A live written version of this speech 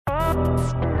All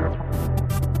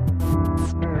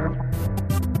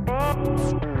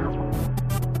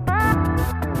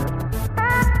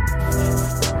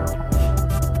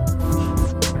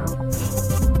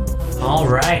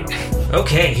right.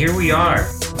 Okay, here we are.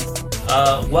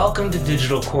 Welcome to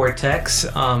Digital Cortex.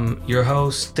 Your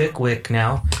host, Thickwick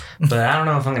now, but I don't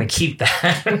know if I'm going to keep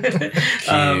that.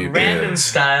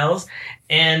 Randomstylez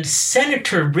and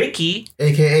Senator Ricky.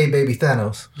 A.K.A. Baby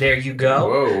Thanos. There you go.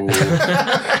 Whoa.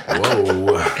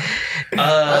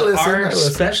 Our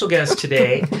special guest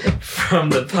today from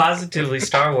the Positively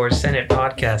Star Wars Senate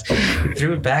podcast, we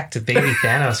threw it back to Baby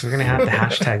Thanos. We're going to have to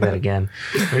hashtag that again.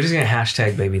 We're just going to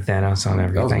hashtag Baby Thanos on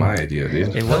everything. That was my idea,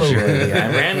 dude. It was your idea.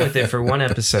 I ran with it for one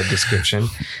episode description,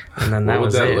 and then that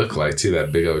was it. What would that look like, too,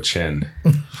 that big old chin?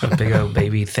 A big old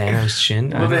Baby Thanos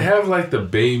chin? Well, they have, like, the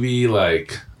baby,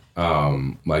 like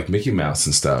Mickey Mouse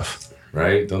and stuff.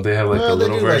 Right? Don't they have like the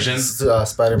little version? Like,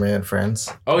 Spider-Man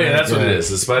Friends. Oh yeah, that's what it is.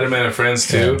 The Spider-Man and Friends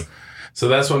too. Yeah. So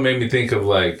that's what made me think of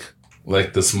like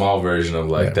the small version of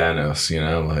Thanos. You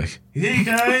know, like hey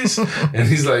guys, and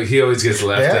he's like he always gets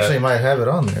laughed at. They actually might have it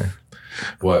on there.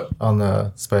 What on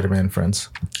the Spider-Man Friends?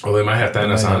 Oh, they might have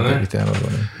Thanos on there. Thanos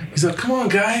on there. He's like, "Come on,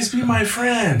 guys, be my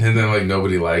friend," and then like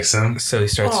nobody likes him, so he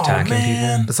starts attacking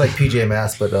people. It's like PJ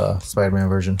Masks, but Spider-Man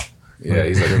version. Yeah,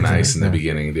 he's like nice in the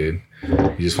beginning, dude.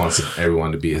 He just wants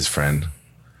everyone to be his friend.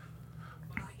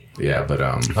 Yeah, but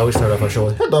I always start off our show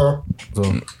with hello.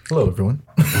 So, hello everyone.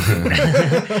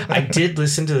 I did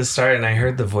listen to the start and I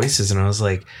heard the voices and I was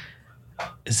like,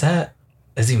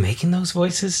 is he making those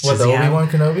voices? What, the Obi-Wan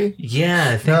Kenobi?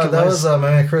 Yeah, I think that was my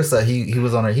man Chris. He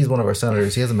was on. He's one of our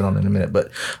senators. He hasn't been on in a minute,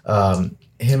 but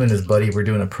him and his buddy were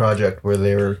doing a project where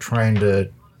they were trying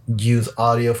to use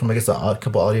audio from I guess a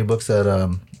couple audiobooks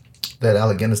that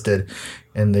Alec Guinness did,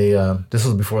 and they this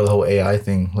was before the whole AI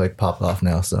thing like popped off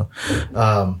now. So,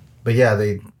 but yeah,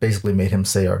 they basically made him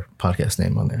say our podcast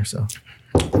name on there. So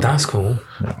that's cool.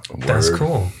 Yeah. That's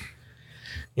cool.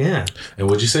 Yeah. And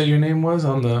what'd you say your name was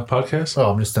on the podcast?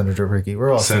 Oh, I'm just Senator Ricky.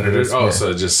 We're all senators. Oh, yeah.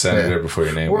 So just Senator before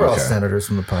your name. We're all senators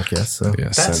from the podcast. So yeah,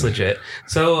 that's legit.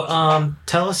 So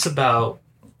tell us about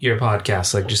your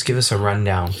podcast. Like, just give us a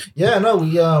rundown. Yeah, no,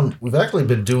 we've actually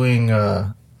been doing.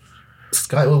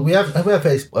 We have a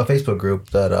Facebook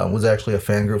group that was actually a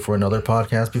fan group for another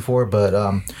podcast before, but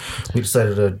we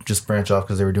decided to just branch off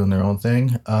because they were doing their own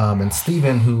thing. And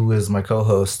Steven, who is my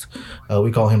co-host,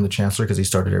 we call him the Chancellor because he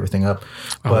started everything up.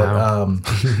 But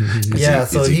yeah,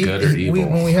 so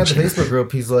when we had the Facebook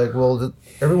group, he's like, well,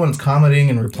 everyone's commenting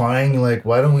and replying. Like,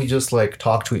 why don't we just like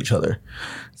talk to each other?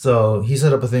 So he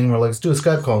set up a thing where like, let's do a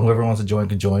Skype call. Whoever wants to join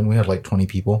can join. We had like 20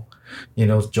 people,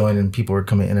 join, and people were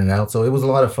coming in and out. So it was a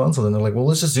lot of fun. So then they're like, well,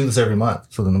 let's just do this every month.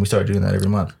 So then we started doing that every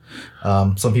month.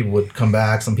 Some people would come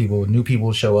back. New people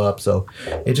would show up. So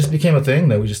it just became a thing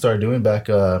that we just started doing back,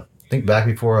 I think back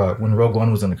before when Rogue One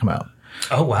was going to come out.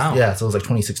 Oh, wow. Yeah. So it was like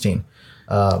 2016.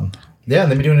 Yeah, and they've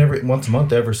been doing it once a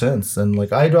month ever since. And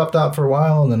like I dropped out for a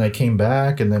while and then I came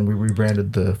back and then we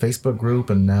rebranded the Facebook group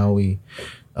and now we...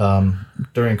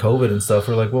 during COVID and stuff,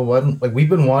 we're like, well, we've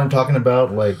been talking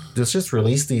about like just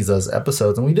release these as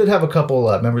episodes, and we did have a couple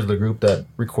members of the group that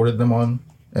recorded them on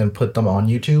and put them on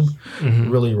YouTube,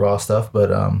 really raw stuff.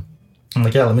 But I'm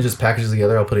like, yeah, let me just package it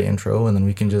together. I'll put an intro, and then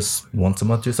we can just once a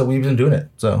month do. So we've been doing it.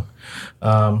 So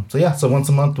once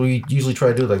a month we usually try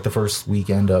to do like the first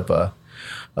weekend of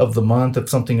the month. If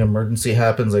something emergency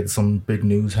happens, like some big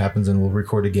news happens, and we'll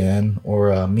record again.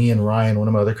 Or me and Ryan, one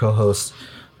of my other co-hosts.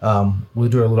 We'll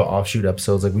do our little offshoot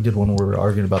episodes. Like we did one where we were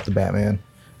arguing about the Batman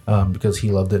because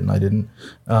he loved it and I didn't.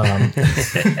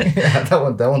 Yeah,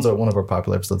 that one's one of our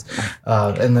popular episodes.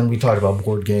 And then we talked about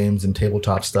board games and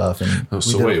tabletop stuff. And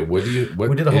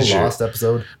we did a whole Lost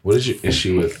episode. What is your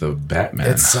issue with the Batman?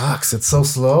 It sucks. It's so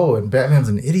slow, and Batman's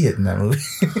an idiot in that movie.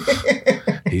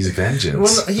 He's vengeance.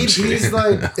 Well, he's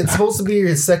like, it's supposed to be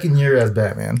his second year as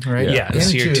Batman, right? Yeah,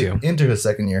 it's year 2. Into his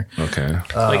second year. Okay.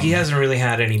 Like he hasn't really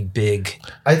had any big.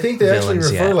 I think they actually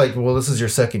refer like, well, this is your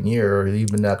second year, or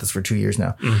you've been at this for 2 years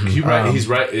now. Mm-hmm. He's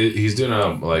right. He's doing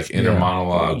a inner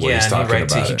monologue where he's talking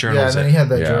about it. Yeah, and then he had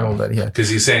that journal that he had. Because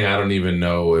he's saying, I don't even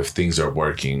know if things are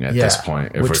working at this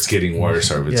point, if it's getting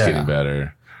worse or if it's getting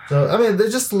better. So I mean,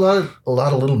 there's just a lot of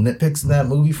little nitpicks in that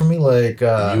movie for me. Like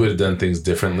you would have done things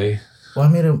differently. Well,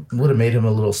 would have made him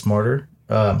a little smarter.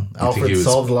 Alfred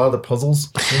solved a lot of the puzzles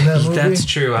in that movie. That's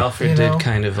true. Alfred did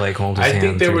kind of like hold his hand. I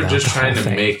think they were just trying to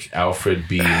make Alfred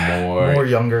be more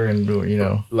younger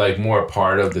and like more a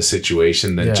part of the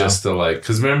situation than just the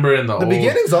because remember in the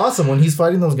beginning's awesome when he's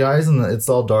fighting those guys and it's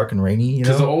all dark and rainy.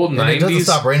 Because the old 90s, it doesn't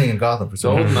stop raining in Gotham for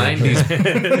some reason. The old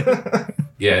 90s.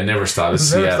 Yeah, it never stopped.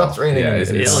 It's It never Seattle. stops raining. Yeah, It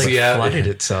like flooded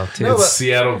itself too. No, It's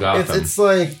Seattle, Gotham. It's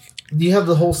like you have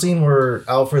the whole scene where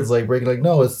Alfred's like breaking, like,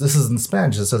 no, this is in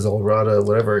Spanish. It says Alrada,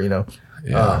 whatever,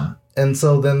 Yeah. And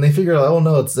so then they figure out, oh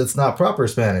no, it's not proper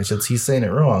Spanish. He's saying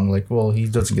it wrong. Like, well, he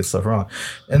doesn't get stuff wrong.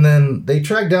 And then they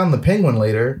track down the penguin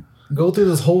later, go through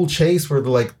this whole chase where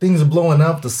things are blowing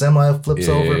up, the semi flips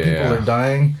over, people are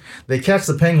dying. They catch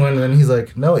the penguin, and then he's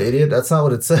like, no, idiot, that's not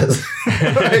what it says.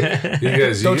 Like,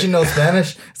 don't you know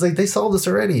Spanish? It's like, they solved this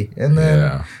already. And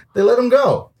then they let him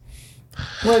go.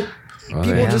 Like,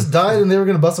 people just died and they were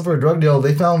going to bust up for a drug deal.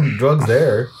 They found drugs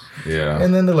there. Yeah.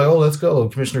 And then they're like, oh, let's go.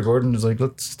 Commissioner Gordon is like,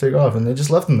 let's take off. And they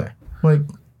just left him there. Like,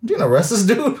 you gonna arrest this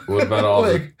dude? What about all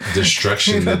the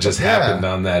destruction that just happened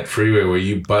on that freeway where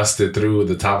you busted through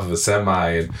the top of a semi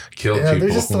and killed people?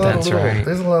 There's just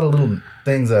there's a lot of little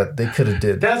things that they could have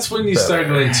did. That's when you start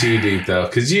going too deep, though,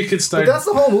 because you could start. But that's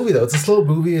the whole movie, though. It's a slow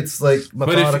movie. It's like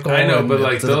methodical. I know, but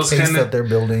like those kind of that they're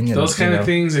building, and, those kind of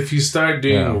things. If you start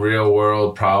doing real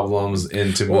world problems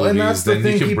into movies, and that's the then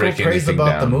thing you can people break praised anything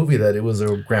about down. the movie, that it was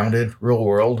a grounded, real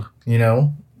world.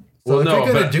 So if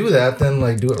you're gonna do that, then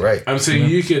like do it right. I'm saying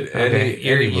you could.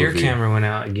 Your camera went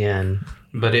out again,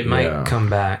 but it might come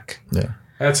back. Yeah,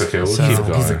 that's okay. We'll keep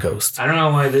going. He's a ghost. I don't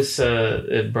know why this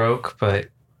it broke, but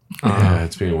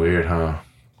it's being weird, huh?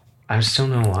 I just don't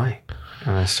know why.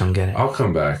 I just don't get it. I'll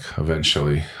come back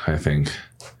eventually. I think.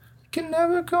 Can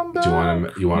never come back.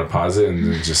 Do you want to pause it and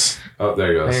then just? Oh,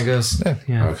 there it goes. There it goes.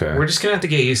 Yeah. Okay. We're just gonna have to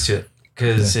get used to it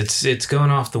because it's going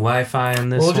off the Wi-Fi on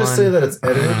this. We'll just say that it's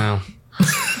edited. I don't know.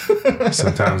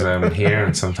 Sometimes I'm here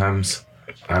and sometimes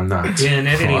I'm not. Yeah, and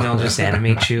editing, I'll just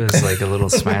animate you as like a little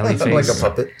smiley face. Like a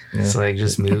puppet. Yeah. It's like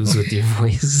just moves with your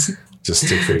voice. Just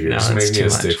stick figure. No, just make me a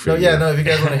stick figure. If you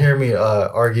guys want to hear me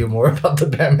argue more about the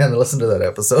Batman, then listen to that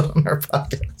episode on our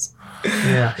podcast.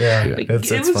 Yeah.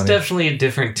 It's it was funny. definitely a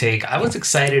different take. I was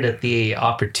excited at the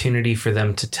opportunity for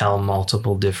them to tell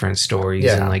multiple different stories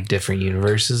and like different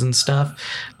universes and stuff.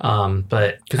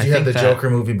 But because you had the Joker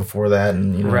movie before that,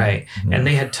 and right, and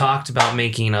they had talked about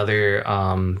making other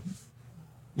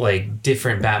like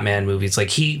different Batman movies.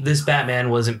 Like this Batman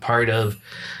wasn't part of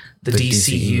the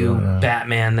DCU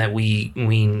Batman that we've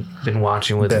been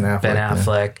watching with Ben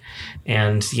Affleck.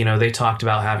 And they talked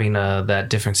about having that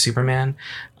different Superman.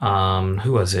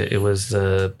 Who was it? It was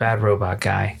the bad robot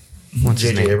guy. What's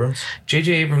his name? J.J. Abrams.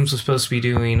 J.J. Abrams was supposed to be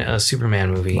doing a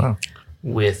Superman movie. Wow.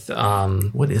 With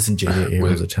what isn't J.J.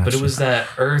 Abrams attached? But it was that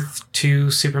Earth 2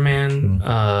 Superman,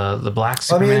 the Black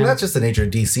Superman. I mean, that's just the nature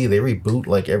of DC. They reboot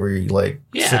like every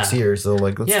 6 years. So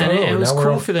like, let's and it was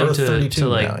cool for them to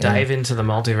like dive into the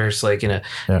multiverse like in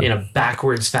a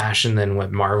backwards fashion than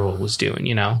what Marvel was doing.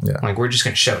 Like we're just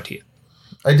gonna show it to you.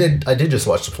 I did just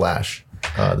watch The Flash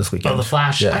this weekend. Oh, The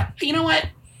Flash. Yeah. You know what?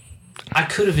 I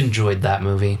could have enjoyed that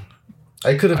movie.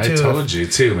 I could have too. I told you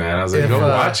too, man. I was like, go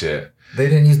watch it. They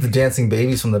didn't use the dancing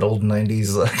babies from that old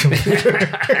 90s computer.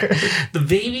 The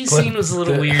baby scene was a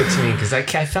little weird to me because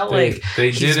I felt like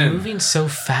they he's didn't moving so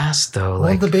fast though. Well,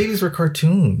 Like the babies were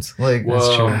cartoons. Like,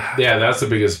 that's the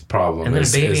biggest problem. And then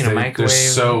a baby in a microwave. They're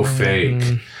so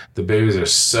fake. The babies are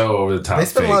so over the top. They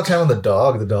spent a lot of time on the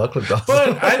dog. The dog looked awesome.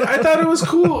 But I thought it was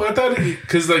cool. I thought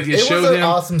because it showed was an him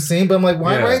awesome scene. But I'm like,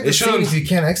 why write the scene if you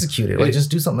can't execute it? Like,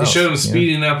 just do something else. It showed him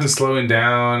speeding up and slowing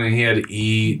down, and he had to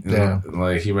eat. And,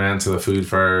 like he ran to the food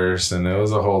first, and it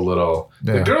was a whole little.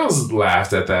 Yeah. The girls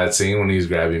laughed at that scene when he was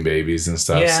grabbing babies and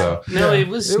stuff. Yeah. So it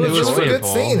was a good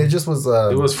scene. It just was.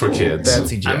 It was for kids. Bad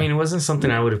CGI. I mean, it wasn't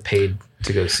something I would have paid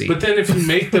to go see. But then if you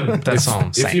make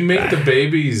the if you make the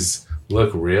babies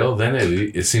look real, then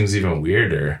it seems even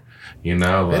weirder.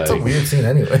 Like, it's a weird scene,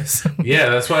 anyways. Yeah,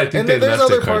 that's why I think and they there's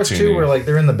left other it parts cartoony. too, where like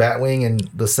they're in the Batwing, and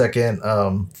the second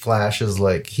Flash is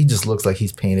like he just looks like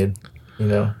he's painted.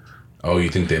 Oh, you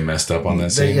think they messed up on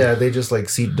that scene? They just like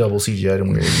double CGI'd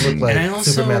him weird. It looked like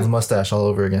Superman's mustache all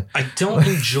over again. I don't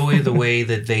enjoy the way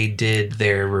that they did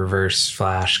their Reverse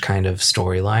Flash kind of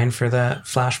storyline for that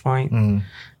Flashpoint,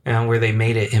 where they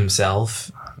made it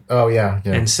himself. Oh yeah.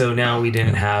 And so now we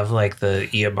didn't have like the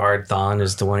Eobard Thawne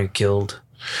is the one who killed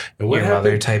your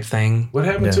mother type thing. What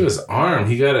happened to his arm?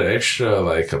 He got an extra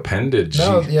like appendage.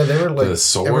 No, they were like the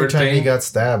sword every time thing? he got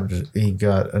stabbed, he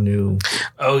got a new.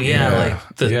 Oh yeah,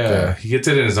 he gets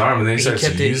it in his arm and then he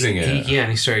starts using it.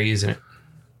 And he started using it.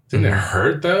 Didn't it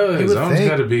hurt though? His arm's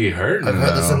got to be hurting. I've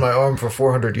had this in my arm for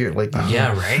 400 years. Like,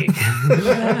 yeah, right.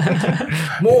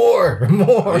 more.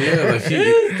 Yeah, like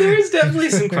there's definitely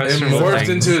some questions. It morphed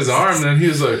into his arm, and then he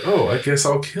was like, "Oh, I guess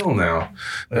I'll kill now."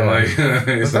 And like,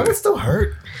 that would still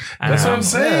hurt. That's what I'm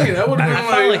saying. That would have been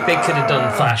I felt like they could have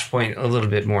done Flashpoint a little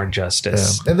bit more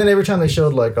justice. Yeah. And then every time they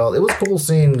showed like it was cool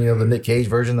seeing the Nick Cage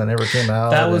version that never came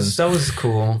out. That was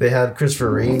cool. They had Christopher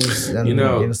Reeves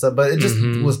and stuff, but it just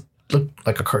looked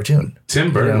like a cartoon.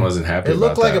 Tim Burton wasn't happy. It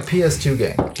looked about like that. a PS2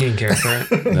 game. He didn't care for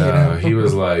it. No, he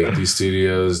was like, these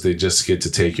studios, they just get to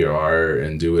take your art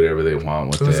and do whatever they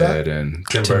want with it. That? And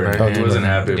Tim Burton Burton. wasn't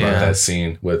happy about that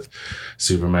scene with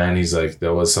Superman. He's like,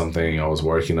 that was something I was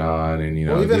working on, and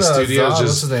even these studios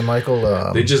what's his name,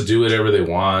 Michael? they just do whatever they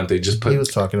want. They just put. He was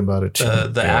talking about it too.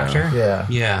 The actor.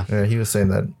 Yeah. He was saying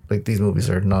that like these movies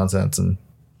are nonsense, and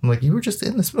I'm like, you were just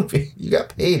in this movie. You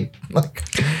got paid. Like,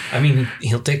 I mean,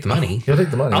 he'll take the money. He'll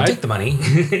take the money. I'll take the money.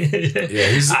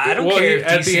 I don't care if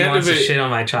at the end of it, shit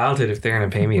on my childhood if they're gonna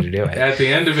pay me to do it. At the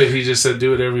end of it, he just said, "Do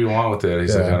whatever you want with it."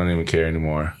 He's like, "I don't even care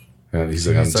anymore." And he's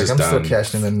like, "I'm just done. Still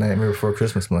cashing in the Nightmare Before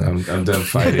Christmas money. I'm done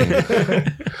fighting.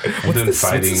 I'm done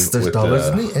fighting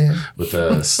with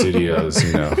the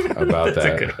studios, about That's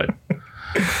that." a good one.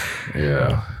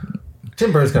 Yeah.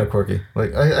 Tim Burton's kind of quirky.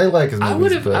 Like I like his movies. I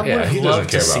would have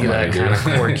loved to see that kind of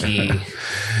quirky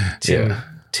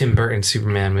Tim Burton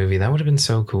Superman movie. That would have been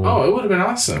so cool. Oh, it would have been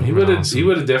awesome. He would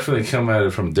have definitely come at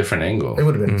it from a different angle. It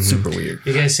would have been super weird.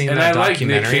 You guys seen that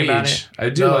documentary about it? I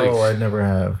do No, I never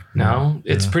have. No,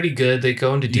 it's pretty good. They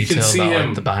go into detail about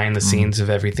like the behind the scenes of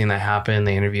everything that happened.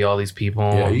 They interview all these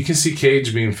people. Yeah, you can see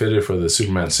Cage being fitted for the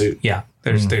Superman suit. Yeah,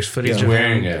 there's footage of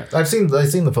wearing him. it. I've seen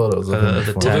the photos of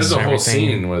the Well, there's a whole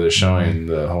scene where they're showing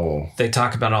the whole. They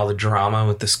talk about all the drama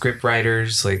with the script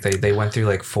writers. Like they went through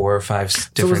like 4 or 5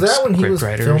 different So was that when he was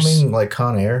writers. filming like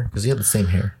Con Air? Because he had the same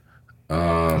hair.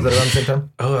 Was that around the same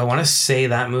time? Oh, I want to say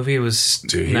that movie was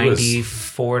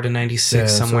 94 to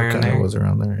 96, somewhere in there. Was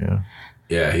around there, yeah.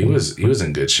 Yeah, he was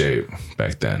in good shape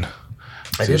back then.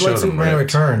 I did like Superman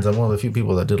Returns. I'm one of the few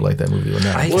people that did like that movie.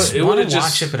 I just wanted to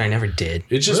watch it, but I never did.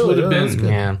 It just would have been.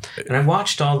 Yeah. And I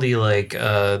watched all the like...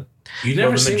 you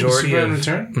never seen Superman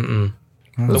Return? Mm-mm.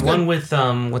 The one with,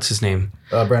 what's his name?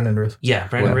 Brandon Ruth. Yeah,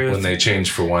 Brandon Ruth. When they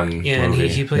changed for one movie. And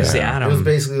he plays the Atom. It was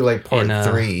basically like part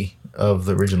 3 of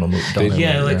the original movie.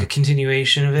 A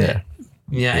continuation of it.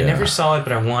 Yeah, I never saw it,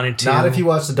 but I wanted to. Not if you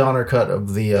watch the Donner cut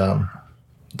of the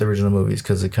original movies,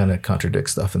 because it kind of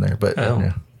contradicts stuff in there. But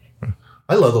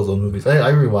I love those old movies.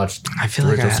 I rewatched. I feel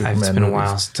like it's been a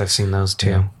while since I've seen those too.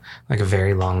 Yeah. Like a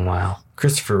very long while.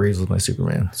 Christopher Reeves was my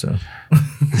Superman, so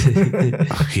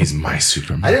he's my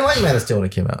Superman. I didn't like Man of Steel when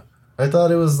it came out. I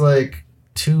thought it was like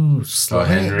too slow.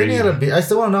 Henry. I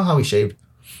still want to know how he shaved.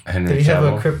 Henry Did he have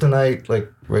a kryptonite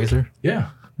like razor?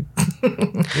 Yeah.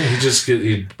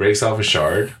 He breaks off a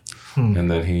shard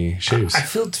and then he shaves. I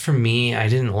feel for me, I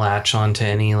didn't latch on to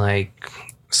any like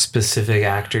specific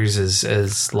actors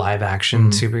as live action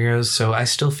superheroes, so I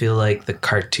still feel like the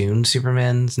cartoon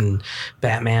Supermans and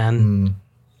Batman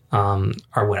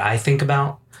are what I think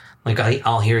about. Like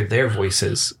I'll hear their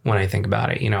voices when I think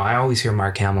about it. I always hear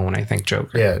Mark Hamill when I think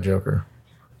Joker. Yeah, Joker.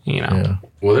 Yeah.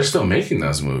 Well, they're still making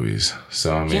those movies,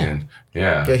 so I mean,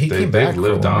 they've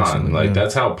lived on. Like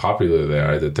that's how popular they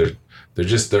are. That they're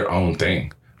just their own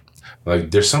thing.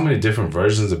 Like there's so many different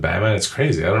versions of Batman. It's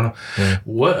crazy. I don't know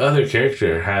what other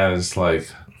character has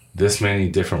like this many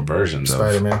different versions.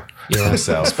 Spider-Man. Yeah,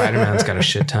 himself. Spider-Man's got a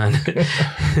shit ton.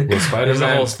 Well, Spider-Man,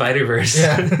 the whole Spider-Verse.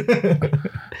 Yeah.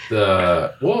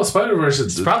 Spider-Verse.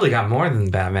 It's probably got more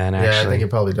than Batman. Actually, yeah, I think it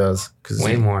probably does.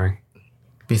 Way more.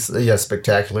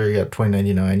 Spectacular. You got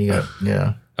 2099. You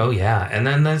got Oh yeah, and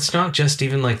then that's not just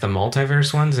even like the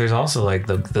multiverse ones. There's also like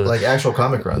the like actual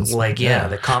comic runs. Like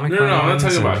the comic. No, I'm not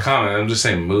talking about comic. I'm just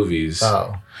saying movies.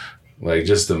 Oh, like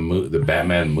just the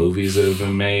Batman movies that have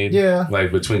been made. Yeah,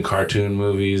 like between cartoon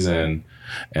movies and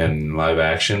live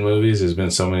action movies, there's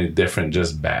been so many different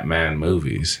just Batman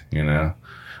movies.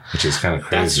 Which is kind of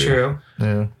crazy. That's true.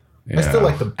 Yeah. I still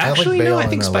like the. Actually, I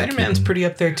think Spider-Man's pretty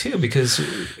up there too, because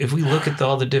if we look at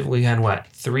all the different, we had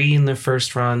 3 in the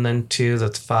first run, then 2,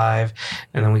 that's 5,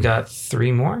 and then we got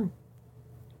 3 more.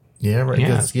 Yeah, right.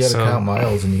 Because you got to count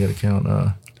Miles and you got to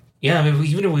count. Yeah, I mean,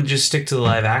 even if we just stick to the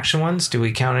live action ones, do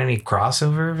we count any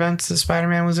crossover events that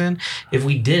Spider-Man was in? If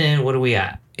we didn't, what are we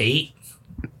at? 8?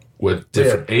 With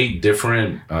 8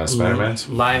 different Spider-Mans?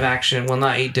 Live action. Well,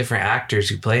 not 8 different actors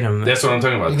who played them. That's what I'm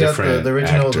talking about. You got the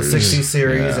original, actors. the 60s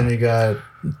series, and you got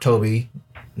Toby.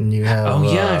 And you have...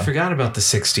 I forgot about the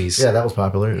 60s. Yeah, that was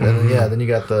popular. And then you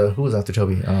got who was after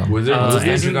Toby? Andrew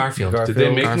Garfield. Did they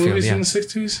make movies in the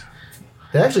 60s?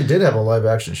 They actually did have a live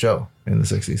action show in the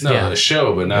 60s. No, a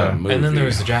show, but not a movie. And then there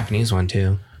was a Japanese one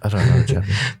too. I don't know.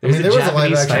 There was a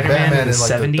live action Batman in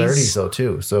like 70s? The 30s though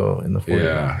too. So in the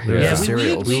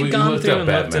 40s, we've gone through and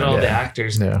looked at all the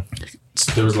actors. Yeah,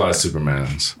 there was a lot of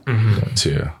Supermans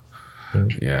too.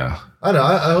 Yeah, I know.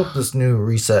 I hope this new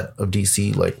reset of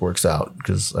DC like works out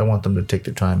because I want them to take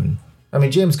their time. And I mean,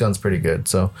 James Gunn's pretty good,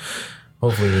 so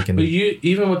hopefully they can. But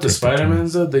even with the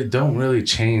Spider-Mans though, they don't really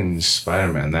change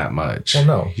Spider-Man that much. Well,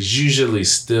 no, he's usually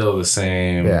still the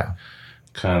same. Yeah.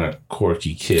 Kind of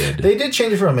quirky kid. They did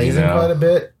change it for Amazing quite a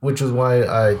bit, which is why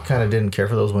I kind of didn't care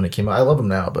for those when it came out. I love him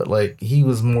now, but like he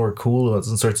was more cool and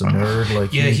some sorts of nerd.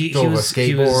 Like he drove a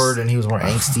skateboard and he was more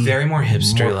angsty, very more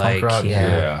hipster like.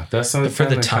 Yeah, that's something for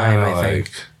the time. I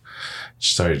think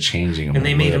started changing him, and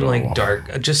they made him like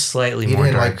dark, just slightly more.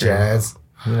 He didn't darker. like jazz.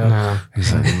 You know? No.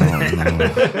 He's like,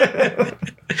 no.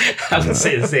 I would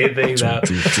say the same thing though.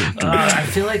 I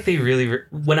feel like they really.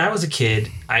 When I was a kid,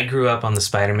 I grew up on the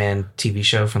Spider-Man TV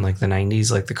show from like the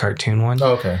 90s, like the cartoon one.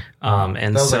 Oh, okay.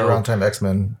 And that was like around time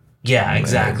X-Men. Yeah,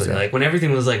 exactly. Like when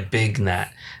everything was like big and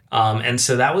that. And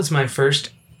so that was my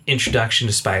first introduction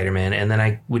to Spider-Man, and then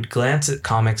I would glance at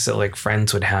comics that like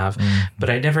friends would have, but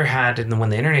I never had. And then when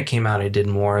the internet came out, I did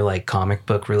more like comic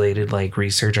book related like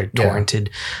research. I torrented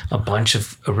a bunch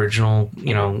of original,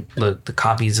 the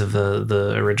copies of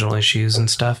the original issues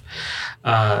and stuff,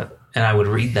 and I would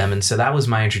read them. And so that was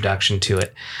my introduction to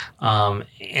it. And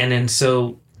then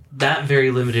so that very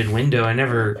limited window, I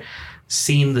never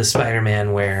seen the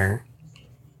Spider-Man where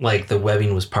like the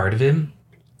webbing was part of him.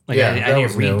 Like I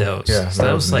didn't read those. Yeah, so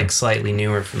that was like slightly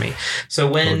newer for me.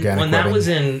 So when that was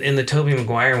in the Tobey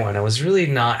Maguire one, I was really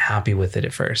not happy with it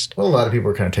at first. Well, a lot of people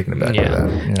were kind of taken aback by that.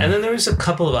 Yeah. And then there was a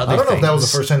couple of other things. I don't know if that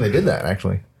was the first time they did that,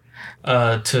 actually.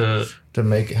 To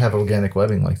have organic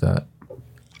webbing like that.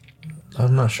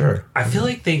 I'm not sure. I feel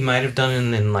like they might have done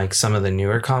it in like some of the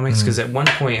newer comics, because at one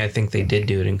point I think they did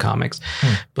do it in comics.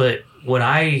 But what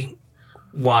I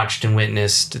watched and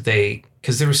witnessed,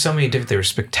 because there were so many different, they were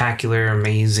spectacular,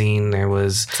 amazing, there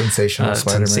was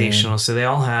sensational. So they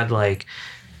all had like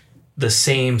the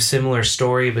similar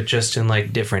story, but just in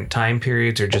like different time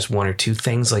periods, or just one or two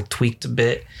things like tweaked a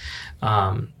bit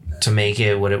to make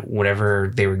it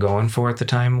whatever they were going for at the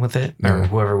time with it, or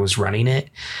whoever was running it.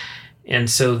 And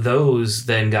so those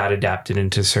then got adapted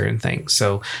into certain things.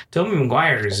 So Tobey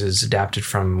Maguire's is adapted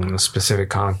from a specific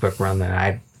comic book run that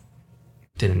I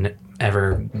didn't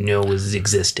ever know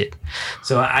existed.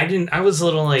 So I was a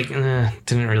little like,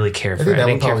 didn't really care for it. I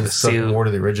didn't care for the suit. More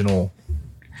to the original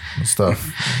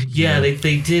stuff. Yeah, they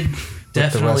did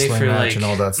definitely the for match like and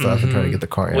all that stuff and try to get the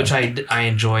car. Which I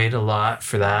enjoyed a lot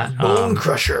for that. Bone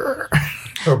Crusher.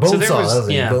 Or Bone Saw.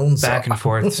 Bone back and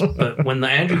forth. But when the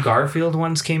Andrew Garfield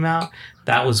ones came out,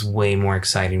 that was way more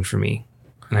exciting for me.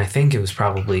 And I think it was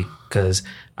probably because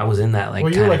I was in that like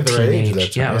kind of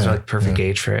teenage. I was like perfect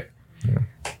age for it.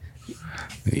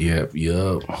 Yep.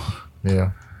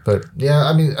 Yeah. But yeah,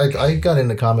 I mean, I got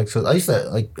into comics. I used to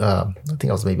I think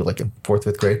I was maybe like in 4th,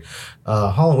 5th grade.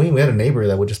 Halloween, we had a neighbor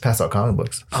that would just pass out comic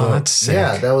books. So, that's sick.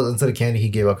 Yeah, that was, instead of candy, he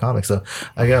gave out comics. So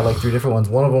I got like 3 different ones.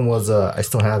 One of them was, I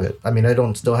still have it. I mean, I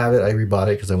don't still have it. I rebought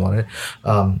it because I wanted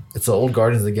it. It's the old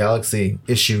Guardians of the Galaxy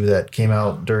issue that came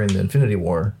out during the Infinity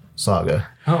War saga.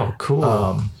 Oh,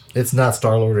 cool. It's not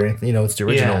Star-Lord or anything, it's the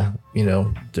original,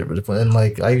 and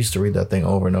like I used to read that thing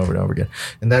over and over and over again,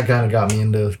 and that kind of got me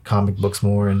into comic books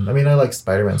more. And I mean, I like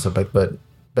Spider-Man stuff, but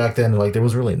back then, like there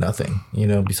was really nothing,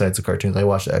 besides the cartoons. I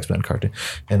watched the X-Men cartoon,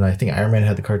 and I think Iron Man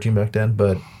had the cartoon back then.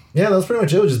 But yeah, that was pretty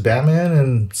much it. It was just Batman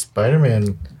and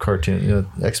Spider-Man cartoon,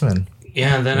 X-Men.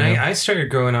 Yeah, and then I started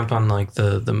growing up on like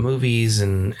the movies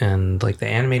and like the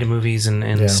animated movies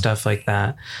and stuff like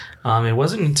that. It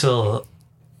wasn't until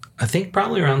I think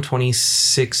probably around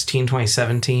 2016,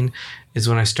 2017 is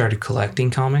when I started collecting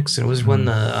comics. And it was when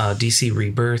the DC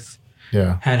Rebirth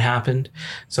had happened.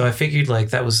 So I figured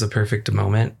like that was the perfect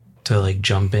moment to like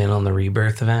jump in on the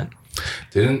Rebirth event.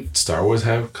 Didn't Star Wars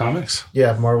have comics?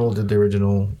 Yeah, Marvel did the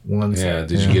original ones. Yeah,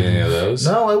 did you get any of those?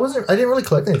 No, I didn't really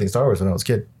collect anything Star Wars when I was a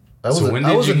kid. I was a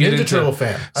Ninja Turtle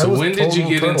fan. So when did you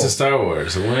get into Star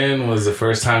Wars? When was the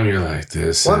first time you're like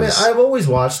this? Well, I mean, I've always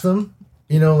watched them.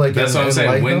 Like that's what I'm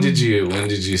saying. When did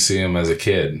you see him as a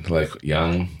kid, like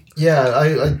young? Yeah,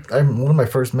 I one of my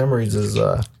first memories is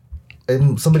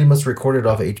somebody must have recorded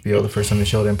off of HBO the first time they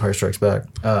showed Empire Strikes Back.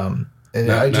 And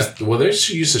well, they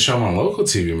used to show them on local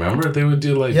TV. Remember, they would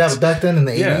do like but back then in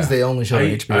the 80s, they only showed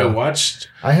HBO.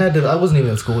 I wasn't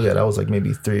even in school yet. I was like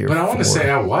maybe 3 or 4. But I want to say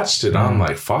I watched it on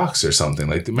like Fox or something.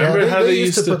 Like, remember how they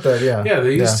used to put that? Yeah,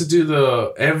 they used to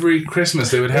do every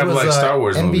Christmas they would have like Star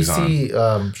Wars movies on.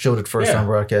 NBC showed it first on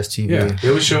broadcast TV. Yeah,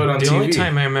 they would show it on TV. The only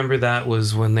time I remember that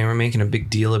was when they were making a big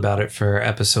deal about it for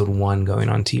episode 1 going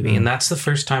on TV, and that's the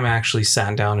first time I actually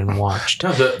sat down and watched.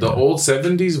 No, the old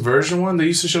 70s version one. They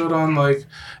used to show it on like.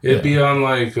 It'd be on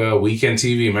like weekend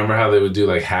TV. Remember how they would do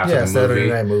like half of the movie, Saturday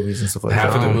night movies and stuff like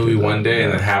half that. of the movie one day,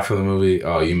 and then half of the movie.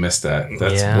 Oh, you missed that.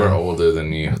 We're older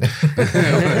than you.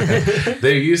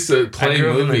 They used to play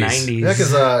movies. In the 90s. Yeah,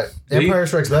 because Empire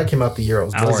Strikes Back came out the year I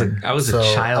was born. I was a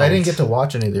child. I didn't get to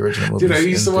watch any of the original movies. Dude, I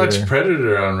used to watch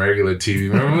Predator on regular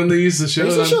TV. Remember when they used to show?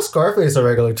 They used to show Scarface on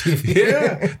regular TV.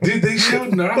 Yeah, dude, they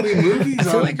showed gnarly movies. I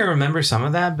feel like I remember some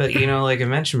of that, but like I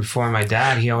mentioned before, my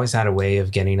dad, he always had a way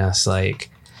of getting us like.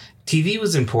 TV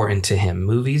was important to him.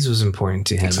 Movies was important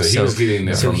to him. So he was getting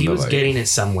it. So he was getting it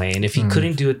some way, and if he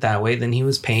couldn't do it that way, then he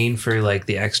was paying for like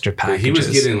the extra packages. He was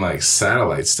getting like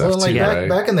satellite stuff too, right?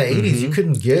 Back in the 80s, you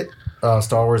couldn't get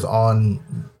Star Wars on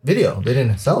video. They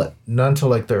didn't sell it not until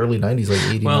like the early 90s, like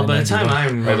 80s. Well, by the time I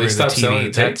remember, they stopped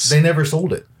selling tapes. They never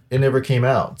sold it. It never came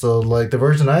out. So like the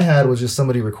version I had was just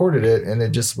somebody recorded it and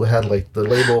it just had like the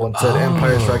label and said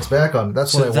Empire Strikes Back on it.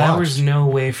 That's what I watched. So there was no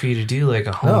way for you to do like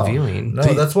a home viewing. No,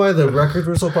 that's why the records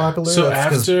were so popular. So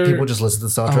after people just listened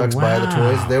to the soundtracks, buy the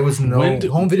toys. There was no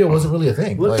home video wasn't really a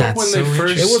thing. Look, like, when they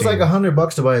first it was like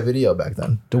 $100 to buy a video back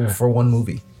then for one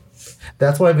movie.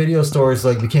 That's why video stores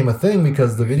like became a thing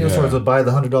because the video stores would buy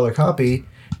the $100 copy.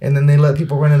 And then they let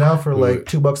people rent it out for like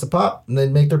 $2 a pop, and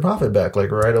they'd make their profit back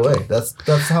like right away. That's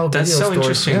how. That's so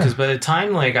interesting because by the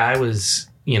time like I was,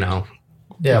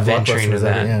 venturing to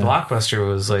that, Blockbuster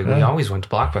was like we always went to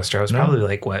Blockbuster. I was probably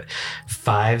like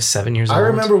 5-7 years old. I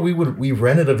remember we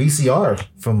rented a VCR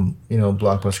from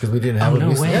Blockbuster because we didn't have a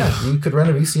VCR. Way. Yeah, you could rent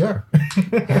a VCR.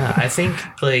 Yeah, I think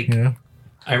like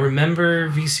I remember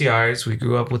VCRs. We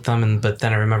grew up with them, but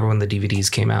then I remember when the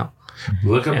DVDs came out.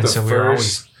 Look up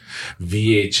first.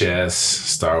 VHS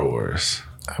Star Wars.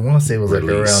 I want to say it was like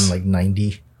around like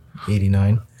 90,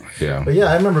 89. Yeah. But yeah,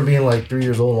 I remember being like 3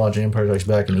 years old watching Empire Strikes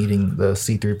Back and eating the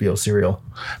C-3PO cereal.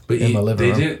 But in my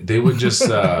living room. They were just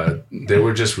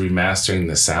remastering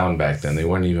the sound back then. They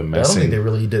weren't even messing. I don't think they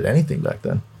really did anything back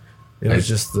then. It was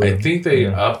just I think they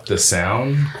upped the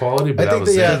sound quality, but that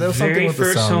was the very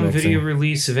first home video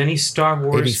release of any Star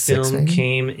Wars film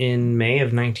came in May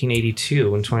of 1982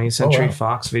 when 20th Century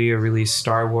Fox Video released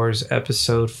Star Wars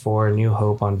Episode 4 New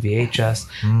Hope on VHS,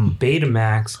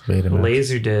 Betamax,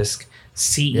 Laserdisc,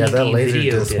 CED that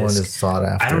video disc. One is sought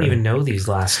after. I don't even know these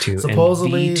last two.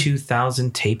 Supposedly, and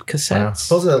V2000 tape cassettes.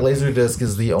 Supposedly that Laserdisc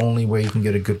is the only way you can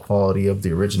get a good quality of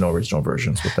the original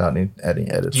versions without any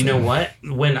edits. You know what?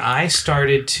 When I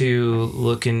started to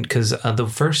look in, because the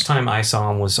first time I saw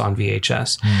them was on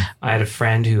VHS. I had a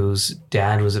friend whose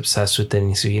dad was obsessed with it,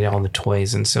 and so he had all the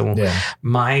toys. And so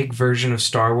my version of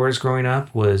Star Wars growing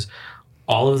up was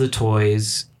all of the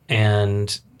toys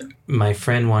and my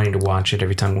friend wanting to watch it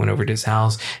every time I went over to his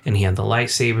house, and he had the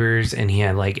lightsabers and he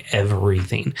had like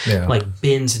everything, like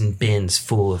bins and bins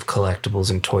full of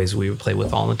collectibles and toys we would play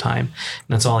with all the time. And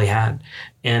that's all he had.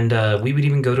 And we would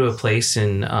even go to a place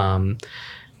in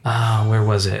where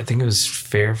was it? I think it was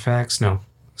Fairfax. No,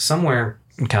 somewhere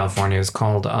in California. It was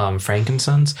called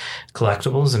Frankensons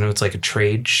Collectibles, and it was like a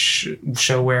trade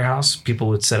show warehouse. People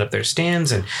would set up their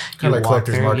stands and kind of like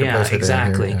collectors market. Yeah,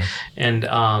 exactly.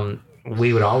 And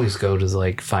we would always go to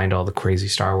like find all the crazy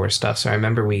Star Wars stuff. So I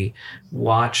remember we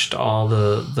watched all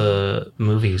the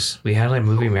movies. We had like a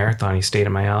movie marathon. He stayed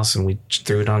at my house and we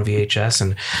threw it on VHS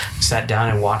and sat down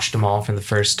and watched them all for the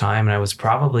first time. And I was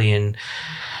probably in,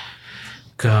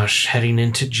 heading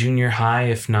into junior high,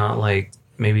 if not like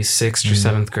maybe 6th or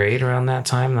 7th grade around that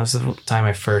time. That's the time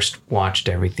I first watched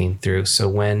everything through. So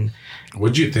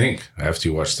what'd you think after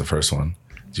you watched the first one?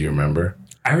 Do you remember?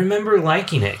 I remember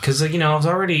liking it because, I was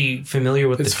already familiar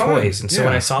with the toys. And so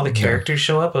when I saw the characters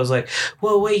show up, I was like,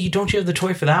 whoa, wait, don't you have the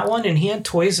toy for that one? And he had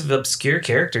toys of obscure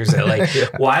characters that, like,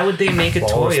 why would they make a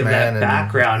toy of that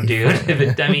background, dude?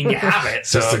 You have it.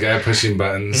 So. Just the guy pushing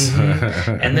buttons.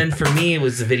 And then for me, it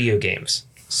was the video games.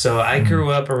 So I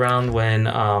grew up around when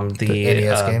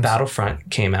the Battlefront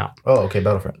came out. Oh, okay,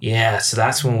 Battlefront. Yeah, so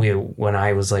that's when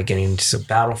I was like getting into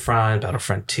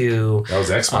Battlefront 2. That was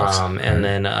Xbox. And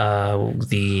then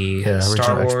the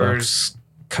Star Wars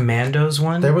Commandos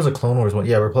one. There was a Clone Wars one.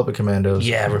 Yeah, Republic Commandos.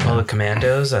 Yeah, Republic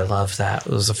Commandos. I loved that.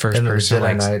 It was the first person. The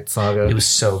Jedi Knight Saga. It was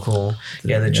so cool.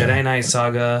 Yeah, the Jedi Knight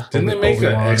Saga. Didn't they make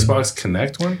an Xbox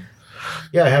Connect one?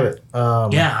 Yeah, I have it.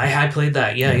 I played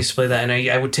that. Yeah, I used to play that, and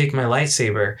I would take my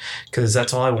lightsaber because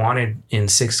that's all I wanted in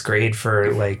 6th grade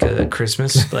for like a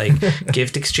Christmas like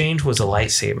gift exchange was a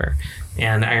lightsaber.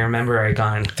 And I remember I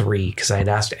got 3 because I had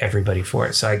asked everybody for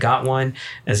it. So I got one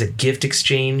as a gift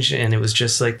exchange, and it was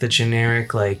just like the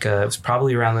generic, like it was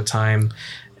probably around the time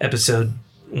episode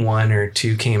 1 or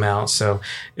 2 came out. So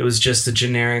it was just the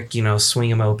generic, swing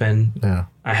them open. Yeah.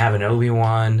 I have an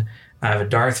Obi-Wan. I have a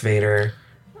Darth Vader.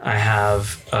 I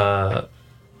have I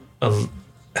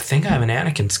think I have an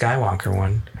Anakin Skywalker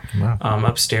one. Wow.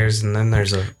 Upstairs, and then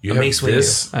there's a Mace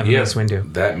Windu. I have a Mace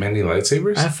Windu. That many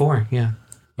lightsabers? I have 4, yeah.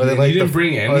 You didn't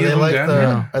bring any of them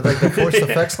down? Are like the Force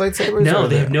effects lightsabers? No,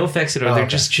 they have no effects at all. They're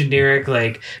just generic,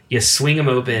 like, you swing them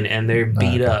open and they're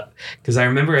beat up. Because I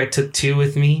remember I took 2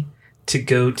 with me to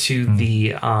go to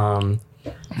the,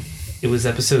 it was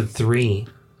episode 3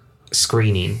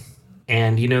 screening.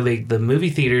 And, the movie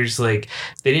theaters, like,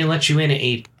 they didn't let you in at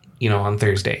 8, on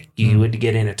Thursday. You would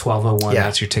get in at 12:01. Yeah.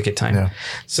 That's your ticket time. Yeah.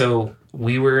 So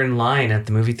we were in line at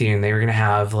the movie theater, and they were going to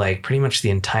have, like, pretty much the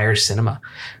entire cinema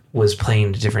was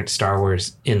playing different Star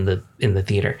Wars in the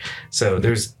theater. So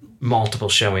there's multiple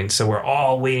showings. So we're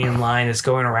all waiting in line. It's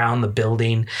going around the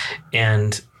building,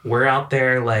 and we're out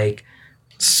there, like,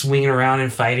 swinging around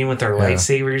and fighting with our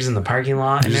lightsabers in the parking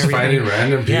lot and everything. Fighting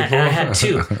random people. Yeah, and I had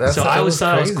 2. So I always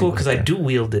thought it was cool because I dual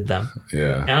wielded them.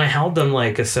 Yeah. And I held them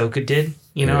like Ahsoka did.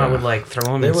 I would like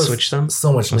throw them and switch them.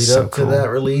 So much lead up to that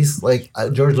release. Like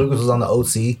George Lucas was on the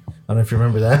OC. I don't know if you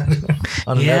remember that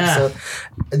on an episode.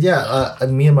 Yeah,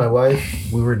 me and my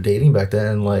wife, we were dating back then,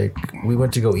 and like we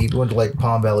went to go eat. We went to like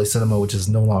Palm Valley Cinema, which is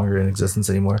no longer in existence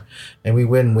anymore. And we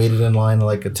went and waited in line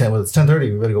like at 10. Well, it's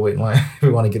 10:30. We better go wait in line if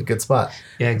we want to get a good spot.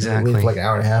 Yeah, exactly. We waited for like an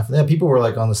hour and a half. Yeah, people were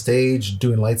like on the stage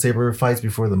doing lightsaber fights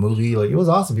before the movie. Like it was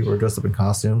awesome. People were dressed up in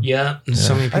costume. Yeah,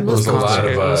 so many people. It was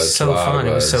so fun.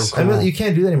 It was so cool. I mean, you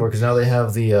can't do that anymore because now they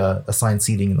have the assigned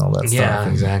seating and all that stuff. Yeah,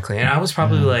 exactly. And I was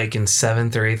probably like in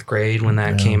 7th or 8th grade when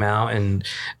that came out, and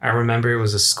I remember it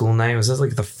was a school night. It was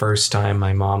like the first time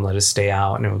my mom let us stay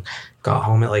out, and it got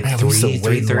home at like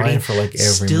 3:30 for like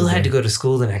every Still movie. had to go to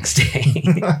school the next day.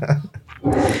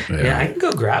 Yeah, I can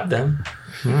go grab them.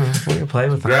 We can play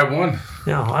with them. Grab one.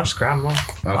 Yeah, I'll just grab them.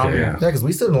 Okay, yeah, because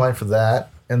we stood in line for that,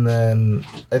 and then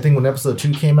I think when episode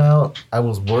 2 came out, I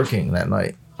was working that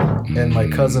night, and my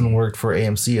cousin worked for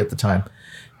AMC at the time.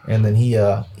 And then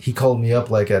he called me up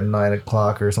like at 9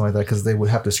 o'clock or something like that because they would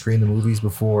have to screen the movies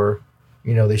before,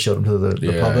 they showed them to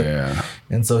the public. Yeah.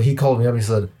 And so he called me up.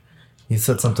 He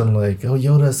said something like, "Oh,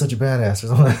 Yoda is such a badass," or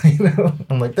something.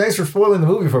 I'm like, "Thanks for spoiling the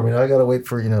movie for me. I gotta wait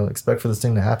for expect for this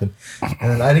thing to happen."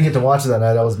 And then I didn't get to watch it that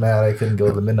night. I was mad. I couldn't go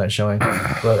to the midnight showing,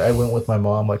 but I went with my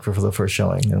mom like for the first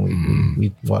showing, and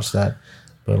we watched that.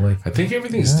 But like, I think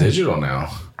everything's digital now.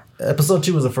 Episode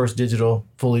 2 was the first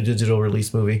fully digital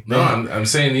release movie. No, I'm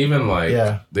saying even like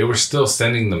they were still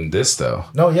sending them this though.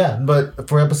 No, yeah, but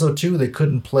for episode 2 they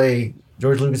couldn't play.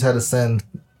 George Lucas had to send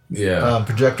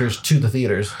projectors to the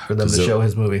theaters for them to show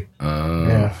his movie.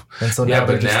 And so now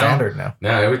they're just standard now.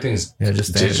 Now everything's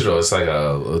just digital. It's like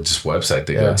a just website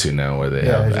they go to now where they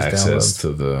have access to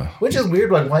the. Which is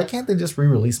weird. Like, why can't they just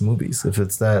re-release movies if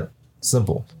it's that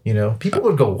simple? People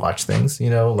would go watch things.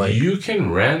 Like you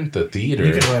can rent the theater.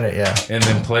 You can rent it, and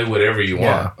then play whatever you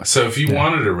want. So if you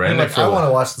wanted to rent it, I want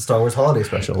to watch the Star Wars Holiday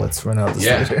Special. Let's rent out the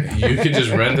theater. You could just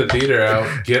rent the theater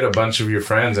out, get a bunch of your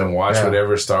friends, and watch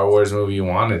whatever Star Wars movie you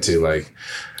wanted to. Like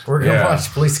we're gonna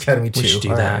watch Police Academy 2. We should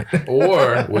do that.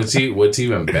 Or what's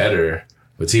even better.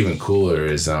 What's even cooler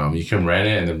is you can rent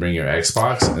it and then bring your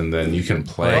Xbox and then you can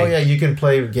play. Oh yeah, you can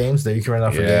play games there. You can rent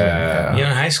out for games. Yeah, in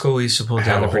high school we used to pull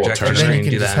down the projector and then you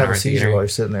can just have a seizure while you're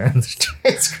sitting there on the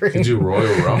giant screen. You can do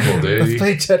Royal Rumble, dude. Let's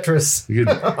play Tetris. You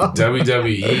could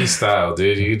WWE style,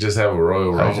 dude. You could just have a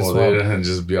Royal Rumble, dude, and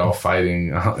just be all fighting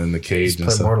in the cage and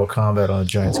play stuff. Mortal Kombat on a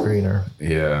giant screen or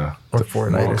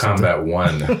Fortnite. Mortal Kombat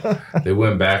 1. They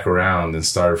went back around and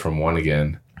started from 1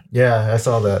 again. Yeah, I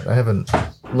saw that. I haven't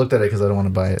looked at it because I don't want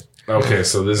to buy it. Okay,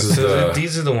 so these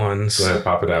are the ones. Go ahead,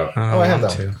 pop it out. I have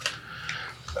that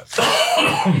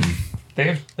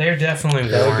one. They're definitely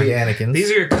that would be Anakin's.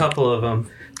 These are a couple of them.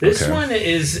 This one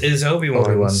is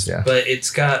Obi-Wan's, but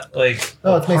it's got like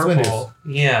it's Mace Windu.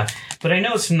 Yeah, but I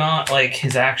know it's not like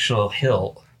his actual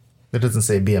hilt. It doesn't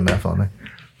say BMF on there.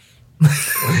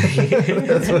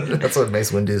 that's what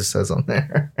Mace Windu says on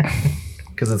there.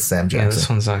 Because it's Sam Jackson. Yeah, this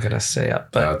one's not going to stay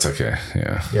up. But that's okay.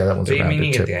 Yeah, that one's a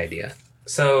you get the idea.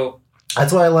 So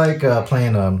that's why I like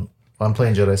playing. I'm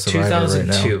playing Jedi Survivor right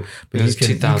now. 2002. But you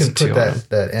can put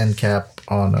that end cap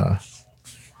on your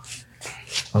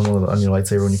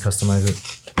lightsaber when you customize it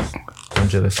on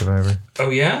Jedi Survivor.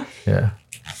 Oh yeah. Yeah.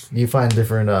 You find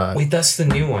different. Wait, that's the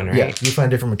new one, right? Yeah, you find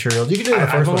different materials. You can do it in the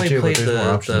first one too, but there's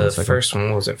more options. The first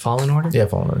one, was it Fallen Order? Yeah,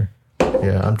 Fallen Order.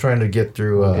 Yeah, I'm trying to get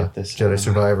through Jedi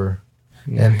Survivor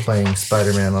and playing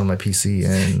Spider-Man on my PC.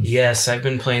 And yes, I've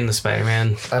been playing the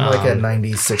Spider-Man. I'm like at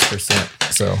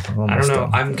 96%. So I don't know.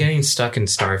 I'm getting stuck in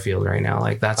Starfield right now.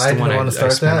 Like that's the one I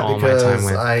spend all my time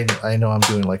with. I know I'm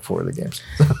doing like 4 of the games.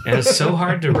 And it's so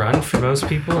hard to run for most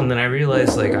people. And then I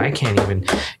realized like I can't even.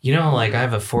 Like I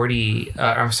have a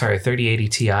 3080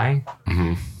 Ti.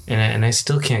 Mm-hmm. And I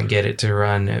still can't get it to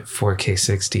run at 4K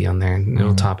 60 on there. And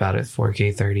it'll top out at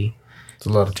 4K 30. It's a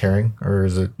lot of tearing, or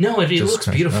is it? No, it looks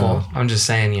beautiful. I'm just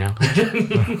saying,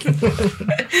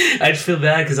 I'd feel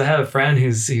bad because I have a friend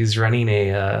who's running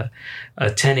a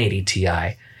 1080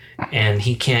 Ti, and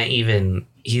he can't even.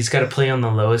 He's got to play on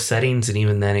the lowest settings, and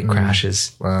even then it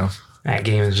crashes. Wow, that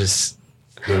game is just.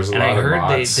 There's a and lot I heard of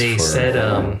they mods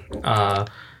said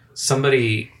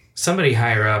somebody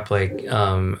higher up, like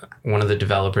one of the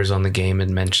developers on the game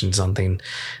had mentioned something. And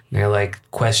they like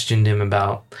questioned him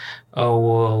about,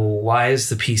 why is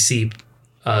the PC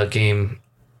game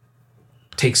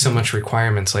take so much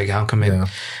requirements? Like, how come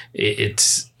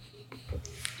it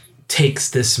takes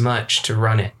this much to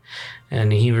run it?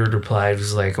 And he replied,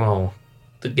 was like, "Oh,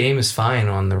 the game is fine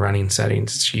on the running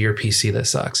settings. It's your PC that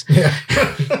sucks." Yeah,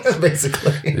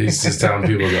 basically. He's just telling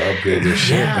people to upgrade their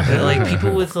shit. Yeah, but like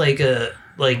people with my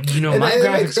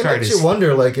graphics card is. It makes you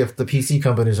wonder, like, if the PC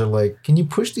companies are like, "Can you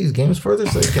push these games further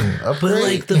so they can upgrade?" But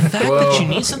like the fact that you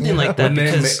need something like that,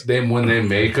 when they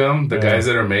make them, the guys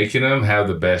that are making them have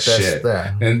the best shit,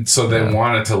 and so they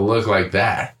want it to look like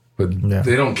that. But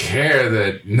they don't care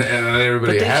that not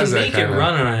everybody has that. But they can make it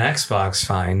run on an Xbox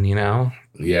fine,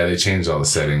 Yeah, they changed all the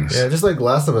settings. Yeah, just like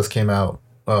Last of Us came out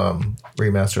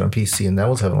remastered on PC, and that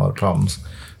was having a lot of problems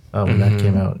when that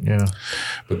came out. Yeah,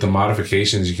 but the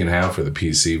modifications you can have for the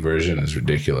PC version is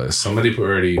ridiculous. Somebody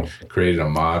already created a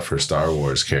mod for Star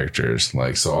Wars characters,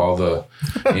 like so all the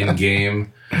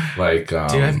in-game. Like, dude,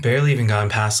 I've barely even gotten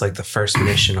past like the first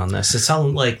mission on this. It's how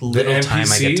like little time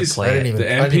I get to play. I didn't even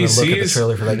look at the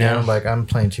trailer for that game. I'm like, I'm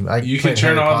playing too much. You can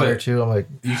turn all the too. I'm like,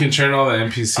 you can turn all the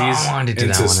NPCs into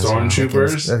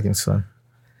stormtroopers. That game's fun.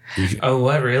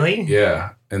 What really?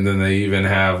 Yeah, and then they even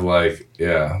have like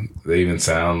they even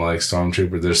sound like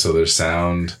stormtroopers. There's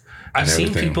sound. I've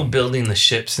seen people building the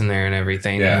ships in there and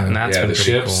everything. Yeah, and that's been the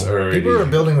pretty ships cool. People are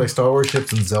building like Star Wars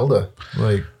ships in Zelda,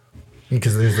 like.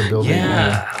 Because there's the building.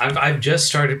 Yeah, I've just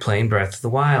started playing Breath of the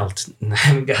Wild. I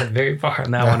haven't gotten very far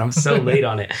on that one. I'm so late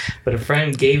on it. But a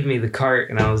friend gave me the cart,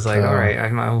 and I was like, all right,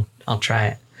 I'll try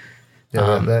it.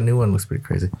 Yeah, that new one looks pretty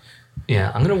crazy.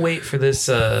 Yeah, I'm going to wait for this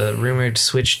rumored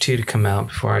Switch 2 to come out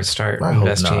before I start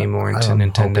investing any more into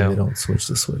Nintendo. They don't switch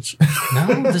the Switch.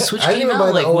 No, the Switch came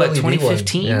out like,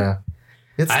 2015? Yeah.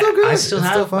 It's still good. I still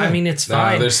have. Fine. I mean, it's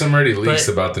fine. There's some already leaks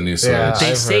about the new Switch. Yeah,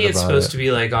 they say it's supposed to be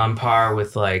like on par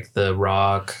with like the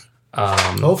Rock.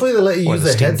 Hopefully, they let you use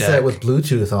the headset with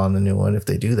Bluetooth on the new one if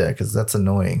they do that, because that's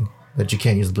annoying that you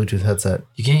can't use the Bluetooth headset.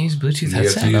 You can't use Bluetooth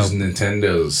headset? You have to use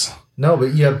Nintendo's. No,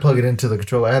 but you have to plug it into the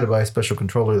controller. I had to buy a special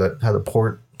controller that had a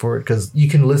port for it because you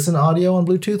can listen to audio on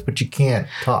Bluetooth, but you can't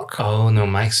talk. Oh, no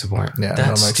mic support. Yeah,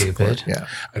 that's stupid. Support. Yeah,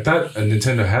 I thought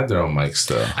Nintendo had their own mics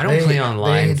though. I don't play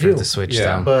online for the Switch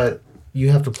though. But you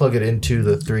have to plug it into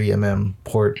the 3mm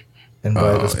port and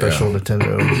buy the special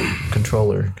Nintendo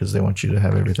controller because they want you to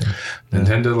have everything.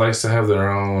 Nintendo likes to have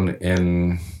their own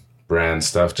in-brand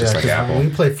stuff, just like Apple. When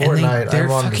we play Fortnite, their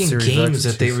fucking games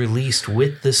that they released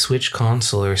with the Switch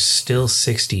console are still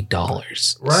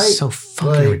 $60. Right? So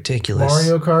fucking ridiculous.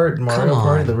 Mario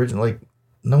Kart, the original, like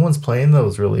no one's playing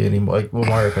those really anymore. Like, well,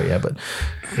 Mario Kart, yeah, but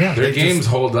their games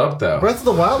hold up though. Breath of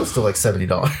the Wild is still like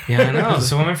 $70. Yeah, I know.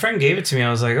 So when my friend gave it to me,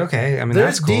 I was like, okay, I mean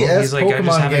that's cool. He's like, I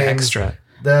just have an extra.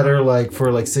 That are like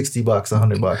for like $60,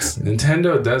 $100.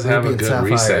 Nintendo does have a good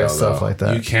resale stuff like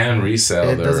that. You can resell.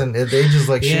 It doesn't. It ages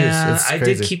like shoes. It's I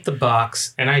did keep the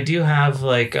box, and I do have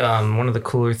like one of the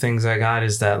cooler things I got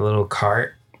is that little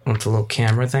cart with the little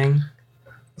camera thing.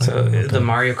 So the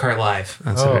Mario Kart Live.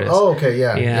 That's what it is. Oh, okay,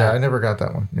 yeah. I never got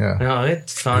that one. Yeah. No,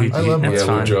 it's fun. I love it.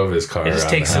 We drove his car. It just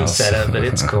takes some setup, but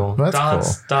it's cool.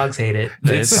 Dogs hate it.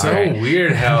 But it's so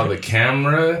weird how the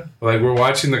camera, like we're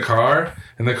watching the car,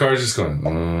 and the car's just going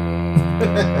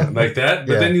like that.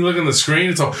 But then you look on the screen,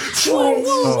 it's all.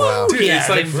 Oh, wow. Dude, it's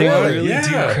like really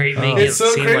do great, make it so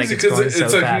seem crazy like it's going so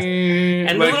like, fast.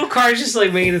 And the little car's just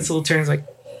like making its little turns, like.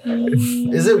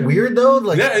 Is it weird though?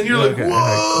 Like, yeah, and you're like,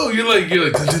 whoa! You're like,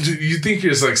 you think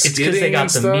you're just like skidding. It's because they got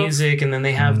the stuff? music, and then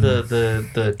they have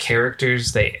the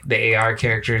characters, the AR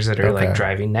characters that are like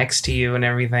driving next to you and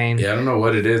everything. Yeah, I don't know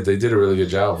what it is. They did a really good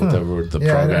job with whatever the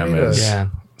program is. Yeah,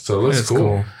 so it looks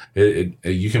cool.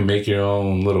 you can make your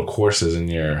own little courses in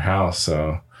your house.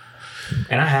 So.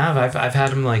 And I've had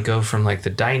him like go from like the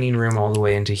dining room all the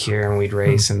way into here, and we'd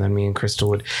race, and then me and Crystal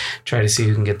would try to see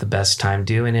who can get the best time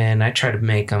doing it. And I try to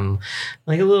make them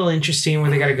like a little interesting, where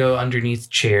they got to go underneath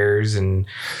chairs and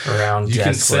around you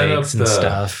desk legs and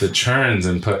stuff. The churns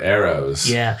and put arrows.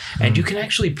 Yeah, and you can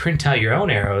actually print out your own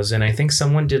arrows. And I think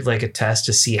someone did like a test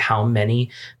to see how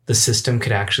many the system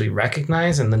could actually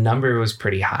recognize, and the number was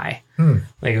pretty high.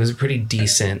 Like it was a pretty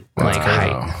decent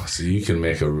height. So you can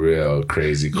make a real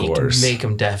crazy course. You can make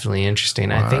them definitely interesting.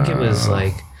 Wow. I think it was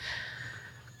like,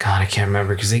 God, I can't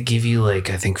remember, because they give you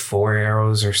like I think 4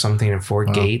 arrows or something and 4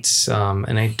 gates.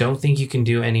 And I don't think you can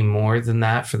do any more than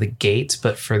that for the gates,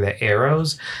 but for the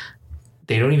arrows,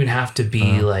 they don't even have to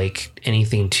be like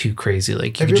anything too crazy.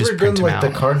 Like you can just print them out.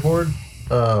 Have you ever done like the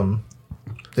cardboard?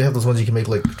 They have those ones you can make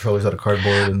like controllers out of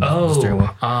cardboard and steering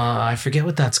wheel. I forget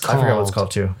what that's called. I forget what it's called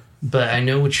too. But I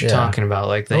know what you're talking about,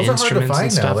 like the instruments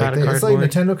and stuff out of cardboard. It's like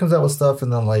Nintendo comes out with stuff,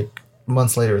 and then like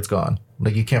months later, it's gone.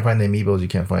 Like you can't find the amiibos, you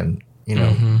can't find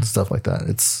stuff like that.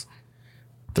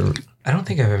 I don't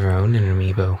think I've ever owned an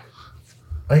amiibo.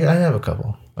 I have a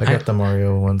couple. I got the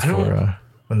Mario ones for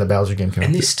when the Bowser game came out.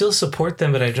 And they still support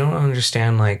them, but I don't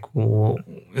understand. Like, well,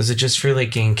 is it just for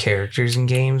like getting characters in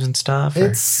games and stuff? Or?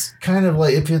 It's kind of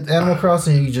like if you Animal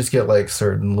Crossing, you just get like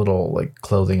certain little like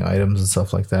clothing items and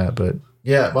stuff like that, but.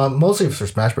 Yeah, mostly for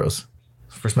Smash Bros.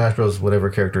 For Smash Bros,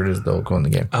 whatever character it is, they'll go in the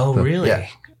game. Oh, really? Yeah.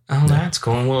 Oh, that's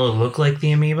cool. Will it look like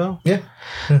the amiibo? Yeah.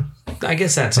 I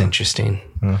guess that's interesting.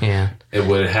 Yeah. It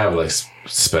would have like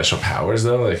special powers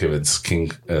though, like if it's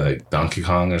like Donkey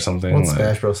Kong or something. Well, it's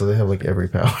Smash Bros, so they have like every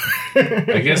power.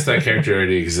 I guess that character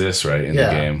already exists, right, in the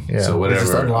game. Yeah. So whatever.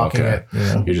 You're just unlocking it.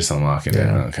 You're just unlocking it.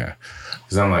 Okay.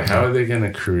 Because I'm like, how are they going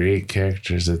to create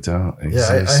characters that don't exist?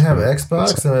 Yeah, I have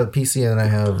Xbox and a PC, and I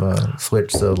have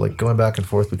Switch. So like going back and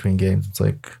forth between games, it's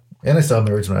like, and I still have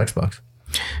my original Xbox.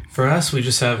 For us, we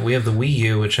have the Wii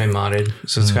U, which I modded,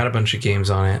 so it's got a bunch of games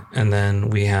on it, and then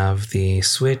we have the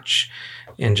Switch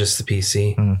and just the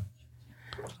PC.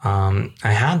 I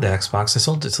had the Xbox. I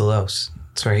sold it to Los.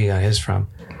 That's where he got his from.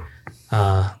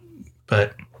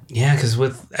 But yeah, because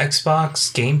with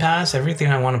Xbox Game Pass, everything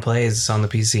I want to play is on the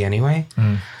PC anyway.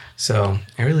 So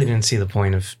I really didn't see the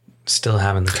point of still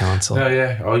having the console. No,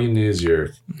 yeah. All you need is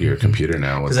your computer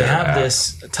now. Because I have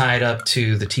this tied up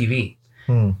to the TV.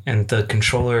 And the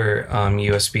controller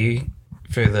USB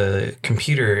for the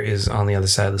computer is on the other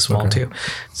side of the wall too.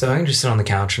 So I can just sit on the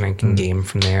couch and I can game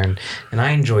from there. And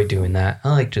I enjoy doing that.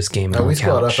 I like just gaming on the couch. We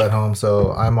split up at home.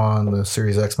 So I'm on the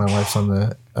Series X. My wife's on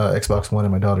the Xbox One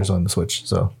and my daughter's on the Switch.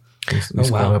 So we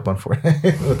split up on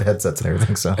Fortnite with the headsets and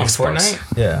everything. So on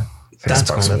Fortnite? Yeah. That's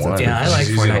cool. Yeah, I like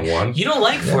Fortnite. You don't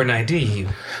like Fortnite, do you?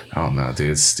 Oh, no,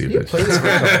 dude. It's stupid. Look,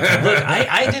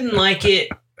 I didn't like it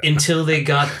until they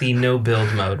got the no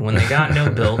build mode. When they got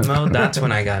no build mode, that's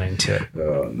when I got into it.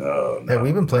 Oh, no. Yeah,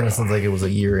 we've been playing it since like it was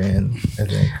a year in, I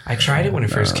think. I tried it when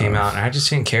it first came out, and I just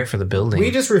didn't care for the building.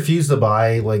 We just refused to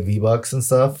buy like V-Bucks and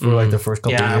stuff for like the first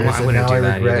couple of years. I wouldn't do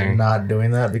that regret either. not doing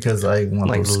that because I want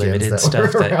like those limited skins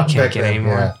stuff that you can't get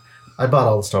anymore. Yeah. I bought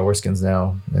all the Star Wars skins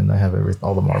now, and I have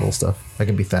all the Marvel stuff. I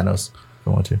can be Thanos if I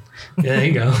want to. Yeah, there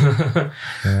you go.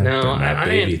 No, I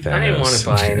didn't want to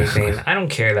buy anything. I don't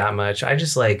care that much. I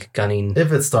just like gunning.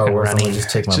 If it's Star Wars, I'll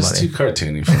just take my money. Just too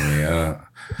cartoony for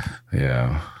me.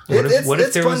 Yeah. What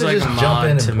if there was like a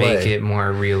mod to make it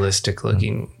more realistic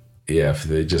looking? Yeah, if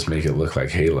they just make it look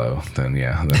like Halo, then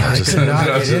yeah. Then I could not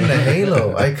get into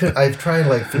Halo. I've tried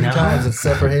like 3 times in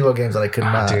separate Halo games, and I could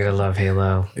not. Dude, I love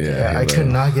Halo. Yeah, Halo. I could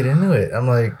not get into it. I'm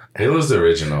like, Halo's the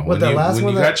original. When you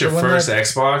got your first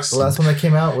Xbox, the last one that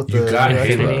came out with the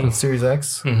Halo. Series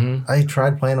X, I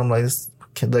tried playing. I'm like, this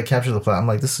that capture the plot. I'm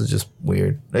like, this is just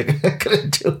weird. Like, I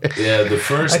couldn't do it. Yeah, the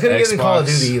first I couldn't get in Call of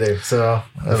Duty either. So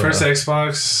the first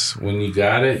Xbox, when you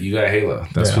got it, you got Halo.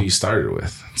 That's what you started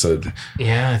with. So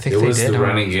yeah, I think it was the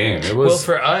running game. It was well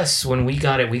for us when we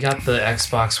got it. We got the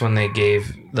Xbox when they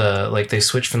gave they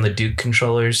switched from the Duke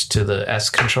controllers to the S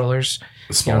controllers.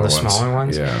 The smaller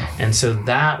ones. Yeah, and so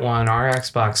that one, our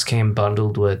Xbox came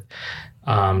bundled with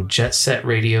Jet Set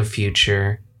Radio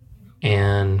Future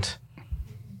and.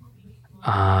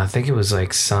 I think it was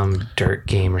like some dirt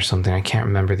game or something. I can't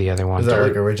remember the other one. Is that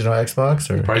like original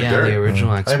Xbox? Or? Yeah, the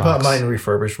original Xbox. I bought mine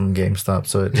refurbished from GameStop,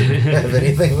 so it didn't have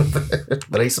anything with it.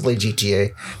 But I used to play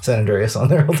GTA San Andreas on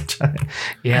there all the time.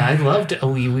 Yeah, I loved it.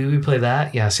 We play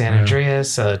that. Yeah, San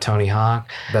Andreas, Tony Hawk.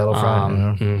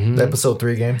 Battlefront. The Episode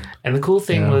 3 game. And the cool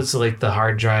thing was like the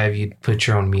hard drive, you'd put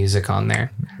your own music on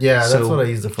there. Yeah, that's what I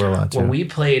used it for a lot too. When we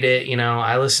played it, you know,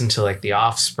 I listened to like The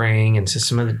Offspring and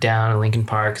System of a Down and Linkin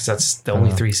Park because that's the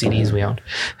only 3 CDs we owned.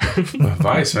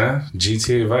 Vice, man.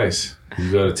 GTA Vice.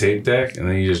 You go to tape deck and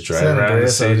then you just drive around the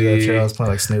city. I was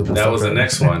playing like Snoop. That was the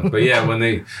next one. But yeah,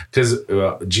 because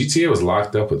GTA was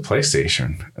locked up with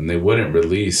PlayStation and they wouldn't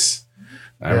release.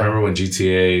 I remember when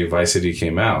GTA Vice City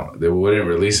came out, they wouldn't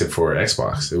release it for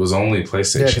Xbox. It was only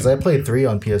PlayStation. Yeah, because I played 3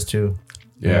 on PS2.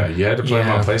 Yeah, you had to play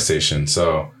them on PlayStation.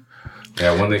 So,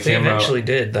 yeah, when they came out. They eventually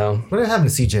did, though. What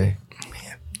happened to CJ?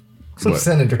 Some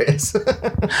San Andreas.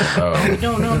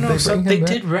 No. They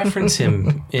did reference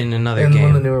him in another game. In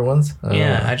one of the newer ones?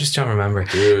 Yeah, I just don't remember.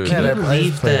 Dude. Can you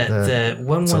believe that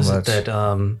when was it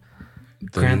that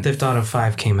Grand Theft Auto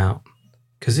 5 came out?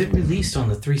 Because it released on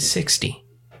the 360.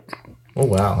 Oh,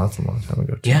 wow. That's a long time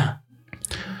ago. Yeah.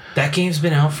 That game's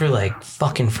been out for like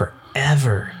fucking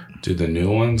forever. Dude, the new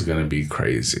one's going to be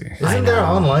crazy. Isn't there an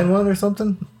online one or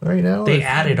something right now? They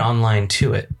added online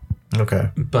to it. Okay.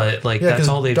 But like that's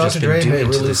all they've just been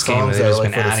doing to this game. They've just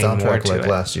been adding more to it.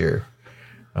 Last year.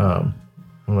 I'm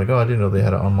like, I didn't know they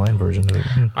had an online version of it.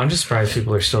 I'm just surprised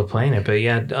people are still playing it. But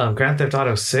yeah, Grand Theft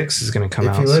Auto 6 is going to come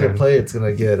out soon. If you let it play, it's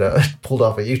going to get pulled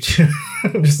off of YouTube.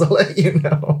 Just to let you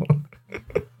know.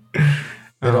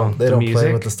 They don't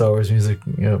play with the Star Wars music.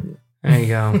 Yep. There you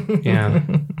go. Yeah.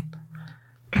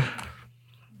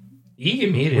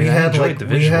 You muted it. I enjoyed the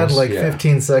visuals. We had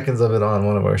 15 seconds of it on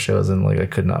one of our shows, and I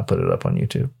could not put it up on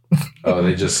YouTube. Oh,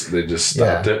 they just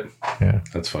stopped it? Yeah.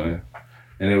 That's funny.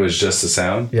 And it was just the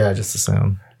sound? Yeah, just the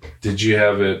sound. Did you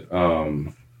have it...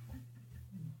 But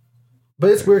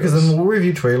it's weird because then we'll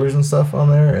review trailers and stuff on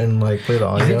there and play the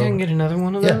audio. You think I can get another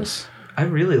one of those? I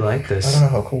really like this. I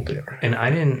don't know how cool they are. And I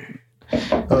didn't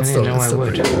know I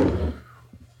would.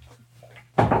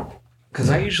 Because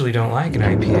I usually don't like an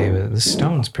IPA, but the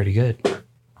Stone's pretty good.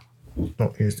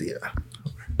 Oh, here's the...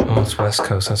 Oh, it's West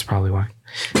Coast. That's probably why.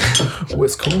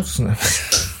 West Coast?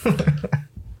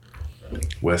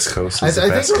 West Coast I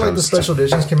think when the special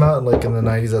editions came out in the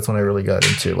 90s, that's when I really got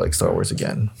into Star Wars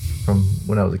again from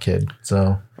when I was a kid.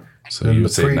 So you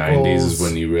would say 90s is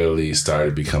when you really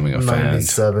started becoming a fan?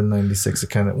 97, 96, it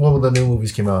kind of... Well, the new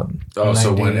movies came out. Oh,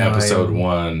 so when episode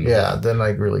 1... Yeah, then I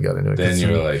really got into it. Then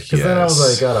you're like, Because then I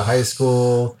was out of high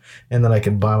school, and then I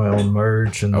could buy my own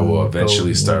merch. And I will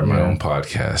eventually start my own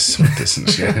podcast with this and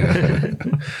shit.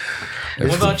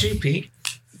 What about you, Pete?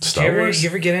 Star Wars? You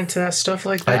ever get into that stuff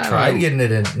like that? I tried getting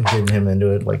him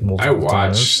into it multiple times. I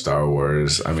watch Star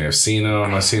Wars. I mean, I've seen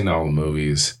them. I've seen all the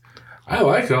movies. I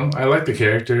like them. I like the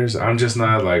characters. I'm just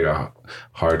not a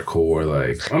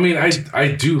hardcore I mean,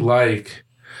 I do like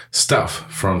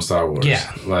stuff from Star Wars. Yeah.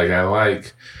 I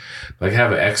like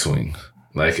have an X-wing.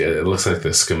 It looks like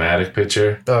the schematic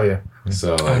picture. Oh yeah.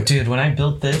 So dude, when I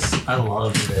built this, I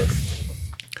loved this.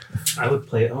 I would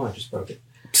play. Oh, I just broke it.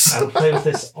 I would play with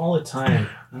this all the time.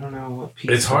 I don't know what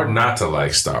piece. It's hard not to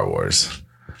like Star Wars.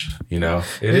 You know,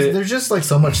 there's just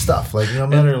so much stuff. No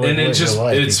matter and it's just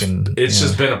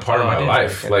just been a part of my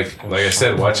life. Like I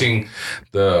said, watching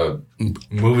the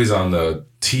movies on the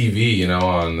TV,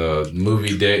 on the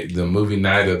movie day, the movie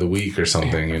night of the week or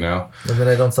something, And then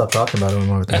I don't stop talking about it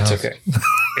anymore. That's okay.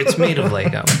 It's made of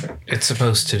Lego. It's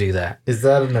supposed to do that. Is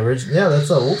that an original? Yeah, that's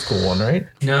an old school one, right?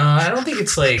 No, I don't think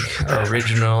it's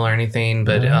original or anything.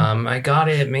 But I got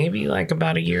it maybe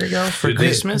about a year ago for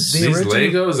Christmas. These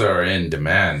Legos are in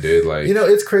demand, dude.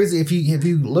 It's crazy if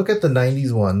you look at the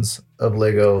 '90s ones of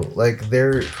Lego. There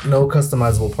are no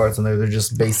customizable parts on there. They're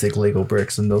just basic Lego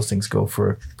bricks, and those things go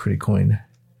for a pretty coin.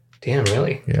 Damn,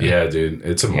 really? Yeah, dude.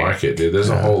 It's a market, dude. There's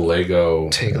a whole Lego.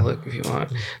 Take a look if you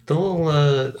want. The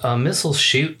little missiles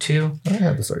shoot, too. I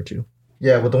have this art, too.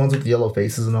 Yeah, with the ones with the yellow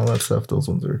faces and all that stuff. Those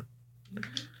ones are...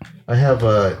 I have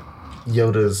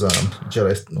Yoda's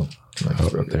Jedi... Oh,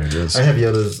 there it is. I have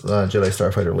Yoda's Jedi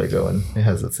Starfighter Lego, and it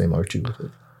has that same R2 with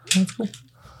it. That's cool.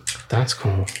 That's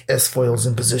cool. S-foils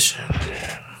in position.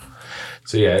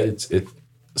 So, yeah, it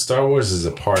Star Wars is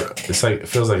a part. It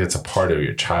feels like it's a part of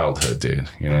your childhood, dude.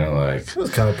 It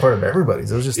was kind of part of everybody's.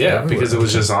 It was just because it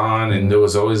was just on, and there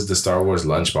was always the Star Wars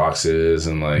lunchboxes,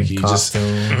 and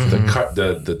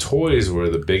the toys were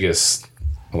the biggest.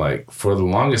 For the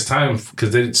longest time,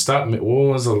 because they stopped. When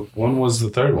was the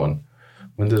third one?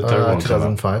 When did the third one come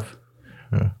out? 2005.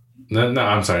 Yeah. No,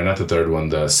 I'm sorry, not the third one.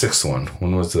 The sixth one.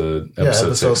 When was the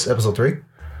episode 6? Episode 3.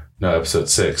 No, episode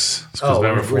 6. Because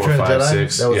remember 4, 5,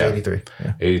 6. That was 83.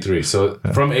 Yeah. 83. So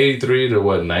from 83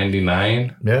 to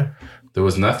 99? Yeah. There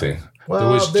was nothing.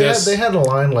 Well, they had a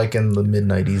line in the mid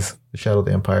 90s. Shadow of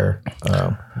the Empire.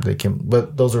 They came,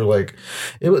 but those are like,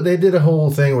 they did a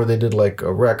whole thing where they did like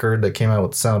a record that came out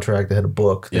with the soundtrack. They had a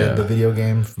book. They had the video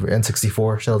game for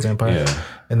N64, Shadow of the Empire. Yeah.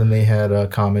 And then they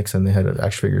had comics and they had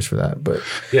action figures for that. But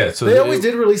so they always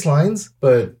did release lines,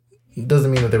 but it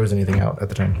doesn't mean that there was anything out at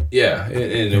the time. Yeah, and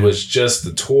it was just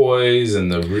the toys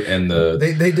and the.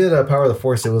 They did a Power of the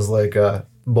Force. It was like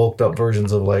bulked up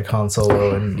versions of like Han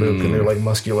Solo and Luke, and they're like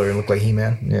muscular and look like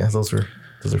He-Man. Yeah, those are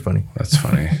funny. That's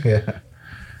funny. Yeah.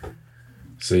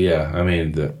 So yeah, I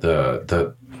mean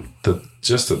the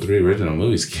just the 3 original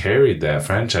movies carried that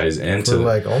franchise into for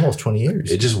like almost 20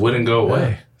 years. It just wouldn't go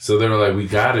away. So they were like, we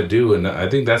got to do, and I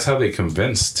think that's how they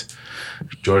convinced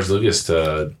George Lucas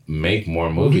to make more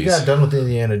movies. He got done with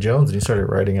Indiana Jones and he started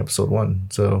writing episode 1.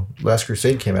 So Last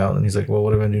Crusade came out and he's like, well,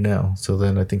 what am I going to do now? So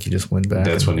then I think he just went back.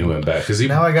 That's when he went back.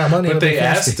 Now I got money. But they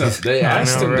asked him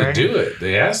to do it.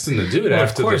 They asked him to do it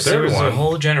after the third one. Of course, there was a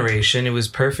whole generation. It was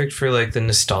perfect for like the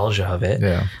nostalgia of it.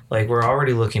 Yeah. Like we're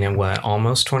already looking at what,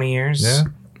 almost 20 years? Yeah.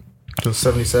 So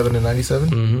 77 and 97?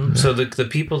 Mm-hmm. Yeah. So the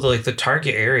people, like the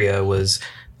target area was...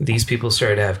 These people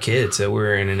started to have kids, so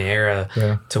we're in an era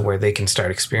to where they can start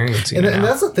experiencing it. And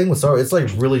that's the thing with Star Wars. It's like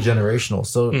really generational.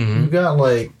 So you got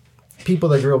like people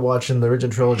that grew up watching the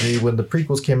original trilogy. When the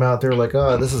prequels came out, they were like,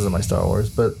 oh, this isn't my Star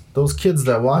Wars. But those kids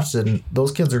that watched it, and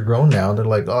those kids are grown now. They're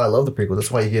like, oh, I love the prequel.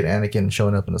 That's why you get Anakin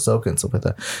showing up in Ahsoka and stuff like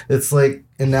that. It's like,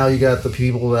 and now you got the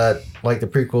people that like the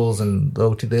prequels and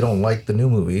they don't like the new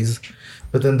movies.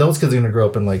 But then those kids are going to grow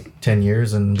up in like 10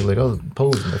 years and be like, oh,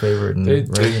 Poe's my favorite. And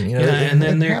Rey, and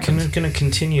then they're going to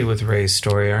continue with Rey's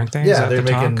story, aren't they? Yeah,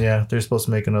 they're supposed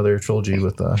to make another trilogy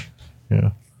with, Are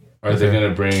they going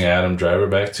to bring Adam Driver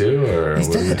back too? Or he's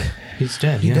dead. He's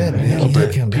dead. He did. Yeah, he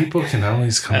did come back. People can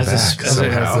always come back as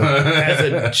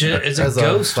a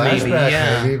ghost, maybe.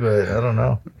 Yeah, maybe, but I don't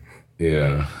know.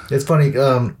 Yeah, it's funny.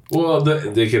 Well,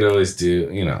 they could always do.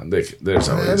 There's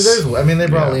always. They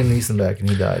brought Liam Neeson back and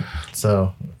he died.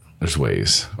 So there's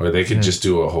ways, or they could just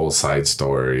do a whole side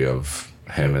story of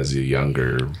him as a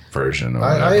younger version. Or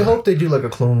I hope they do like a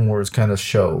Clone Wars kind of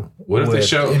show. What if they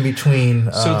show in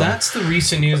between? So that's the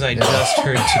recent news I just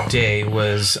heard today.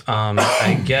 Was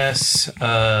I guess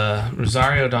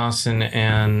Rosario Dawson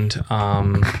and.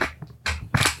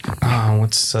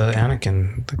 What's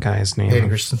Anakin, the guy's name? Hayden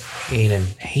Christensen.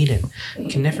 Hayden. I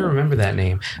can never remember that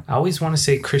name. I always want to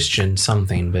say Christian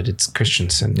something, but it's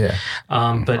Christensen. Yeah.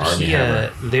 But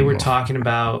they were talking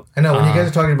about... I know, when you guys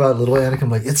are talking about little Anakin,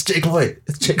 I'm like, it's Jake Lloyd.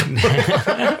 It's Jake Lloyd.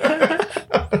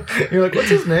 You're like, what's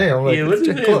his name? I'm like, what's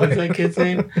his name? What's that kid's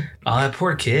name? Oh, that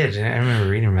poor kid. I remember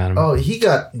reading about him. Oh, he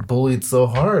got bullied so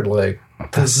hard,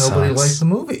 because nobody liked the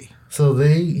movie. So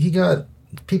he got...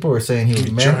 People were saying he was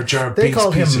they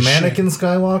called him Mannequin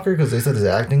Skywalker because they said his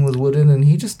acting was wooden, and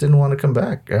he just didn't want to come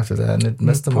back after that, and it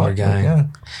messed him up. Poor guy. Yeah,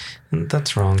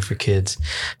 that's wrong for kids.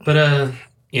 But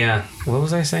yeah, what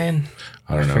was I saying?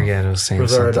 I don't know. I forget. I was saying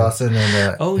Rosario Dawson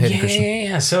and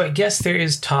yeah. So I guess there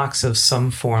is talks of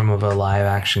some form of a live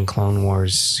action Clone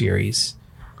Wars series.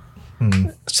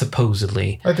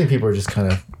 Supposedly, I think people are just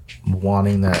kind of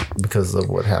wanting that because of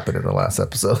what happened in the last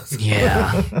episode.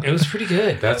 Yeah, it was pretty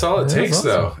good. That's all it takes, awesome.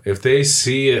 Though. If they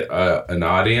see an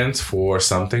audience for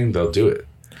something, they'll do it.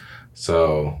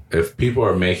 So if people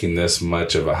are making this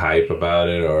much of a hype about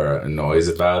it or a noise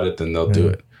about it, then they'll do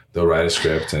it. They'll write a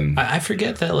script, and I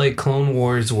forget that like Clone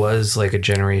Wars was like a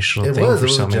generational thing for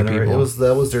so many people.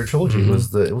 That was their trilogy.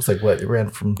 Mm-hmm. It was like what it ran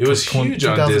from. It was huge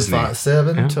on Disney.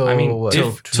 2007 till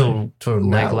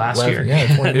like last year.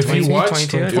 Yeah, if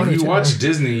you watch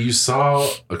Disney, you saw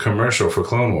a commercial for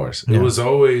Clone Wars. It was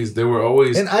always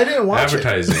and I didn't watch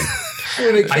advertising.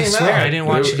 I swear I didn't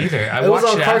watch it either. It was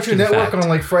on Cartoon Network on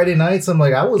like Friday nights. I'm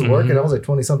like, I was working. I was like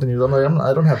 20-something years old. I'm like,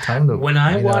 I don't have time to. When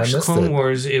I watched Clone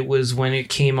Wars, it was when it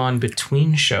came on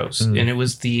between shows, and it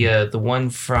was the one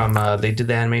from they did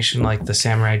the animation like the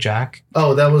Samurai Jack.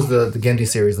 Oh, that was the Gendy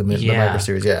series, the Micro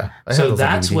series. Yeah. So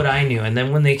that's what I knew. And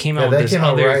then when they came out with this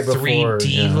other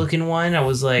 3D looking one, I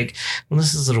was like, well,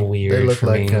 this is a little weird. They look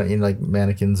like like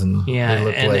mannequins and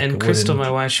and Crystal,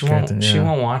 my wife, she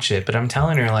won't watch it, but I'm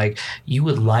telling her like. You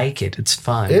would like it. It's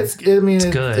fun. It's good.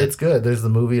 It's good. There's the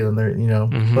movie and there,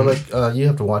 but like you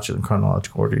have to watch it in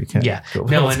chronological order. You can't. Yeah.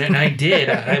 No, and I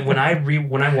did when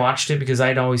I watched it because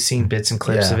I'd always seen bits and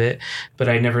clips of it, but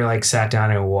I never like sat down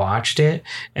and watched it.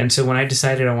 And so when I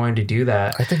decided I wanted to do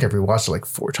that, I think I've rewatched it like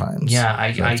 4 times. Yeah,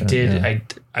 I did. Yeah.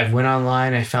 I went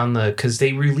online. I found because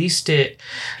they released it.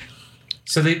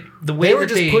 So the way they were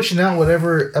just pushing out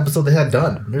whatever episode they had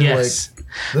done. Yes.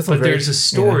 But there's a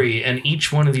story, and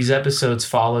each one of these episodes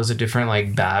follows a different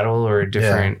like battle or a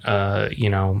different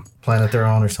planet they're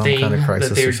on or some kind of crisis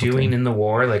that they're doing in the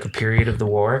war, like a period of the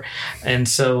war. And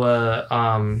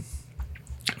so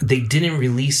they didn't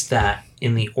release that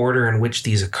in the order in which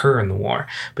these occur in the war,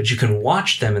 but you can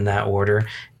watch them in that order,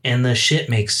 and the shit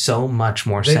makes so much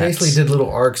more sense. They basically did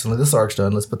little arcs, and like, this arc's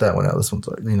done. Let's put that one out. This one's,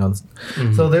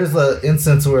 So there's the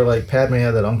instance where like Padme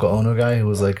had that Uncle Ono guy who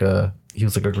was like a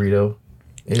Greedo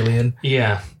alien.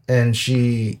 Yeah, and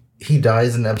he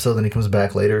dies in an episode, then he comes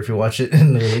back later if you watch it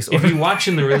in the release order. If you watch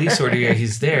in the release order, yeah,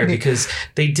 he's there because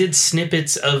they did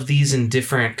snippets of these in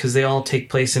different, because they all take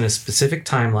place in a specific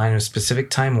timeline, a specific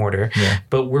time order,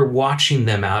 but we're watching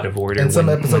them out of order. And some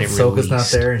episodes Ahsoka's not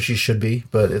there, and she should be,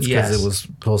 but it's because it was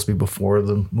supposed to be before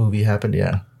the movie happened,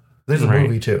 There's a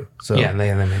movie too. So yeah,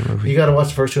 they made a movie. You got to watch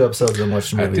the first 2 episodes and watch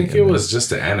the movie. I think it was just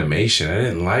the animation. I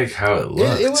didn't like how it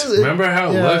looked. Remember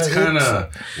how it looked kind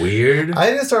of weird?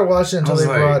 I didn't start watching it until they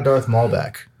brought Darth Maul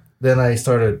back. Then I was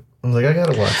like, I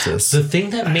got to watch this. The thing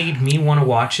that made me want to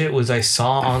watch it was I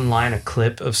saw online a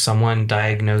clip of someone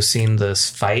diagnosing this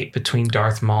fight between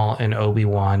Darth Maul and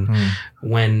Obi-Wan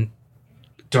when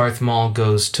Darth Maul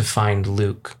goes to find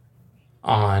Luke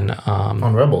on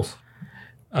Rebels.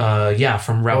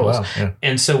 From Rebels. Oh, wow. Yeah.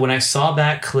 And so when I saw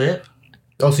that clip...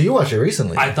 Oh, so you watched it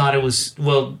recently? I thought it was...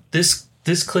 Well, this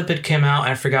clip had come out,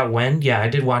 I forgot when. Yeah, I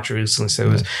did watch it recently, so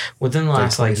it was within the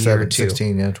last year or two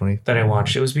 16, 20. that I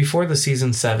watched. It was before the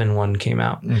season 7 one came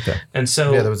out. Okay. And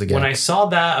so there was a gap. when I saw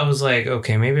that, I was like,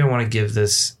 okay, maybe I want to give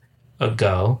this a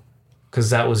go, because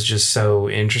that was just so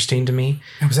interesting to me.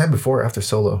 Was that before or after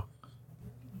Solo?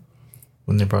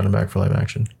 When they brought him back for live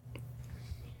action?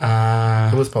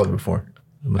 It was probably before.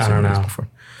 I don't know.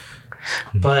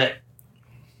 But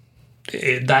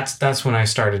that's when I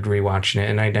started rewatching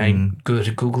it, and I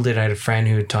Googled it. I had a friend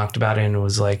who had talked about it and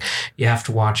was like, you have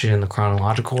to watch it in the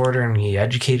chronological order, and he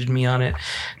educated me on it.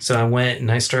 So I went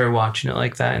and I started watching it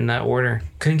like that in that order.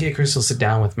 Couldn't get Crystal to sit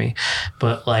down with me,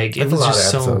 but like it was just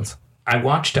so...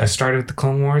 I started with the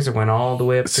Clone Wars. I went all the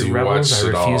way up to Rebels. I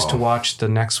refused to watch the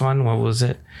next one. What was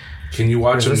it? Can you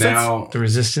watch them now? The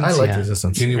Resistance? I like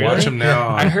Resistance. Can you watch them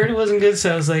now? I heard it wasn't good,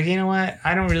 so I was like, you know what?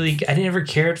 I never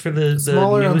cared for the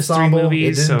smaller newest ensemble. 3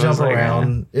 movies. It didn't jump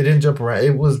around. It didn't jump around.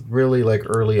 It was really like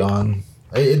early on.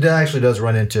 It actually does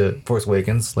run into Force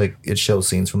Awakens. Like it shows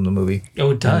scenes from the movie.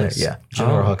 Oh, it does? Yeah.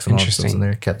 General Hux and all those in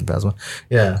there. Captain Phasma.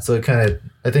 Yeah. So it kind of,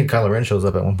 I think Kylo Ren shows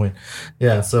up at one point.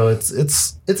 Yeah. So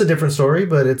it's a different story,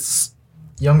 but it's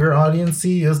younger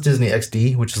audience-y. It was Disney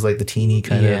XD, which is like the teeny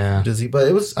kind of Disney. But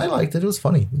I liked it. It was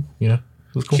funny. It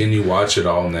was cool. Can you watch it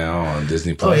all now on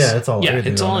Disney Plus? Oh yeah, it's all. Yeah,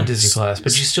 it's all on Disney Plus,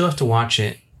 but you still have to watch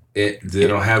it. They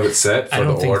don't have it set for the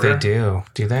order? I don't think they do.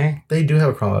 Do they? They do have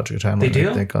a chronological timeline, they do?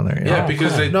 I think, on there. Yeah,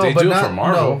 because they do it for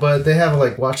Marvel. No, but they have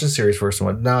watch the series first and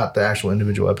what, not the actual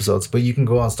individual episodes. But you can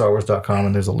go on StarWars.com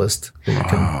and there's a list that you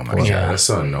can my God, that's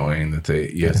so annoying that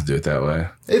you have to do it that way.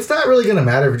 It's not really going to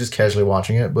matter if you're just casually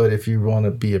watching it, but if you want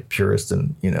to be a purist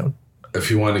and, if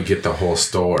you want to get the whole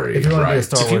story, if you want to be a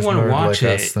Star Wars if you want to watch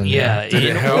like it, us, then did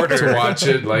it help to watch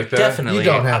it like that? Definitely, you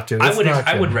don't have to. I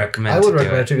would recommend. I would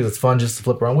recommend it too because it's fun just to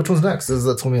flip around. Which one's next?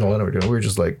 That's what me and Elena were doing. We were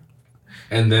just like,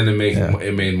 and then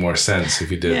it made more sense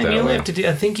if you did it that you way. Have to do.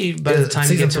 I think by the time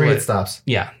you get to it stops.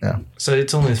 Yeah. So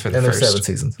it's only for the and first. There's 7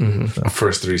 seasons. Mm-hmm. So.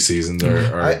 First 3 seasons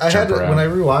are I had to, when I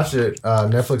rewatched it.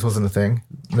 Netflix wasn't a thing.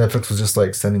 Netflix was just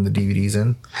like sending the DVDs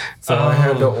in, so I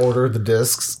had to order the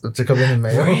discs to come in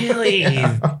mail. Really?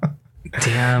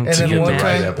 Damn. And then one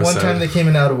time they came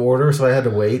in out of order, so I had to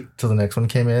wait till the next one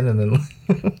came in, and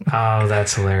then. Oh,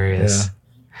 that's hilarious. Yeah.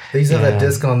 They used to have that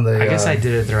disc on the... I guess I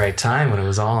did it at the right time when it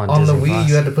was all on Disney Disney the Wii, Plus.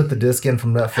 you had to put the disc in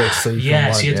from Netflix so you can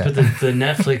watch. So you had to put the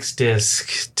Netflix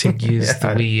disc to use the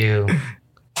Wii U.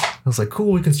 I was like,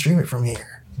 cool, we can stream it from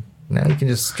here. Now you can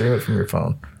just stream it from your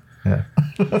phone. Yeah.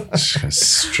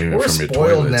 Stream it We're from your spoiled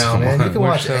toilet. now, man. You can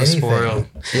watch anything. Spoiled.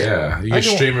 Yeah, you can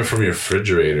stream it from your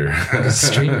refrigerator.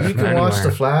 You can watch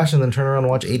The Flash and then turn around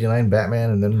and watch 89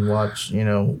 Batman and then watch,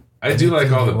 I do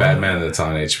like all the Batman that's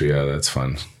on HBO. That's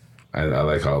fun. I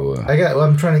like all the...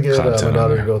 I'm trying to get my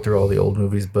daughter to go through all the old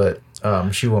movies, but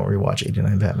she won't rewatch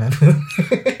 89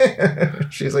 Batman.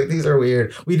 She's like, these are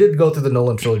weird. We did go through the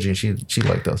Nolan trilogy, and she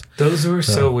liked those. Those were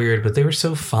so weird, but they were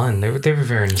so fun. They were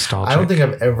very nostalgic. I don't think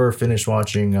I've ever finished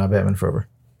watching Batman Forever.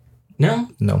 No?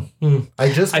 No. I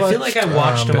feel like I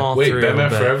watched them all through. Wait, Batman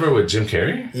Forever with Jim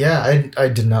Carrey? Yeah, I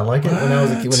did not like it.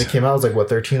 When it came out, I was like,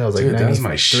 13? I was like, dude, that was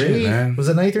my shit, man. Was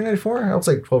it 93, 94? I was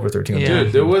like 12 or 13. Yeah.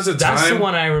 Dude, there was a time... That's the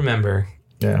one I remember.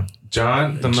 Yeah.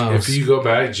 John, the most. If you go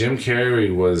back, Jim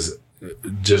Carrey was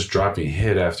just dropping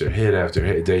hit after hit after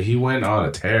hit. He went on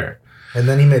a tear. And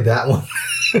then he made that one.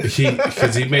 he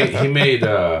made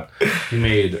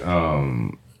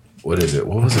what is it?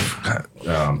 What was it?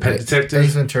 Pet Detective.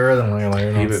 Ace Ventura, then Liar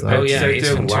Liar. He did Pet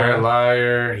Detective, Liar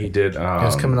Liar. He did. He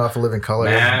was coming off of Living Color.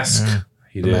 Mask. Yeah.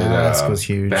 He did. Mask was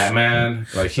huge. Batman.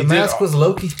 Like the Mask was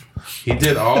Loki. He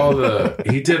did all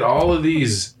of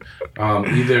these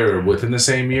either within the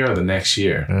same year or the next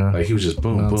year. Yeah. Like he was just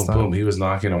boom, boom, boom. He was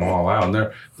knocking them all out,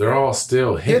 and they're all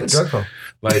still hits. He had a drug problem.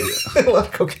 Like a lot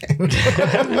of cocaine.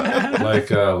 Like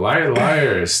Liar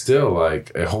Liar is still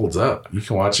like it holds up. You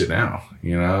can watch it now.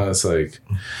 You know, it's like,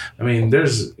 I mean,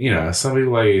 there's some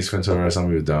people like Ace Ventura, some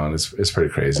people don't. It's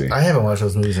pretty crazy. I haven't watched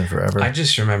those movies in forever. I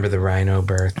just remember the rhino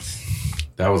birth.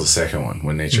 That was the second one,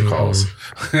 When Nature Calls.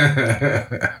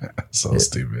 So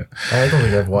stupid. I don't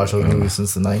think I've watched those movies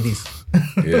since the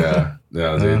 90s. Yeah.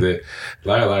 No, dude,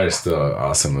 Liar Liar is still an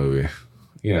awesome movie.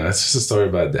 You know, it's just a story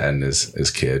about dad and his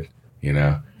kid, you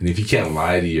know? And if you can't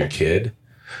lie to your kid,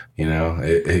 you know,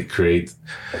 it creates...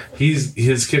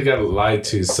 His kid got lied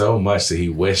to so much that he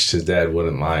wished his dad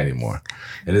wouldn't lie anymore.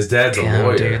 And his dad's a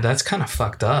lawyer. Dude, that's kind of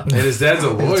fucked up. And his dad's a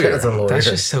lawyer. That's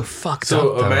just so fucked up.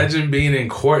 So imagine being in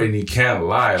court and you can't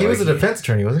lie. He was a defense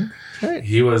attorney, wasn't he? Right.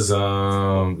 He was, he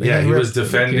was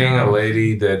defending a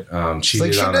lady that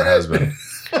cheated on her husband.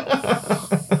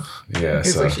 Yeah,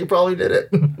 he's like, she probably did it.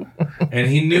 And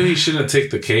he knew he shouldn't have taken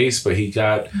the case, but he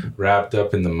got wrapped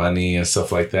up in the money and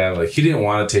stuff like that. Like, he didn't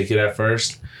want to take it at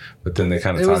first, but then they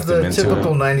kind of talked him into it. It was the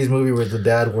typical 90s movie where the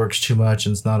dad works too much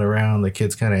and it's not around. The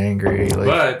kid's kind of angry. Like,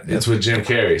 but it's with Jim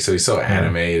Carrey, so he's so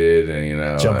animated and, you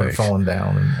know. Jumping, falling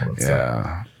down and all that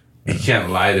stuff. He can't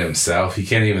lie to himself. He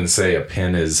can't even say a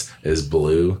pen is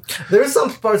blue. There's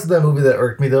some parts of that movie that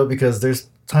irked me, though, because there's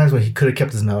times when he could have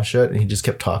kept his mouth shut and he just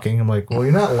kept talking. I'm like, well,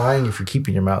 you're not lying if you're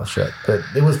keeping your mouth shut. But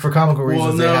it was for comical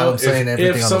reasons. They had him saying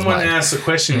everything on his mind. If someone asks a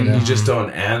question and you just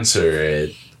don't answer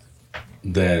it,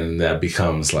 then that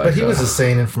becomes like... But he was just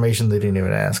saying information they didn't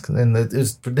even ask. And they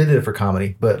did it for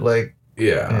comedy. But like...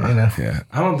 Yeah, yeah.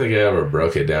 I don't think I ever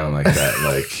broke it down like that.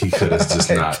 Like he could have just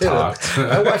not talked.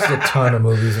 I watched a ton of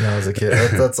movies when I was a kid.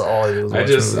 That's all I did. I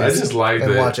just liked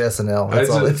and watch SNL. That's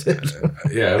all I did.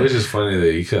 Yeah, it was just funny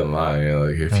that you couldn't lie. You know,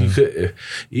 like if you could,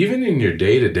 even in your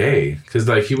day to day, because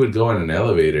like he would go in an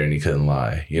elevator and he couldn't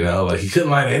lie. You know, like he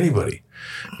couldn't lie to anybody.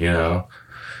 You know.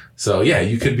 So, yeah,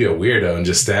 you could be a weirdo and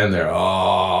just stand there,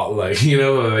 like, you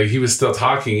know, like he was still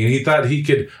talking and he thought he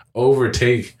could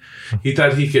overtake, he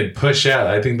thought he could push out.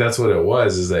 I think that's what it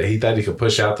was, is that he thought he could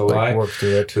push out the lie, work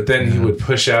through it. But then he would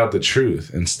push out the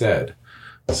truth instead.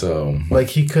 So, like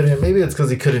he couldn't, maybe it's because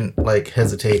he couldn't, like,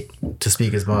 hesitate to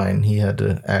speak his mind. He had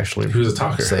to actually he was a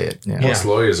talker. Say it. Yeah. Most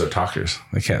lawyers are talkers.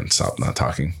 They can't stop not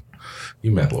talking.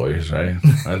 You met lawyers, right?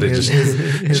 Aren't they his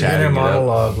inner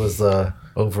monologue was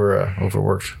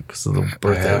overworked because of the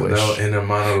birthday wish. No inner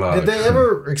monologue. Did they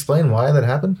ever explain why that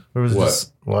happened, or was it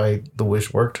just why the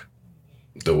wish worked?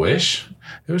 The wish?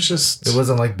 It was just. It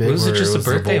wasn't like big. Was it just a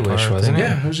birthday wish? Wasn't it?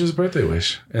 Yeah, it was just a birthday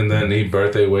wish, and then he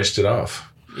birthday wished it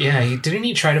off. Yeah, didn't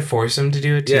he try to force him to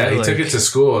do it too? Yeah, he took it to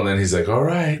school, and then he's like, "All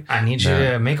right, I need you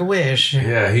to make a wish."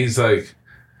 Yeah, he's like,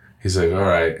 all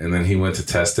right, and then he went to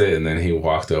test it, and then he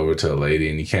walked over to a lady,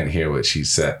 and you can't hear what he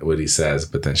says,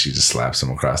 but then she just slaps him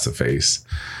across the face,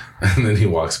 and then he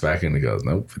walks back and he goes,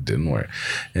 "Nope, it didn't work,"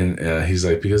 and he's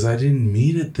like, "Because I didn't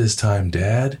mean it this time,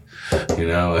 Dad," you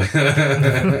know, like,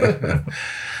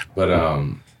 but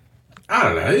I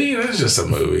don't know, you know, it's just a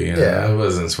movie, you know? It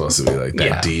wasn't supposed to be like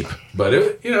that deep, but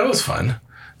it was fun.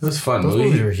 It was a fun movie. Those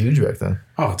movies were huge back then.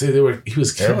 Oh, dude, he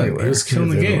was killing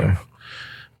the game,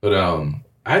 but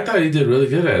I thought he did really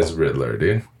good as Riddler,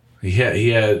 dude. He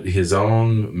had his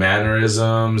own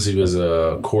mannerisms. He was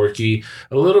quirky,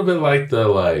 a little bit like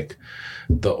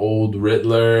the old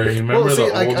Riddler. You remember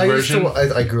the old version?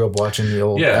 I grew up watching the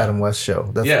old Adam West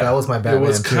show. That was my Batman. It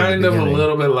was kind of a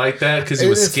little bit like that because he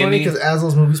was skinny. It's funny because as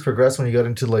those movies progress, when you got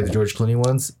into like the George Clooney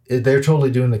ones, they're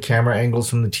totally doing the camera angles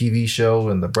from the TV show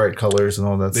and the bright colors and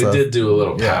all that stuff. They did do a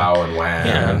little pow and wham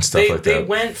and stuff like that. They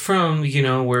went from, you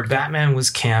know, where Batman was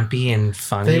campy and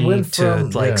funny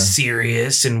to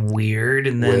serious and weird,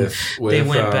 and then they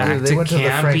went back to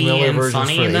campy and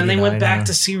funny, and then they went back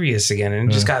to serious again, and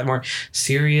it just got more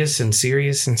serious and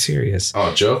serious and serious.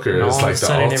 Oh, Joker is like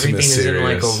the ultimate everything is in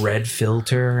like a red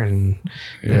filter, and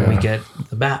then we get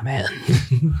the Batman.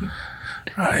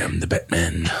 I am the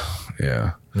Batman.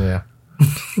 Yeah. Yeah.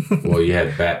 Well, you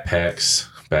had Bat Pecs,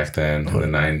 back then in the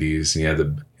 90s. And he had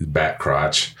the bat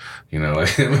crotch,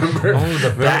 like remember? Oh,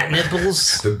 the bat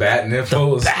nipples. The bat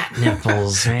nipples. The bat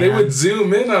nipples, man. They would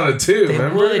zoom in on it too.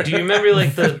 Remember? Do you remember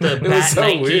like the bat so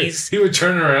Nikes? Weird. He would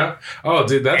turn around. Oh,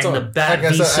 dude, that's all. The bat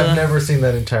Visa. I've never seen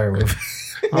that entire movie.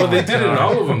 Well, they did it in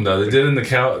all of them though. They did it in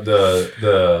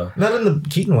the not in the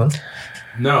Keaton ones.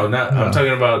 No, not. No. I'm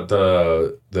talking about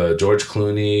the George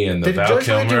Clooney and the Val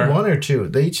Kilmer. Did George do one or two?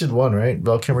 They each did one, right?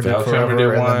 Val Kilmer did Forever.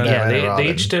 Did one. Yeah, they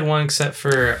each did one except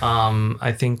for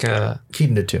I think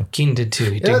Keaton did two. He did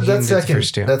the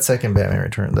first two. That second Batman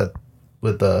Return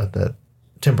with that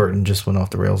Tim Burton just went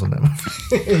off the rails on that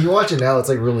movie. You watch it now, it's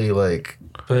like really like.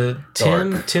 But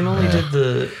Tim only did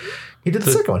the. He did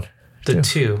the second one. The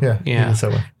two. Yeah. The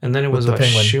second one. And then it was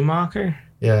Schumacher.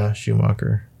 Yeah,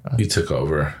 Schumacher. He took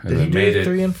over and did then he made it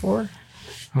 3 and 4.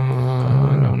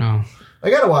 I don't know.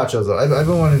 I gotta watch those though. I've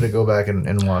been wanting to go back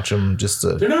and watch them just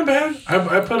to. They're not bad.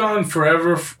 I put on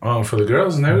Forever for the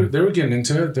girls, and they were getting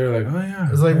into it. They're like, oh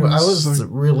yeah. It's like I was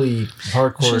really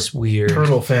hardcore just weird.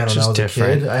 Turtle fan when I was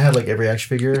different. a kid. I had like every action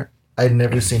figure. I'd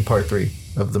never seen part 3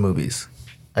 of the movies.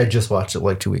 I just watched it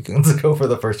like 2 weekends ago for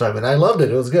the first time, and I loved it.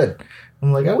 It was good.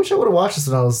 I'm like, I wish I would have watched this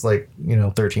when I was like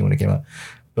 13 when it came out.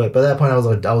 But by that point, I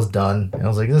was done. And I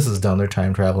was like, this is done. They're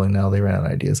time traveling now. They ran out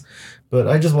of ideas. But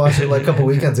I just watched it like a couple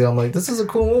weekends ago. I'm like, this is a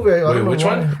cool movie. Which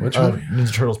one? Which movie?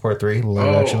 Ninja Turtles Part 3.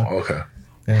 Live action. Okay.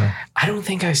 Yeah. I don't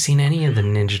think I've seen any of the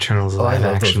Ninja Turtles live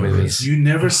action movies. You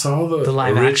never saw the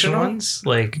live original? Action ones?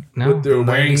 Like, no. They're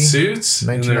wearing suits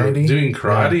and they're doing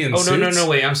karate and suits? No,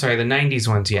 wait. I'm sorry. The 90s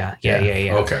ones, yeah.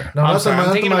 Okay. No, I'm sorry.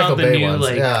 I'm thinking about the Bay new,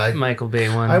 ones. Michael Bay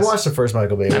ones. I watched the first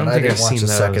Michael Bay one. I didn't watch the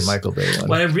second Michael Bay one.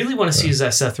 What I really want to see is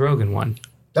that Seth Rogen one.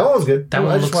 That one was good. That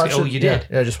one looks good. Oh, you did?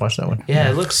 Yeah, I just watched that one. Yeah,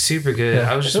 it looks super good.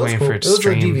 I was just waiting for it to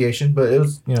stream. It was a deviation, but it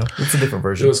was, it's a different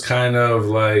version. It was kind of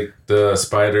like the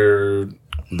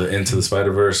Into the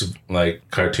Spider-Verse, like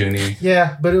cartoony.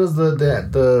 Yeah, but it was it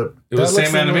was the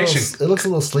same animation. It looks a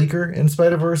little sleeker in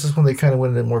Spider-Verse. Is when they kind of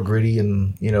went into more gritty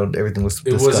and everything looks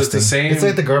disgusting. Was it the same? It's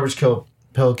like the Garbage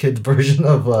Pail Kids version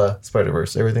of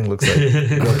Spider-Verse. Everything looks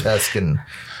like grotesque and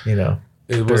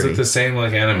Was it the same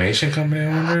like animation company?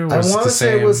 I wonder. I want to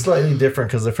say it was slightly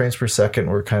different because the frames per second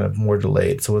were kind of more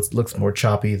delayed, so it looks more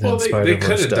choppy than Spider-Verse. They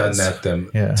could have done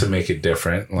that to make it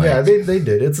different. Like, yeah, they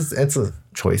did. It's a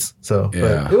choice. So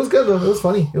but it was good though. It was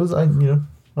funny. It was I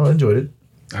enjoyed it.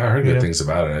 I heard good things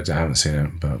about it. I haven't seen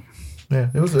it, but yeah,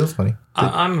 it was funny.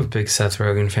 I'm a big Seth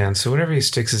Rogen fan, so whatever he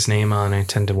sticks his name on, I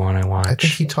tend to want to watch. I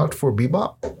think he talked for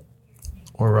Bebop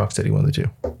or Rocksteady, one of the two.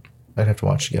 I'd have to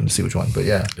watch again to see which one, but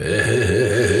yeah.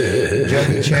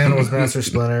 Jackie Chan was Master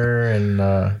Splinter, and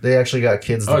they actually got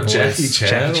kids. Jackie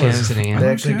Chan was. They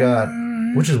actually got,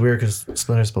 which is weird because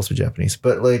Splinter's supposed to be Japanese,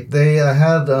 but like they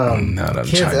had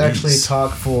kids Chinese. Actually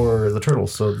talk for the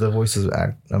turtles, so the voices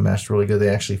matched really good. They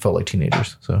actually felt like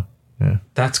teenagers, so yeah,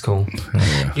 that's cool.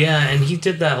 Yeah, and he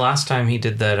did that last time. He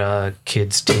did that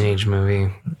kids teenage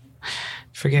movie.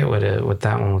 Forget what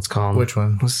that one was called. Which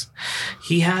one?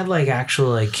 He had like actual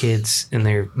like kids in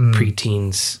their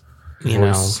preteens,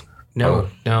 No,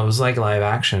 it was like live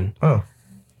action. Oh.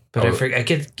 But I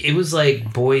forget. It was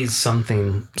like Boys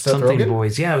something Rogen?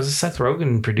 Boys. Yeah, it was a Seth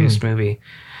Rogen produced movie.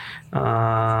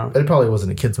 It probably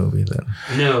wasn't a kids movie then.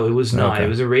 No, it was not. Okay. It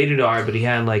was a rated R, but he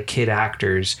had like kid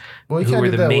actors. Well, he who were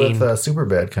the main. With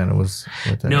Superbad, kind of was.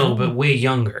 No, but way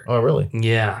younger. Oh, really?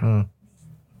 Yeah.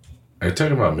 Are you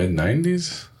talking about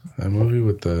mid-90s? That movie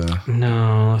with the...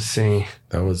 No, let's see.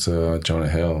 That was Jonah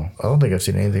Hill. I don't think I've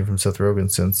seen anything from Seth Rogen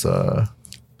since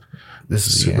This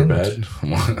Is the End.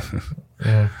 Superbad.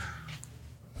 Yeah.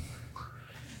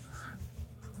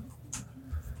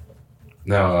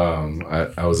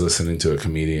 Now, I was listening to a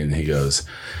comedian. He goes,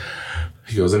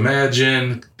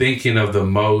 imagine thinking of the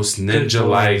most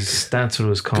ninja-like... That's what it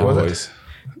was called.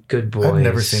 Good Boys. I've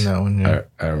never seen that one. Yeah.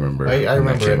 I remember. I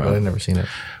remember it, but I've never seen it.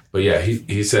 But yeah,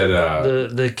 he said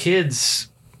the kids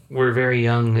were very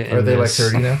young. Are they like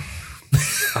 30 now?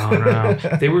 Oh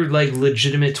no, they were like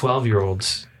legitimate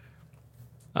 12-year-olds.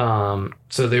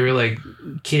 So they were like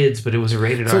kids, but it was a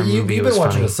rated R movie. You've been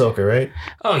watching Ahsoka, right?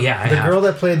 Oh yeah, the girl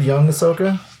that played young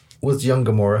Ahsoka was young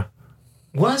Gamora.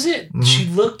 Was it? Mm-hmm. She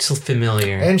looked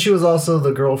familiar, and she was also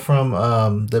the girl from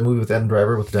the movie with Adam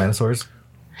Driver with the dinosaurs.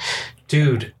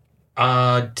 Dude,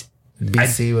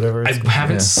 BC, whatever. I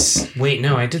haven't. Wait,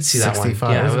 no, I did see that one.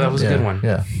 Yeah, that was a good one.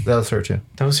 Yeah, that was her too.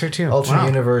 That was her too. Ultra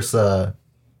Universe,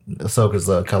 Ahsoka's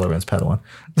Kylo Ren's Padawan.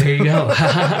 There you go.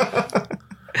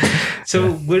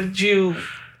 So, what did you?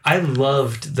 I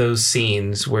loved those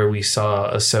scenes where we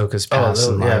saw Ahsoka's past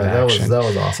in live action. That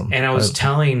was awesome. And I was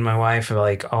telling my wife,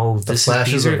 like, these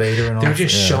are Vader and they're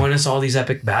just showing us all these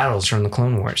epic battles from the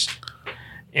Clone Wars.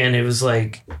 And it was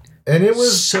like... And it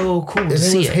was so cool to see.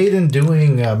 And it was Hayden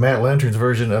doing Matt Lantern's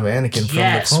version of Anakin from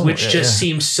the Clone which just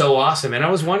seems so awesome. And I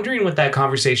was wondering what that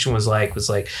conversation was like.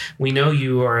 We know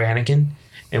you are Anakin,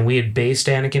 and we had based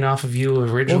Anakin off of you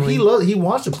originally. Well, he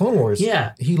watched the Clone Wars.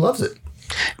 Yeah. He loves it.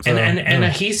 So, and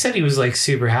he said he was like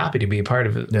super happy to be a part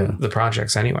of it, the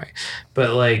projects anyway.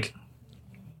 But like,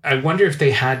 I wonder if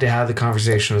they had to have the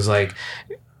conversation was like,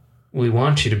 we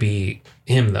want you to be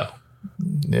him though.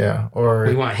 Yeah, or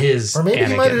we want his, or maybe Anakin.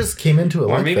 He might have just came into it,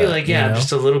 or like maybe that, like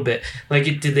just a little bit. Like,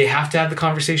 did they have to have the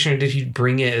conversation, or did he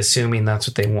bring it assuming that's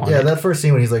what they wanted? Yeah, that first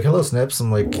scene when he's like, "Hello, Snips,"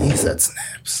 I'm like, he said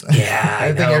Snips. Yeah,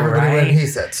 I think everybody went. He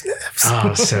said Snips.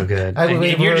 Oh, so good. and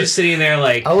you're just sitting there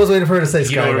like, I was waiting for her to say.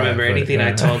 You don't remember anything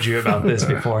I told you about this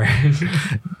before.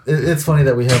 It's funny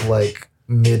that we have like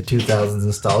mid 2000s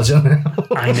nostalgia now.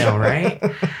 I know, right?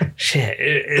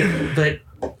 Shit, but.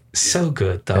 So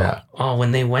good though. Yeah. Oh,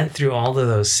 when they went through all of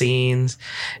those scenes,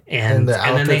 and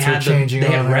then they had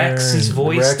Rex's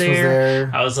voice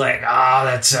there. I was like, oh,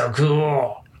 that's so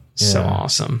cool, so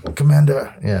awesome.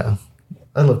 Commander, yeah,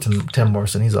 I love Tim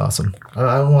Morrison. He's awesome.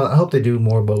 I hope they do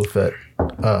more Boba Fett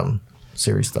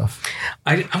series stuff.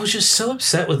 I was just so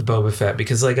upset with Boba Fett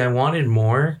because like I wanted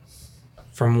more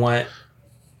from what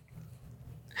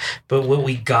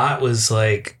we got was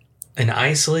like. An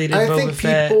isolated Boba Fett.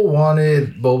 I think people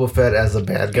wanted Boba Fett as a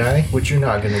bad guy, which you're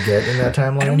not going to get in that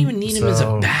timeline. I don't even need him as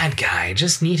a bad guy. I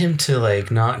just need him to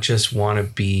like not just want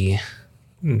to be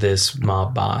this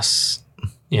mob boss,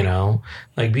 you know,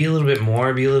 like be a little bit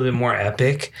more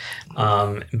epic.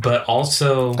 But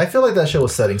also, I feel like that show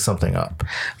was setting something up.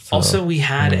 So, also, we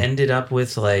had ended up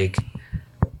with like,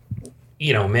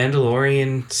 you know,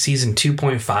 Mandalorian season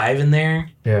 2.5 in there.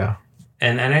 Yeah.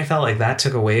 And I felt like that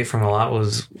took away from a lot.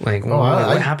 Was like,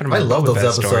 what happened to my love those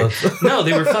episodes? Story? No,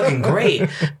 they were fucking great,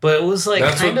 but it was like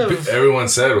that's kind what of everyone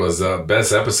said was the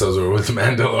best episodes were with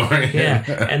Mandalorian.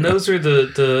 Yeah, and those were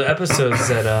the episodes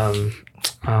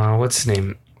that what's his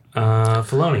name,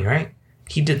 Filoni, right?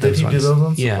 He did those. Did he do those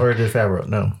ones? Yeah, or did Favreau?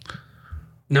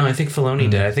 No, I think Filoni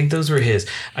did. I think those were his.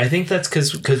 I think that's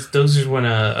because those are when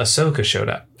Ahsoka showed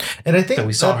up. And I think that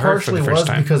we saw her partially for the first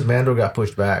time. Because Mando got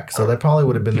pushed back. So that probably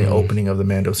would have been the opening of the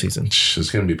Mando season.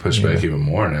 It's going to be pushed back even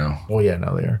more now. Well, yeah,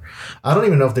 now they are. I don't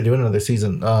even know if they're doing another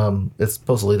season. It's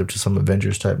supposed to lead up to some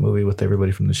Avengers type movie with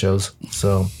everybody from the shows.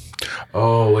 So...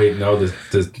 Oh, wait, no.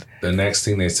 The next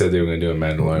thing they said they were going to do in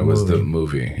Mandalorian was the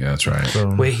movie. Yeah, that's right.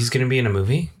 So, wait, he's going to be in a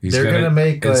movie? They're going to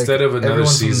make, instead of another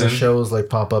season, from the shows like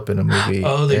pop up in a movie.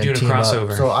 Oh, they're doing a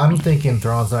crossover. Up. So I'm thinking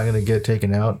Thrawn's not going to get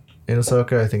taken out in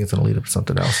Ahsoka. I think it's going to lead up to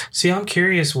something else. See, I'm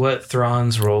curious what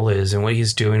Thrawn's role is and what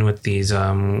he's doing with these,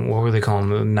 what were they calling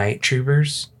them, the Night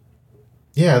Troopers?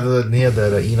 Yeah, he had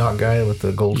that Enoch guy with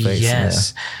the gold face.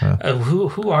 Yes. Yeah.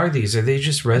 Who are these? Are they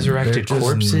just resurrected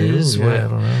corpses? New. Yeah, I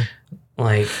don't know.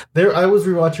 Like I was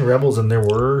rewatching Rebels, and there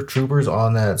were troopers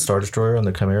on that Star Destroyer on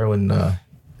the Chimera when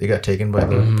they got taken by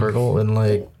the Purgle, and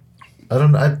like I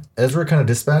don't know, Ezra kind of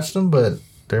dispatched them, but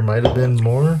there might have been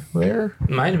more there.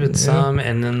 Might have been some,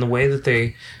 and then the way that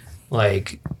they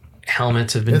like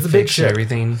helmets have been fixed and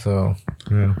everything. So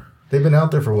yeah, they've been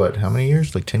out there for what? How many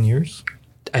years? Like 10 years.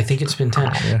 I think it's been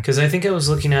 10 because I think I was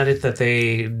looking at it that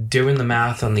they doing the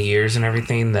math on the years and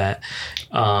everything that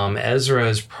Ezra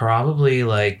is probably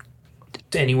like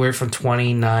anywhere from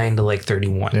 29 to like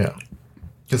 31. Yeah,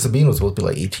 because Sabine was supposed to be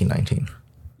like 18, 19.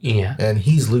 Yeah, and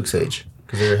he's Luke's age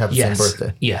because they have the same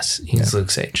birthday. Yes, he's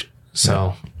Luke's age.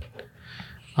 So,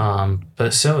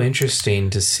 but so interesting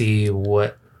to see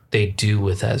what they do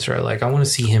with Ezra. Like, I want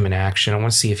to see him in action. I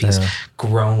want to see if he's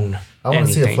grown. I want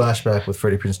to see a flashback with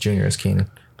Freddie Prinze Jr. as Kanan.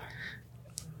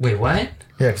 Wait, what?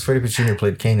 Yeah, because Freddie Prinze Jr.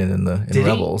 played Kanan in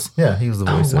Rebels. Yeah, he was the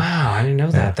voice. Oh, wow. I didn't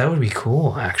know that. That would be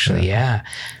cool, actually. Yeah.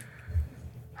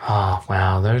 Oh,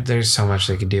 wow. There's so much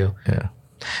they could do. Yeah.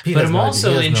 But I'm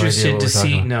also interested to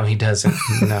see... No, he doesn't.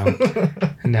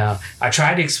 No. I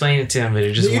tried to explain it to him, but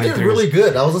it just went through... You did really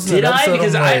good. I was listening to that episode.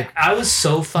 Because I was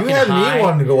so fucking high. You had me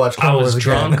wanting to go watch Clone Wars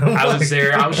again. I was drunk. I was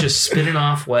there. I was just spitting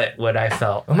off what I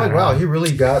felt. I'm like, wow, he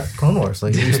really got Clone Wars.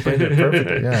 Like, he explained it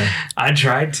perfectly. Yeah. I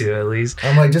tried to, at least.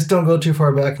 I'm like, just don't go too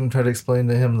far back and try to explain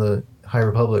to him the High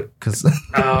Republic. Cause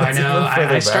I know.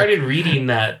 I started reading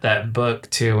that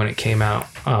book, too, when it came out.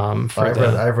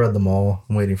 I've read them all.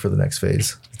 I'm waiting for the next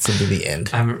phase. It's going to be the end.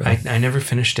 I never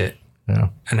finished it. Yeah.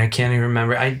 And I can't even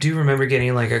remember. I do remember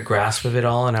getting like a grasp of it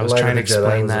all, and I was trying to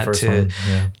explain that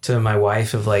to my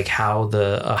wife of like how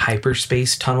the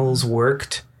hyperspace tunnels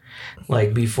worked.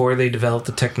 Like before they developed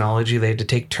the technology, they had to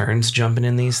take turns jumping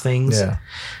in these things. Yeah.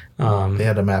 They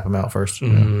had to map them out first.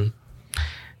 Mm-hmm.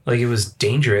 Like, it was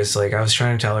dangerous. Like, I was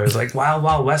trying to tell her, it was like Wild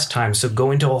Wild West time. So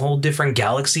going to a whole different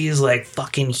galaxy is like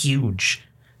fucking huge.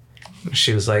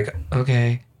 She was like,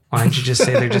 okay, why don't you just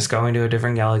say they're just going to a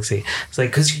different galaxy? It's like,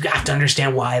 because you have to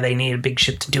understand why they need a big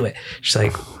ship to do it. She's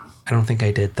like, I don't think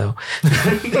I did, though.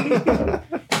 No,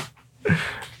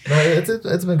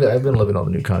 it's been good. I've been loving all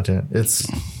the new content. We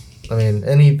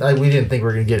didn't think we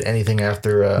were going to get anything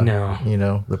after,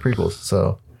 the prequels,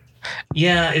 so...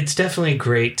 Yeah, it's definitely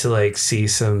great to like see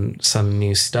some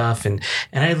new stuff, and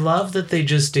I love that they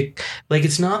just like,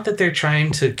 it's not that they're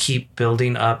trying to keep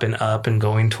building up and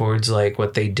going towards like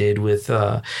what they did with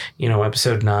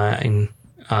episode 9,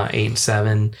 8, and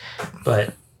 7,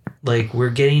 but like we're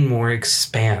getting more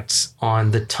expanse on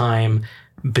the time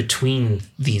between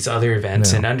these other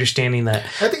events and understanding that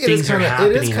I think things are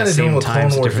happening at the same time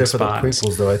for the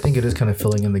prequels, though. I think it is kind of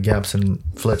filling in the gaps and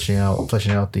fleshing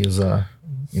out these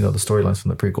the storylines from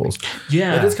the prequels.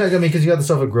 Yeah. It is kind of good because you got the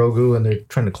stuff with Grogu and they're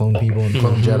trying to clone people and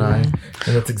clone Jedi.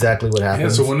 And that's exactly what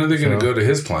happens. Yeah, so when are they going to go to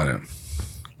his planet?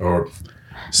 Or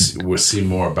we'll see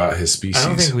more about his species?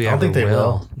 I don't think they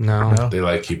will. No. They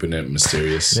like keeping it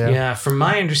mysterious. Yeah, from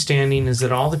my understanding is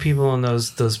that all the people on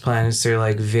those planets, they're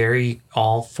like very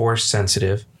all force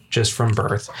sensitive just from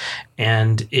birth.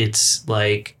 And it's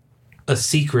like a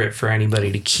secret for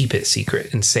anybody to keep it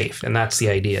secret and safe, and that's the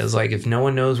idea. Is like if no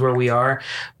one knows where we are,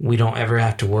 we don't ever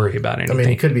have to worry about anything. I mean,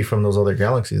 it could be from those other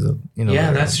galaxies.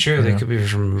 Yeah, that's true. They could be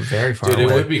from very far away. It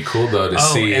would be cool though to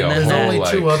see a whole. There's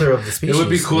only two other of the species. It would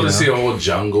be cool to see a whole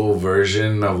jungle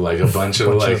version of like a bunch of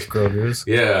Grogus.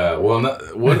 Yeah, well,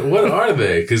 what are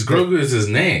they? Because Grogu is his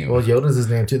name. Well, Yoda's his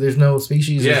name too. There's no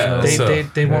species. Yeah,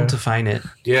 they won't define it.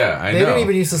 Yeah, I know. They didn't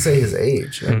even used to say his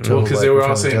age. Because they were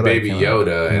all saying Baby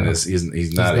Yoda, and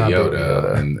he's not a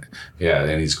Yoda,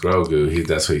 and he's Grogu.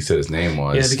 That's what he said his name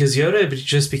was. Yeah, because Yoda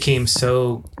just became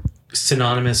so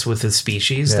synonymous with his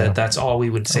species that's all we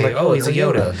would say. Like, he's a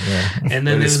Yoda. Yeah. And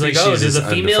then it was like, there's a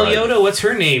female Yoda. What's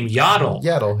her name? Yaddle.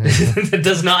 That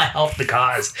does not help the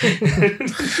cause.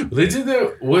 They did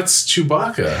that. What's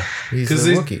Chewbacca? He's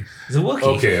a Wookiee. He's a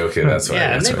Wookiee. Okay, that's right.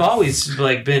 Yeah, and they've always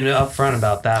like been upfront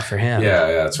about that for him. Yeah,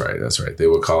 that's right. They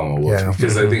would call him a Wookiee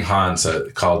because I think Han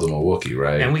called him a Wookiee,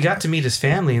 right? And we got to meet his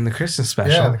family in the Christmas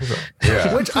special.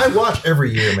 Yeah. Which I watch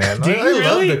every year, man. I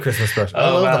love the Christmas special. I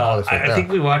love the holiday. I think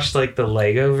we watched like the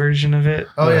Lego version of it.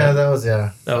 Oh yeah, that was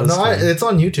it's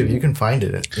on YouTube. You can find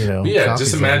it. Yeah,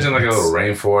 just imagine like a little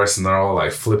rainforest, and they're all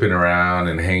like flipping around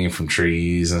and hanging from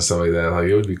trees and stuff like that. Like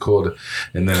it would be cool.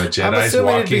 And then a Jedi's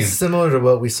walking. It'd be similar to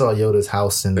what we saw Yoda's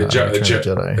house in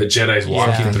Jedi. A Jedi's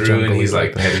walking through, and he's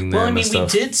like petting them. Well, I mean, we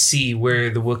did see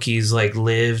where the Wookiees like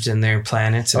lived and their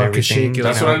planets and everything.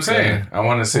 That's what I'm saying. I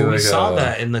want to see we saw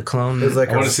that in the clone. I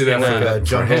want to see that like a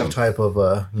jungle type of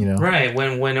Right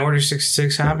when Order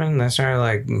 66 happened, they started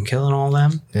like killing all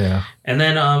them. Yeah. And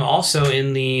then also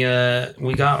in the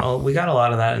we got a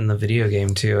lot of that in the video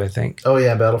game too, I think. Oh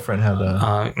yeah, Battlefront had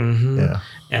that. Yeah.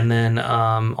 And then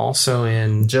also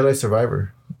in Jedi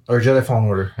Survivor or Jedi Fallen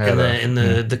Order. In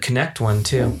the Kinect one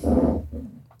too.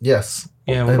 Yes.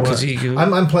 Yeah, because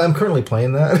I'm currently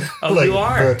playing that. Oh, you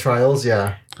are? The trials,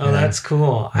 yeah. Oh, that's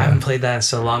cool. I haven't played that in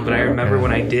so long, but I remember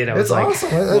when I did, I was like,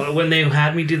 awesome. When they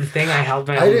had me do the thing, I held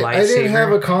my own lightsaber. I didn't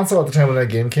have a console at the time when that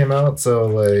game came out, so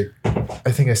like,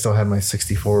 I think I still had my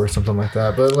 64 or something like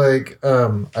that. But like,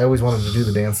 I always wanted to do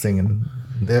the dance thing, and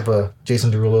they have a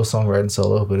Jason Derulo song riding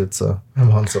solo, but it's I'm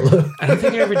Han Solo. I don't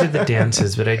think I ever did the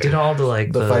dances, but I did all the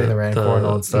like the fighting the Rancor and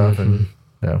all that stuff, and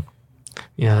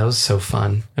yeah, that was so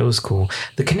fun. It was cool.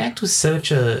 The Kinect was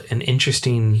such an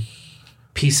interesting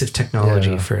piece of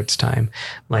technology for its time.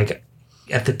 Like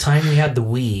at the time we had the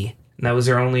Wii, and that was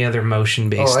our only other motion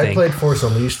based thing. I played Force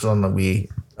Unleashed on the Wii.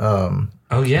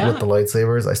 Oh yeah, with the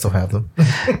lightsabers. I still have them.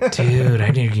 Dude,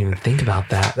 I didn't even think about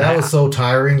that. That was so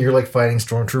tiring. You're like fighting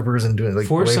stormtroopers and doing like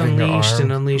Force Unleashed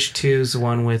and Unleashed 2 is the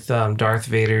one with Darth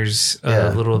Vader's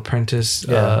little apprentice,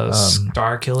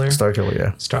 Star Killer. Star Killer,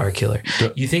 yeah. Star Killer.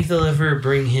 You think they'll ever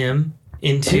bring him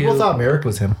into? People thought Merrick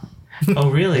was him.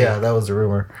 Oh really? Yeah, that was a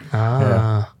rumor.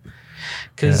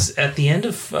 Because at the end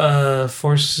of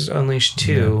Force Unleashed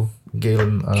 2.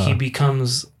 Galen, he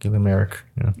becomes Galen Merrick.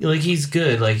 Yeah. Like he's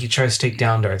good. Like he tries to take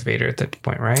down Darth Vader at that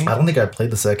point, right? I don't think I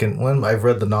played the second one. I've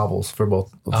read the novels for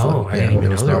both. I didn't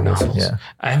even know there were novels. Yeah,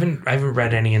 I haven't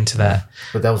read any into that.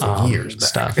 But that was years back.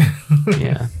 Stuff.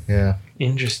 Yeah. Yeah.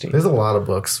 Interesting. There's a lot of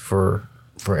books for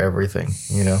everything.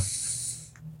 Yeah.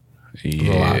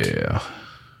 Yeah.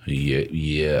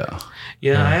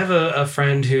 I have a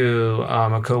friend who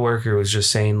a coworker was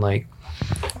just saying like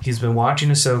he's been watching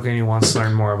Ahsoka and he wants to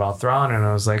learn more about Thrawn. And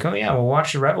I was like, oh yeah, we'll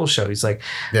watch the Rebel show. He's like,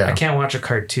 I can't watch a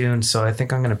cartoon, so I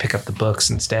think I'm going to pick up the books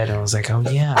instead. And I was like, oh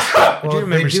yeah. I do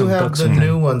remember some books. The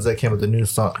new ones that came with the new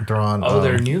Thrawn. Oh,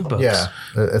 they're new books. Yeah,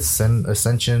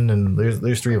 Ascension, and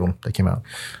there's 3 of them that came out.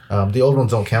 The old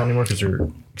ones don't count anymore because they're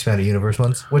expanded universe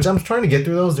ones, which I'm trying to get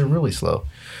through those. They're really slow.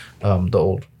 The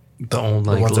old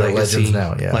like ones legacy legends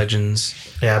now. Yeah,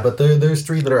 legends. Yeah, but there's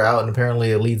 3 that are out, and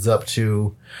apparently it leads up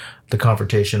to the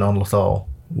confrontation on Lothal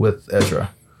with Ezra.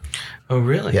 Oh,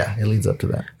 really? Yeah, it leads up to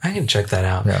that. I can check that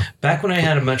out. Yeah. Back when I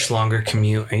had a much longer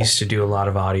commute, I used to do a lot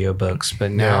of audiobooks,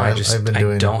 but now I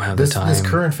don't have the time. This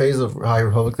current phase of High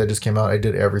Republic that just came out, I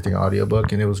did everything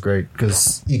audiobook, and it was great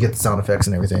because you get the sound effects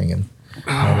and everything. And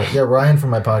yeah, Ryan from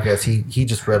my podcast, he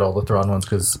just read all the Thrawn ones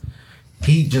because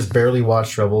he just barely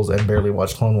watched Rebels and barely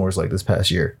watched Clone Wars like this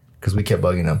past year because we kept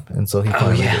bugging him, and so he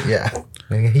finally did. Yeah.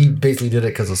 And he basically did it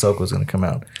because Ahsoka was going to come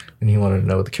out, and he wanted to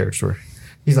know what the characters were.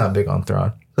 He's not big on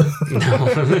Thrawn. Well,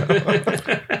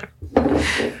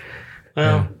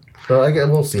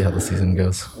 we'll see how the season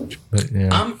goes. But, yeah.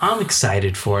 I'm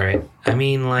excited for it. I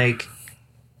mean, like,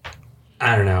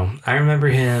 I don't know. I remember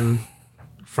him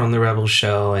from the Rebel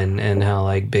show and how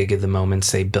like big of the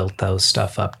moments they built those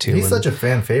stuff up to. He's such a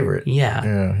fan favorite.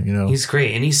 Yeah, you know, he's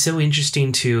great, and he's so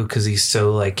interesting too because he's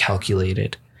so like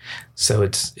calculated. So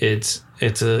it's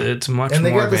much and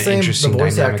they more got of an interesting the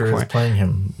voice dynamic actor is playing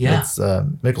him. Yeah, it's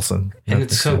Mickelson, and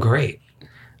it's so great.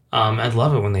 I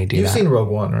love it when they do that. You've seen Rogue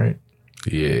One, right?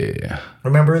 Yeah.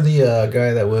 Remember the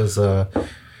guy that was the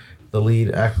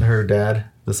lead actor, her dad,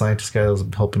 the scientist guy that was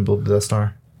helping build the Death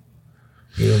Star?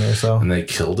 And they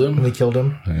killed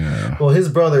him? Yeah. Well, his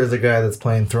brother is the guy that's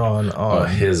playing Thrawn on...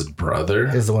 his brother?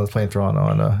 Is the one that's playing Thrawn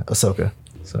on Ahsoka.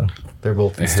 So they're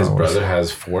both in Star Wars. His brother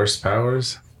has Force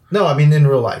powers? No, I mean in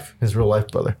real life. His real life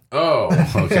brother. Oh,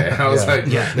 okay. I was like...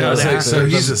 Yeah, no, so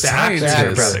he's a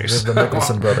scientist. Brothers. The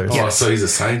Mickelson brothers. Oh, so he's a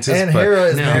scientist? And Hera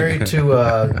is married to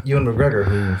Ewan McGregor,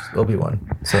 who's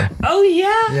Obi-Wan. So. Oh,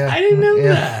 yeah? I didn't know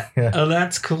that. Yeah. Oh,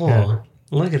 that's cool. Yeah.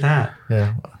 Look at that.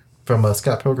 Yeah. From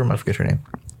Scott Pilgrim, I forget her name.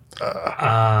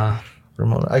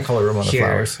 Ramona. I call her Ramona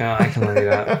Flowers. No, I can look it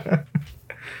up.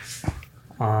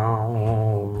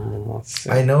 Let's see.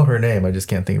 I know her name. I just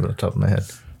can't think of it off the top of my head.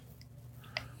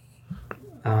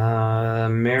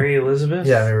 Mary Elizabeth?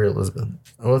 Yeah, Mary Elizabeth.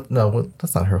 Well, no,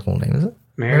 that's not her whole name, is it?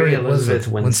 Mary Elizabeth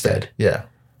Winstead. Yeah.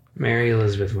 Mary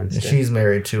Elizabeth Winstead. And she's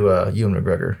married to Ewan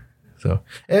McGregor. So,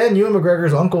 and Ewan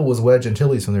McGregor's uncle was Wedge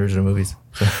Antilles from the original movies.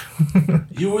 So.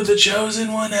 You were the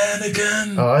chosen one,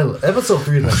 Anakin. Oh, Episode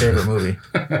 3 is my favorite movie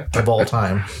of all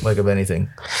time, like of anything.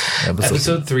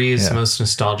 Episode 3 is most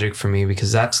nostalgic for me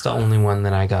because that's the only one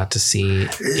that I got to see in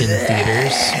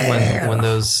theaters when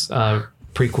those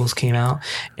prequels came out,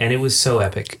 and it was so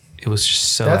epic. It was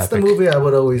just so That's epic. The movie I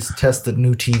would always test the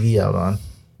new TV out on.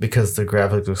 Because the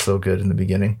graphics were so good in the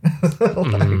beginning.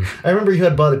 I remember you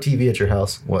had bought a TV at your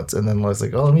house once, and then I was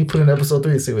like, "Oh, let me put in Episode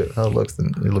 3 and see how it looks."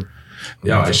 And it looked.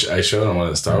 Yeah, I showed him one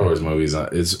of the Star Wars movies.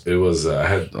 It was I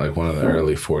had like one of the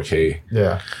early 4K.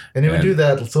 Yeah, and it would do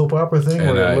that soap opera thing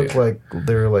where it looked like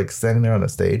they were like standing there on a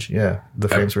stage. Yeah, the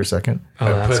frames per second.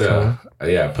 I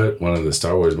put one of the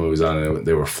Star Wars movies on, and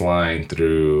they were flying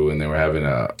through, and they were having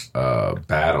a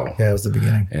battle. Yeah, it was the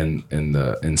beginning.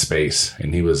 In space,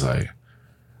 and he was like,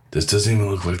 this doesn't even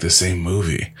look like the same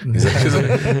movie.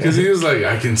 Because he was like,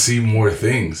 I can see more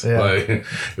things. Yeah. Like,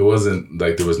 it wasn't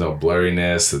like there was no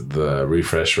blurriness. The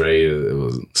refresh rate, it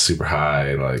was super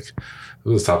high. Like, it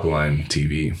was top of line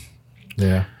TV.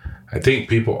 Yeah. I think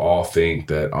people all think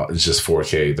that it's just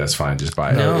 4K. That's fine. Just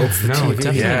buy it. No,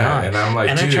 definitely not. And I'm like,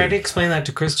 I tried to explain that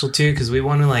to Crystal too, because we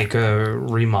want to like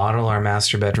remodel our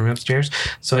master bedroom upstairs.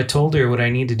 So I told her what I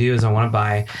need to do is I want to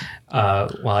buy.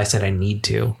 I said I need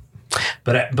to.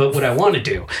 But what I want to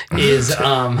do is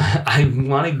I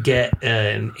want to get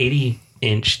an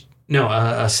 80-inch, a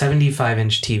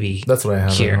 75-inch TV. That's what I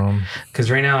have here. At home. Because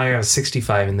right now I have a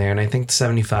 65 in there, and I think the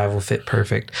 75 will fit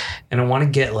perfect. And I want to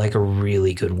get like a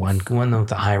really good one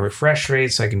with a high refresh rate,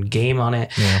 so I can game on it.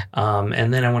 Yeah.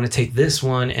 And then I want to take this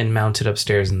one and mount it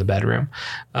upstairs in the bedroom.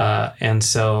 And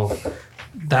so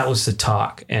that was the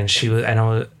talk, and she was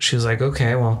like,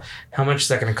 okay, well, how much is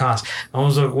that going to cost? I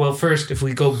was like, well, first, if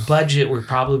we go budget, we're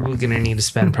probably going to need to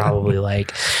spend probably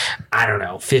like, I don't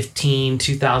know,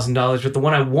 $2,000, but the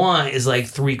one I want is like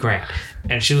 $3,000.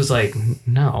 And she was like,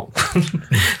 no.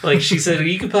 Like, she said,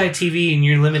 you could buy a TV and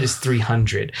your limit is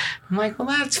 $300. I'm like, well,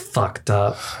 that's fucked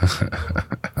up.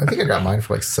 I think I got mine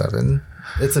for like $7.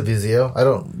 It's a Vizio. I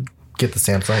don't get the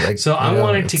Samsung. Like, so I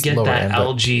wanted to get that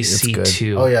LG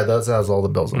C2. Oh yeah, that has all the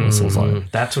bells and whistles on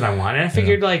it. That's what I want. And I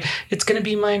figured like it's gonna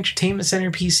be my entertainment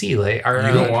center PC. Like, or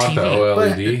you don't want TV. the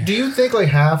OLED. But do you think like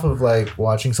half of like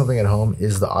watching something at home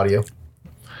is the audio?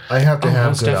 I have to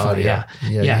have good audio.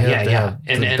 Yeah.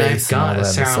 And I've got a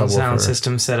sound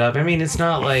system set up. I mean, it's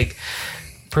not like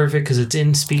perfect because it's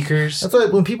in speakers. That's why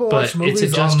when people watch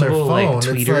movies on their phone, like it's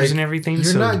tweeters like, and everything.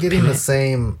 You're not getting the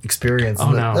same experience.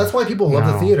 Oh, no. That's why people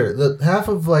love the theater. The half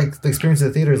of like the experience of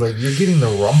the theater is like you're getting the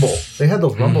rumble. They had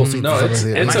those rumble seats. No, it's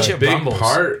a big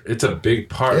part. It's a big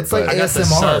part. It's like I got the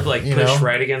sub like pushed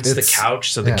right against the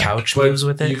couch, so the couch moves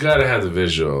with it. You got to have the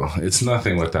visual. It's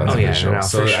nothing without the visual. No,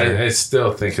 so I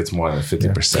still think it's more than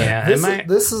 50%. Yeah,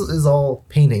 this is all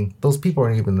painting. Those people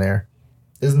aren't even there.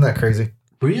 Isn't that crazy?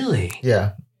 Really?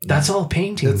 Yeah. That's all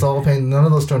painting. It's all painting. None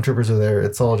of those stormtroopers are there.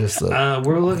 It's all just.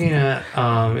 We're looking at.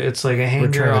 It's like a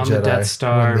hangar on the Death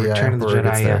Star. Return of the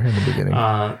Jedi. Yeah. In the beginning.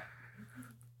 Wow,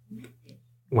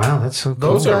 that's so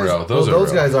cool. Those guys are real.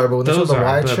 Those guys are. But when those are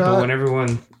wide shot, but when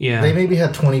everyone, they maybe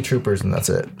had 20 troopers and that's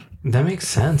it. That makes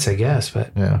sense, I guess.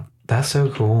 But that's so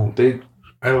cool.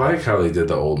 I like how they did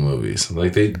the old movies.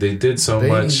 Like they did so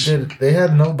much. They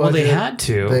had no budget. Well, they had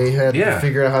to. They had to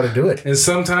figure out how to do it. And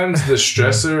sometimes the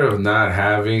stressor of not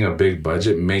having a big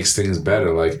budget makes things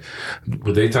better. Like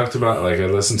they talked about, like I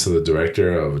listened to the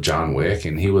director of John Wick,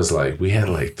 and he was like, "We had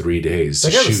like 3 days."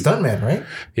 That guy was a stuntman, right?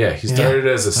 Yeah, he started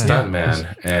as a stuntman,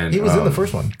 and he was in the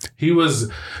first one. He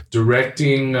was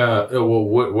directing.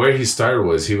 Where he started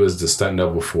was he was the stunt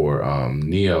double for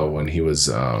Neo when he was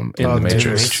in the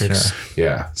Matrix.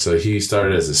 Yeah, so he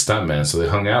started as a stuntman, so they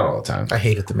hung out all the time. I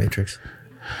hated The Matrix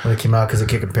when it came out because it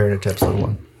compared it to episode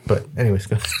 1. But anyways,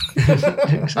 go.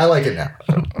 I like it now.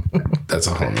 That's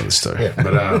a whole nother story. Yeah.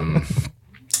 But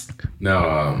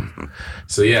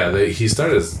so yeah, he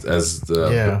started as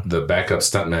the backup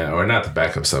stuntman, or not the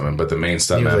backup stuntman, but the main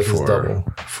stuntman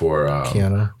for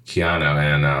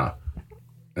Keanu,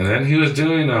 and then he was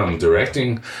doing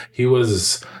directing. He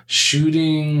was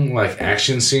shooting like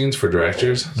action scenes for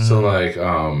directors. So like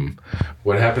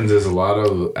what happens is a lot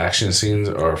of action scenes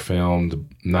are filmed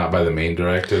not by the main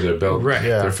director. They're built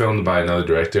they're filmed by another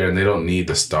director, and they don't need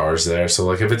the stars there. So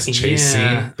like if it's a chase scene,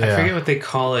 I forget what they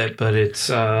call it, but it's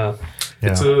a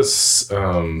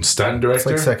stunt director. It's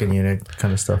like second unit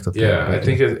kind of stuff. I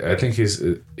think he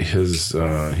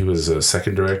was a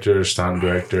second director, stunt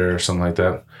director, or something like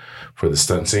that for the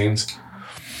stunt scenes.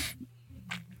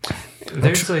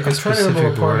 There's like a specific I'm trying to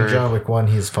remember word. In John Wick 1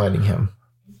 he's fighting him.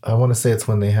 I want to say it's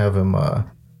when they have him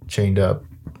chained up,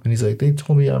 and he's like, "They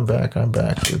told me I'm back.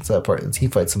 It's that part. He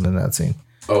fights him in that scene.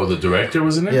 Oh, the director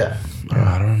was in it? Yeah.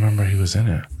 I don't remember he was in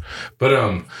it. But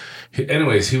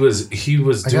anyways, he was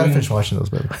I gotta finish watching those,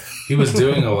 baby. He was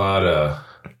doing a lot of.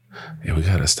 Yeah, we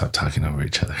gotta stop talking over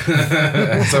each other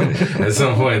at some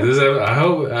point. I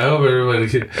hope everybody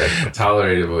can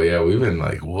tolerate it, but yeah, we've been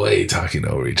like way talking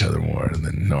over each other more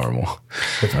than normal.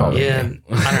 Yeah, I don't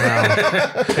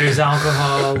know. There's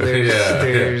alcohol.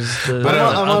 There's the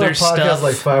I'm on other a podcast stuff.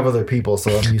 like 5 other people,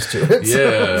 so I'm used to it.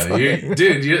 Yeah,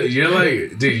 you're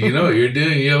like, dude, you know what you're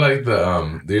doing? You're like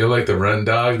the run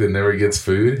dog that never gets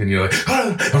food, and you're like,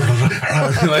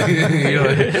 like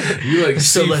you like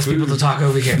so less people to talk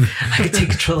over here. I can take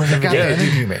control of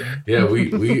everything. Yeah,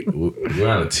 we're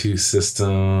on a 2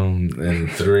 system and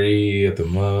 3 at the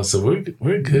most, so we're good.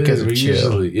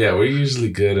 We're usually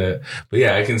good at. But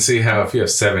yeah, I can see how if you have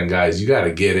 7 guys, you got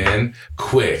to get in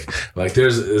quick. Like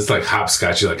it's like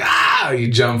hopscotch. You're like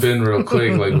you jump in real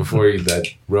quick, like before that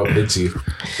rope hits you.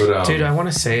 But dude, I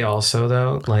want to say also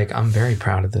though, like I'm very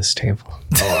proud of this table.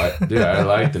 I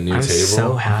like the new table. I'm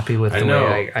so happy with the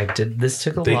way I did. This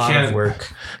took a lot of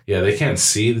work. Yeah, they can't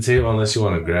see the table unless you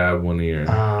want to grab one of your.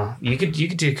 You could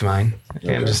do mine.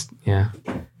 Okay. I'm just get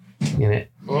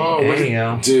it. Oh, there you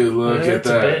go, dude! Look at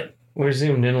that. We're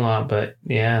zoomed in a lot, but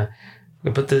yeah,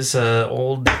 we put this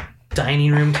old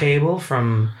dining room table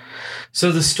from.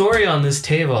 So the story on this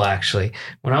table, actually,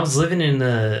 when I was living in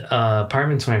the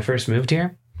apartments when I first moved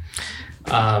here,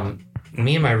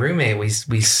 me and my roommate,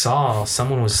 we saw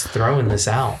someone was throwing this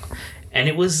out. And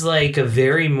it was like a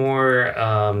very more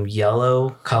yellow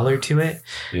color to it.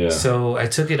 Yeah. So I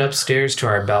took it upstairs to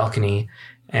our balcony,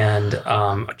 and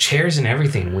chairs and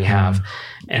everything we have.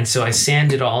 And so I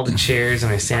sanded all the chairs,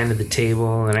 and I sanded the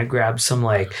table, and I grabbed some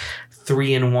like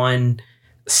 3-in-1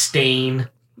 stain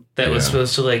that was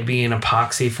supposed to like be an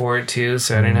epoxy for it too,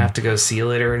 so I didn't have to go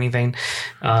seal it or anything.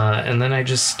 And then I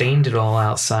just stained it all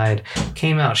outside.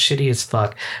 Came out shitty as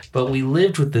fuck. But we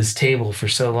lived with this table for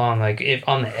so long. Like if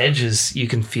on the edges, you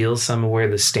can feel some of where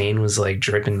the stain was like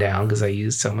dripping down because I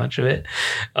used so much of it.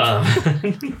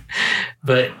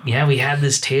 But yeah, we had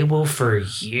this table for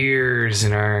years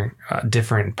in our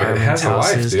different apartments,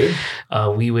 houses. It has a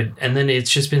life, dude. And then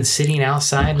it's just been sitting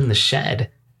outside in the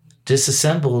shed,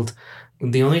 disassembled.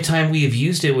 The only time we have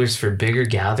used it was for bigger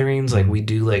gatherings, like we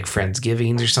do like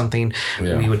Friendsgivings or something.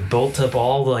 Yeah. We would bolt up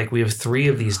we have 3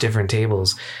 of these different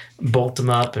tables, bolt them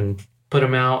up and put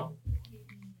them out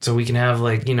so we can have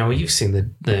you've seen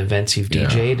the events you've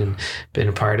DJ'd and been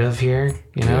a part of here,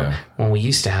 when we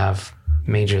used to have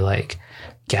major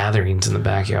gatherings in the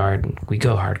backyard. We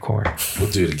go hardcore. We'll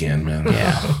do it again, man.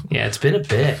 Yeah, it's been a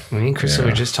bit. Me and Chris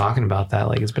were just talking about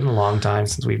that. It's been a long time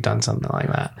since we've done something like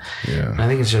that. Yeah, and I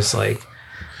think it's just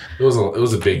it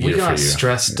was a big year for you. We got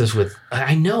stressed with.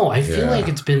 I know. I feel like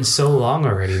it's been so long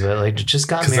already, but it just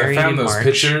got married in March. I found those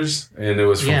pictures, and it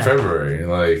was from February,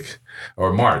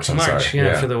 or March. I'm sorry.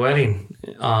 Yeah, for the wedding.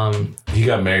 He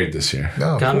got married this year.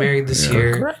 Oh, got married this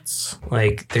year. Congrats.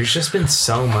 There's just been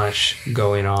so much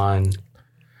going on,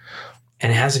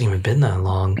 and it hasn't even been that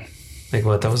long. That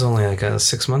was only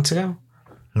 6 months ago.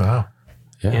 Wow.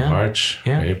 Yeah. March,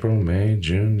 April, May,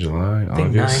 June, July,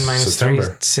 August, 9 minus September.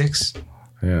 3 is 6.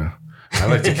 Yeah, I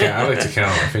like to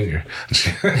count on my finger.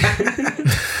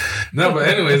 No, but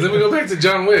anyways, let me go back to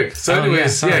John Wick. So,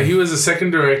 anyways, he was a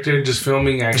second director, just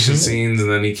filming action scenes,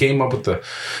 and then he came up with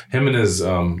him and his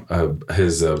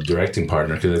directing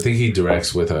partner, because I think he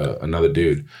directs with another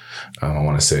dude. I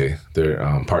want to say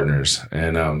they're partners,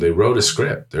 and they wrote a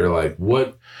script. They're like,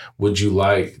 "What would you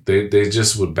like?" They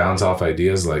just would bounce off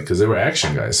ideas, because they were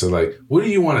action guys. So what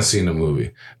do you want to see in a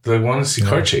movie? They want to see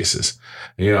car chases.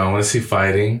 I want to see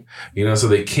fighting. So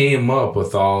they came up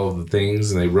with all of the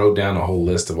things, and they wrote down a whole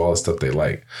list of all the stuff they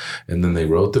like. And then they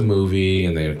wrote the movie,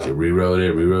 and they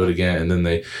rewrote again. And then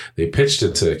they pitched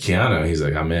it to Keanu. He's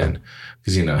like, "I'm in."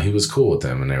 Because, he was cool with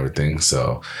them and everything.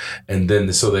 So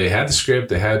they had the script,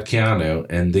 they had Keanu,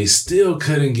 and they still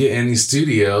couldn't get any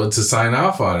studio to sign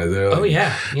off on it. They're like,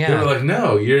 They were like,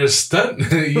 "No, you're a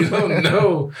stunt. You don't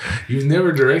know. You've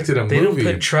never directed a movie." They don't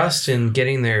put trust in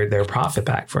getting their profit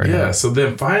back for it. Yeah, so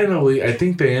then finally, I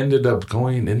think they ended up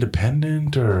going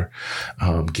independent or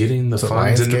getting the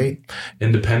funds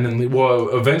independently. Well,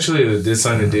 eventually they did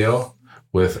sign a deal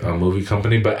with a movie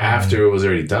company, but after it was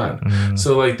already done.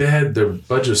 So they had their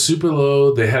budget super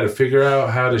low. They had to figure out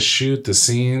how to shoot the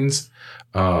scenes.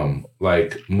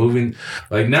 Moving,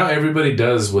 now everybody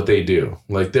does what they do.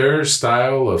 Their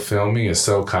style of filming is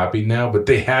so copied now, but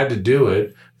they had to do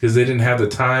it because they didn't have the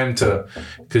time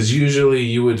because usually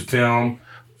you would film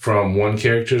from one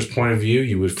character's point of view,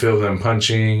 you would film them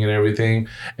punching and everything,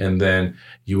 and then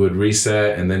you would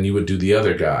reset, and then you would do the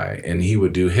other guy, and he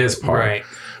would do his part. Right.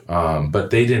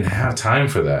 But they didn't have time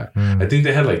for that. I think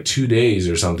they had 2 days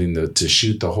or something to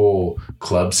shoot the whole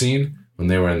club scene when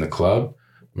they were in the club.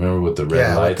 Remember with the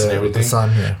red lights and everything? The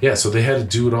sun, yeah, so they had to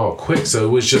do it all quick. So it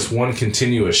was just one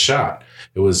continuous shot.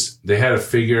 They had to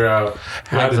figure out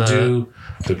how to do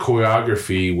the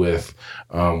choreography with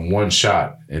one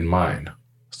shot in mind.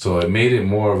 So it made it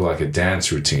more of a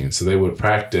dance routine. So they would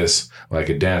practice like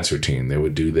a dance routine. They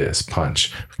would do this,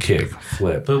 punch, kick,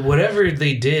 flip. But whatever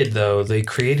they did, though, they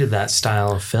created that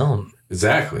style of film.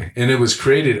 Exactly. And it was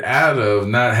created out of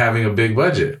not having a big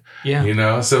budget.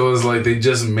 Yeah. So it was they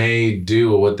just made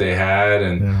do with what they had,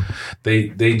 and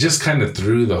they just kind of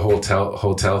threw the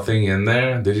hotel thing in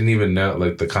there. They didn't even know,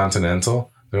 the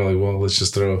Continental. They're like, well, let's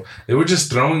just throw... They were just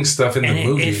throwing stuff in the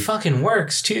movie. It fucking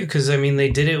works, too, because, they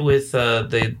did it with,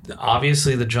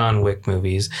 obviously, the John Wick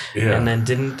movies. Yeah. And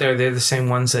then they're the same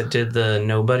ones that did the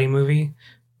Nobody movie?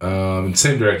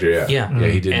 Same director, yeah. Yeah,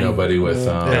 he did Nobody with...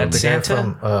 Bad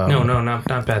Santa? No, not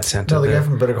Bad Santa. No, the guy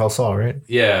from Better Call Saul, right?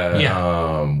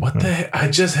 Yeah. What the heck? I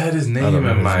just had his name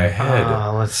in my head.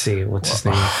 Let's see. What's his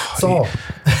name? Saul.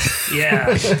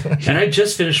 Yeah. And I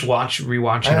just finished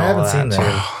rewatching all of that. I haven't seen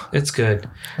that. It's good.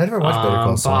 I never watched Better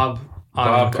Call Saul.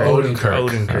 Bob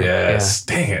Odenkirk. Yes.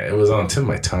 Yeah. Dang it. It was on the tip of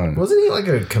my tongue. Wasn't he a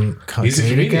he's a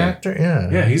comedian actor? Yeah.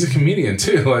 Yeah, he's a comedian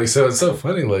too. So it's so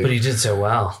funny. But he did so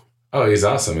well. Oh, he's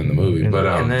awesome in the movie. But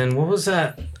and then what was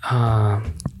that?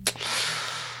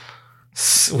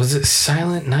 Was it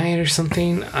Silent Night or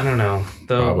something? I don't know.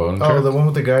 The one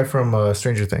with the guy from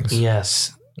Stranger Things.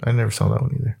 Yes. I never saw that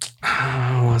one either.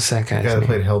 What's that guy's name? The guy that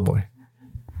played Hellboy.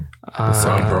 Ron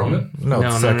Perlman? No,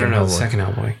 the second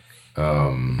Hellboy.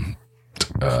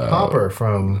 Hopper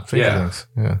from Stranger Things.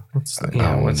 Yeah. What's his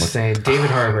name? What's his name? David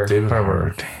Harbour. David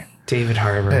Harbour. David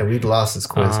Harbour. Yeah, we lost his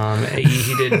quiz.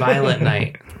 He did Violent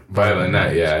Night. Violent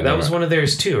Night, yeah. That was one of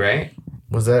theirs too, right?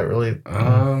 Was that really?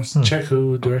 Check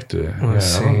who directed it. Let's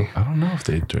see. I don't know if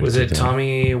they directed it. Was it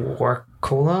Tommy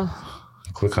Warkola?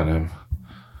 Click on him.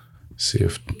 See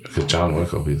if because John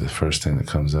Wick will be the first thing that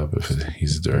comes up if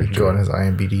he's a director. Go on his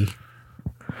IMDb.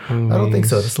 I don't think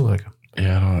so. Just look like him.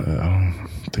 Yeah, I don't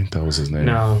think that was his name.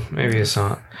 No, maybe it's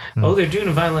not. Oh, they're doing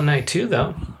a Violent Night too,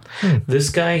 though. This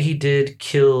guy, he did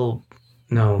Kill.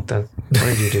 No, what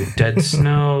did he do? Dead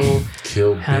Snow.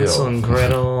 Kill Hansel and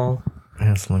Gretel.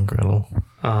 Hansel and Gretel.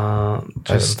 I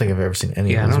don't think I've ever seen any of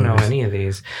these. Yeah, I don't know any of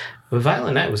these. But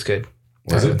Violent Night was good.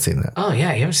 I haven't seen that. Oh,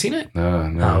 yeah. You haven't seen it?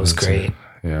 No. Oh, it was great.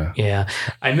 Yeah. Yeah.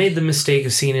 I made the mistake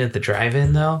of seeing it at the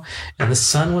drive-in, though, and the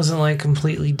sun wasn't, like,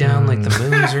 completely down. Like, the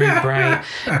moon was very bright.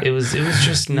 It was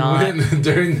just not...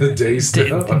 During the day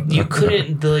still? You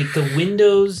couldn't... the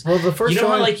windows... Well, the first You know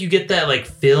how, like, you get that, like,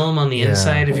 film on the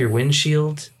inside of your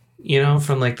windshield,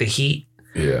 from, like, the heat?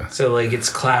 Yeah. So, like, it's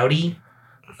cloudy.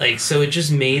 Like, so it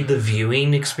just made the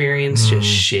viewing experience just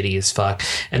shitty as fuck.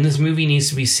 And this movie needs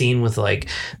to be seen with, like,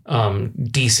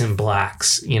 decent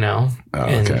blacks, Oh,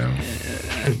 okay.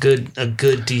 A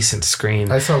good, decent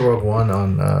screen. I saw Rogue One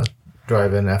on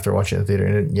drive-in after watching it in the theater,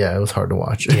 and it was hard to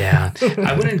watch. Yeah.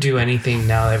 I wouldn't do anything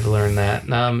now that I've learned that.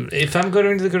 If I'm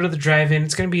going to go to the drive-in,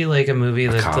 it's going to be, like, a movie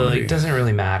that doesn't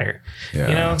really matter.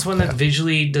 Yeah. It's one that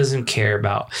visually doesn't care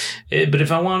about. But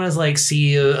if I want to, like,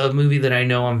 see a movie that I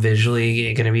know I'm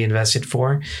visually going to be invested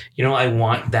for, I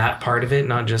want that part of it,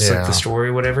 not just, like, the story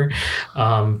or whatever.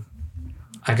 I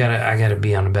gotta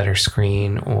be on a better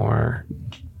screen or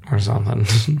something.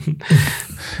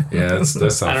 Yeah, that's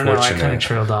unfortunate. I don't know. I kind of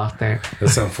trailed off there.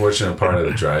 That's the unfortunate part of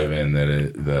the drive-in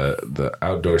that the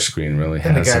outdoor screen really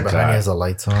has. And the guy behind you has the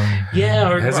lights on. Yeah,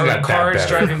 or cars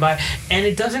driving by, and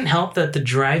it doesn't help that the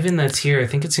drive-in that's here. I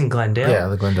think it's in Glendale. Yeah,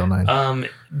 the Glendale 9.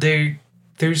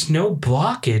 There's no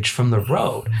blockage from the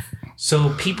road.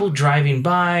 So people driving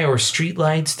by or street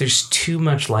lights, there's too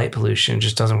much light pollution. It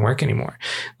just doesn't work anymore.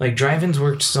 Like drive-ins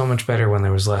worked so much better when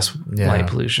there was less light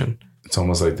pollution. It's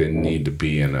almost like they need to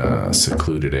be in a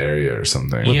secluded area or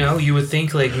something. You would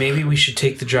think like maybe we should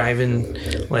take the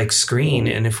drive-in like screen,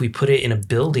 and if we put it in a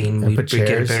building, we get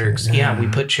a better. Yeah, we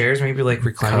put chairs, maybe like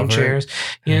reclining chairs.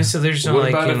 So there's no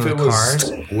like the cars.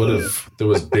 What if there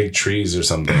was big trees or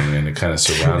something, and it kind of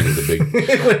surrounded the big?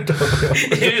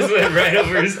 It just went right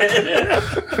over his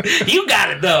head. You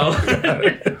got it though.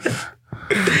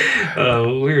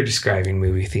 We were describing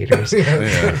movie theaters.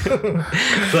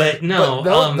 But no.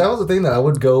 But that was the thing that I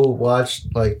would go watch.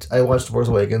 Like, I watched Force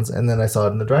Awakens, and then I saw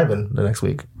it in the drive-in the next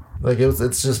week. Like,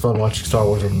 it's just fun watching Star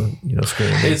Wars on the screen.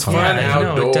 It's fun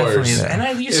outdoors. It definitely is. And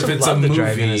I used to love the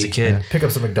drive-in as a kid. Yeah, pick up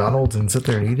some McDonald's and sit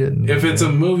there and eat it. And, if it's a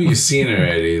movie you've seen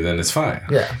already, then it's fine.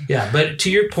 Yeah. But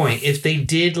to your point, if they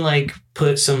did like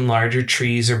put some larger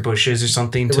trees or bushes or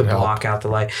something to block out the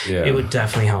light, it would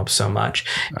definitely help so much.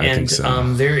 I think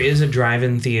so. There is a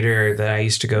drive-in theater that I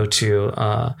used to go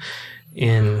to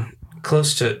in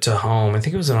close to home. I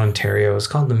think it was in Ontario. It's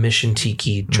called the Mission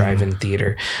Tiki Drive-In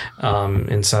Theater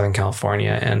in Southern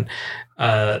California. And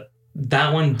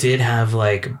that one did have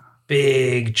like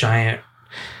big, giant...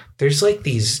 There's like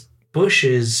these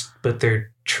bushes, but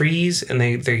they're trees, and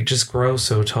they just grow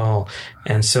so tall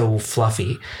and so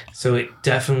fluffy. So it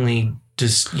definitely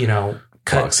just,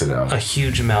 cuts a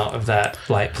huge amount of that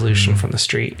light pollution from the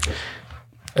street.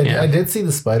 I did see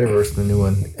the Spider-Verse, the new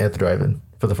one, at the drive-in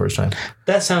for the first time.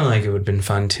 That sounded like it would have been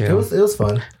fun too. It was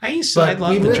fun. We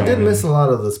did miss a lot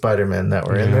of the Spider-Man that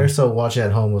were in there, so watching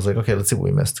at home was like, okay, let's see what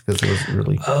we missed, because it was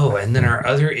really... Oh, and then our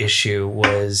other issue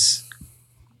was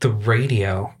the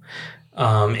radio.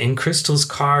 In Crystal's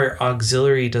car,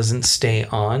 auxiliary doesn't stay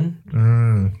on.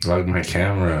 Like my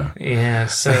camera. Yeah,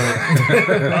 so...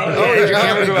 did your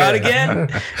camera go out again?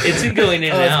 It's been going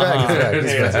in and out.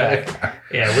 It's back.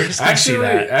 Yeah, we're just going to see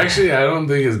that. Actually, I don't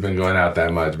think it's been going out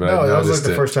that much, but I noticed was like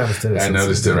the first time it's did it. I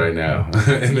noticed it right now.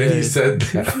 And then you said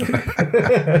that.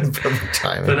 Perfect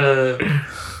timing.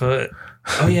 But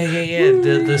oh, yeah.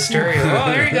 The stereo. Oh,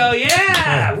 there you go.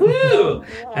 Yeah. Woo.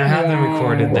 I have them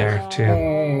recorded there,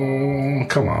 too.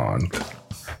 Come on.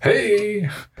 Hey.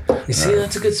 You see,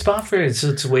 that's a good spot for it. So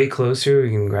it's way closer.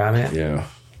 We can grab it. Yeah.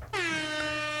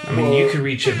 I mean, you could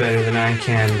reach it better than I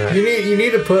can, but... You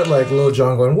need to put, like, Lil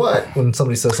Jon going, what? When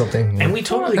somebody says something. And we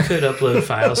totally could upload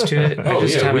files to it.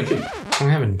 We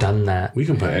haven't done that. We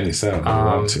can put any sound we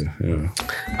want to. Yeah.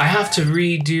 I have to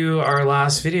redo our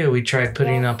last video we tried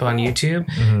putting up on YouTube,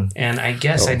 and I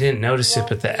guess I didn't notice it,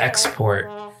 but the export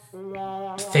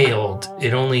failed.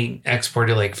 It only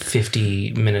exported like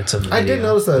 50 minutes of the video. I did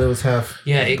notice that it was half.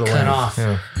 Yeah, it cut off.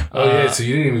 Yeah. So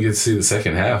you didn't even get to see the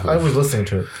second half. I was listening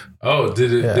to it. Oh,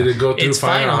 did it go through? It's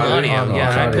fine on audio.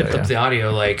 Yeah, I picked up the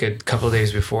audio like a couple of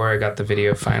days before I got the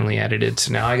video finally edited.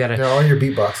 So now I gotta all your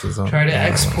beatboxes on. Try to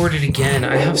export it again.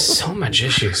 I have so much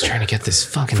issues trying to get this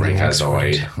fucking thing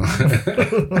exported.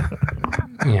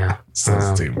 Yeah, so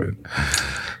stupid.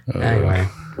 Anyway,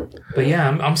 but yeah,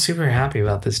 I'm super happy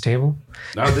about this table.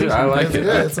 No, dude, I like it.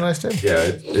 Yeah, it's a nice table. Yeah,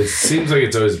 it seems like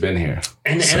it's always been here.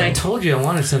 And I told you I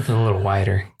wanted something a little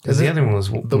wider because the other one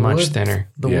was much thinner.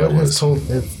 The wood has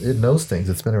it knows things.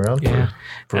 It's been around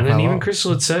for and then even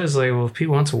Crystal had said, like, well, if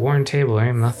people want a worn table, there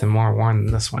ain't nothing more worn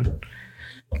than this one.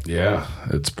 Yeah,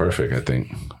 it's perfect, I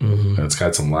think. And it's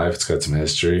got some life. It's got some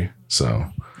history. So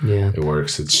it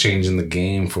works. It's changing the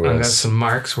game for us. I got some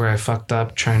marks where I fucked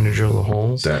up trying to drill the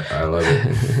holes. I love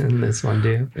it. And this one,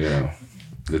 too. Yeah.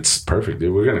 It's perfect,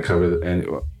 dude. We're gonna cover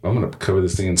I'm gonna cover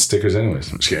this thing in stickers,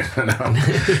 anyways. I'm just kidding.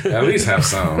 No. At least have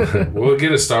some. We'll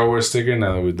get a Star Wars sticker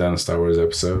now that we've done a Star Wars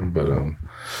episode. But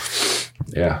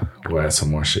yeah, we'll add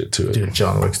some more shit to it. Dude,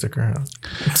 John Wick sticker.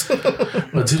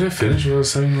 Well, did I finish what I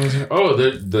was saying? Oh,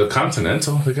 the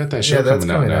Continental. They got that show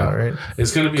coming out now, right?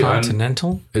 It's gonna be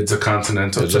Continental. It's a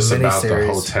Continental, just about the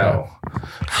hotel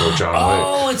for John Wick.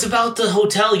 Oh, it's about the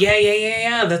hotel.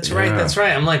 Yeah. That's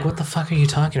right. I'm like, what the fuck are you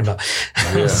talking about?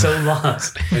 I was so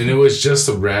lost. And it was just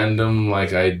a random,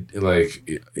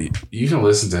 you can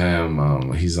listen to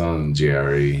him. He's on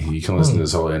GRE. You can listen to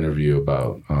this whole interview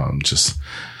about just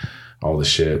all the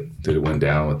shit that went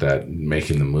down with that,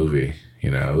 making the movie. You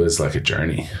know, it was like a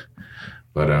journey.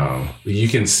 But you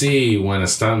can see when a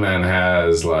stuntman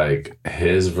has like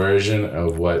his version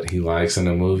of what he likes in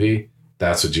a movie,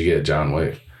 that's what you get, John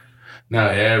Wick. Now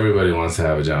everybody wants to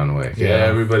have a John Wick. Yeah,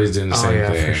 everybody's doing the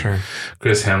same thing. For sure.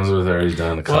 Chris Hemsworth already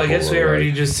done a couple. Well, I guess we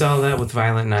already just saw that with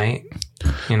Violent Night.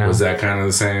 You know, was that kind of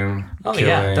the same? Oh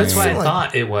yeah, that's why I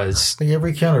thought it was. Like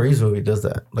every Keanu Reeves movie does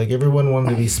that. Like everyone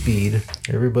wanted to be Speed,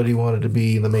 everybody wanted to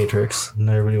be The Matrix, and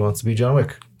everybody wants to be John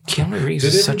Wick. Keanu Reeves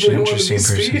is such an interesting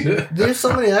person. There's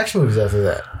so many action movies after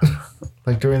that,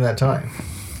 like during that time.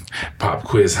 Pop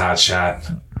quiz, hot shot.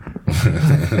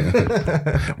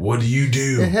 What do you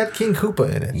do? It had King Koopa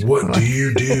in it. What do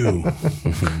you do?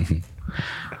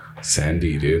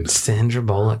 Sandy, dude. Sandra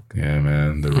Bullock. Yeah,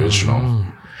 man, the original.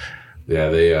 Yeah,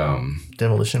 they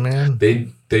Demolition Man.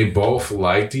 They both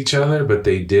liked each other, but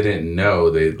they didn't know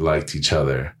they liked each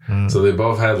other. So they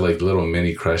both had like little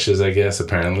mini crushes, I guess.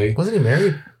 Apparently, wasn't he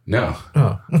married? No.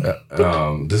 Oh.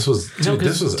 This was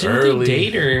early. They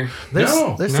date her? There's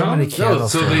so many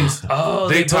kids. So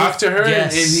they talked to her,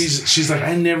 and she's like,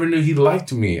 I never knew he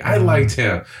liked me. I liked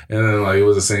him, and then like it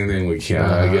was the same thing with Keanu.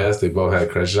 I guess they both had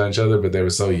crushes on each other, but they were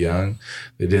so young,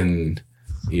 they didn't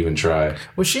even try.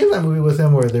 Was she in that movie with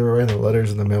him where they were writing the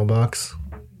letters in the mailbox?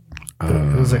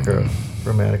 It was like a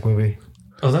romantic movie.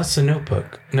 Oh, that's The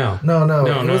Notebook. No.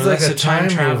 It was like a time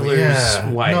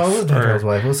traveler's wife. No, it wasn't time traveler's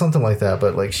wife. It was something like that.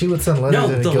 But like she would send letters.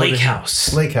 No, The Lake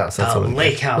House. Lake House. That's what it was.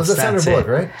 Lake House. Was that Sandra Bullock,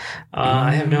 right?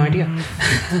 I have no idea.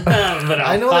 But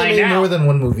I know they made more than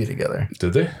one movie together.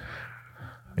 Did they?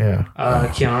 Yeah.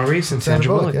 Keanu Reeves and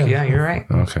Sandra Bullock. Yeah, you're right.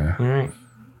 Okay. You're right.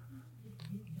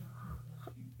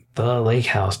 The Lake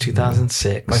House,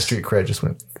 2006. My street cred just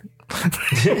went.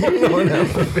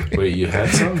 Wait, you had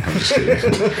some? I'm just kidding.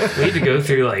 We had to go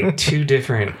through like 2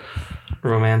 different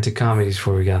romantic comedies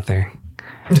before we got there.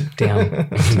 Damn.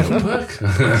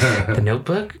 The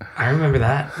Notebook? I remember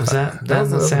that. Was that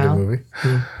the sound? Movie.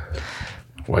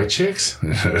 White Chicks?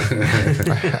 That's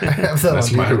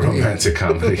my romantic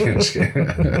comedy. I'm just kidding.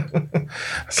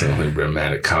 That's the only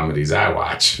romantic comedies I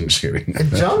watch. I'm just kidding.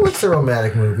 And John Wick's a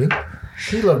romantic movie.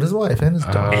 He loved his wife and his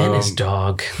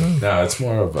dog. No, it's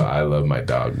more of a I love my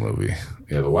dog movie.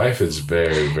 Yeah, the wife is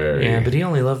very, very... Yeah, but he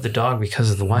only loved the dog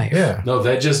because of the wife. Yeah. No,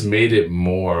 that just made it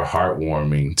more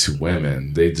heartwarming to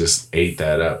women. They just ate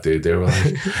that up. They were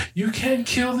like, you can't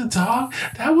kill the dog?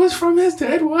 That was from his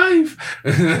dead wife.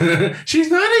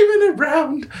 She's not even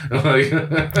around.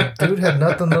 Dude had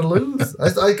nothing to lose.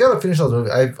 I gotta finish those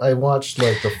movies. I watched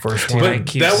like the first one. But I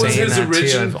keep that was his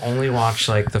original. I've only watched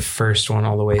like the first one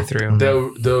all the way through.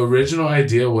 The original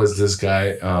idea was this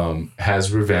guy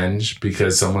has revenge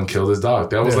because someone killed his dog.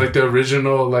 That was like the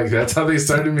original, like that's how they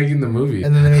started making the movie.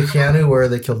 And then they made Keanu where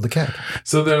they killed the cat.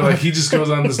 So they're like, he just goes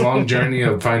on this long journey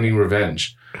of finding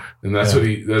revenge. And that's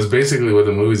that's basically what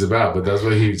the movie's about, but that's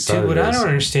what he started. Dude, what I don't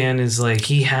understand is like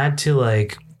he had to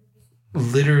like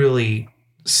literally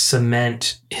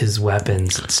cement his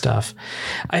weapons and stuff.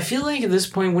 I feel like at this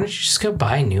point, wouldn't you just go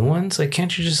buy new ones? Like,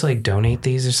 can't you just like donate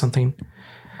these or something?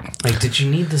 Like, did you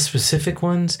need the specific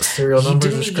ones? Serial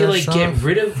numbers. Didn't he like get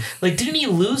rid of? Like, didn't he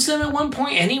lose them at one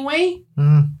point anyway?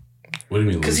 What do you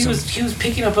mean? Because he was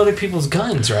picking up other people's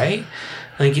guns, right?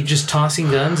 Like, just tossing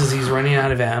guns as he's running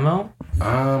out of ammo.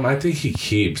 I think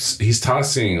he's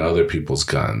tossing other people's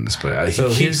guns, but he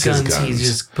keeps his guns. He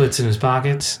just puts in his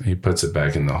pockets. He puts it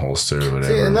back in the holster or whatever.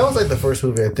 See, and that was like the first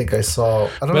movie I think I saw.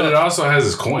 But it also has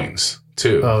his coins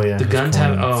too. Oh yeah, the guns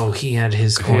have. Oh, he had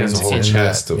his coins. He has a whole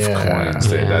chest of coins.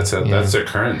 That's their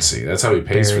currency. That's how he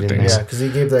pays for things. Yeah, because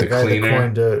he gave that guy the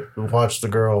coin to watch the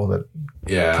girl that.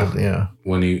 Yeah.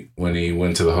 When he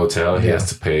went to the hotel, he has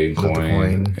to pay in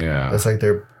coin. Yeah, that's like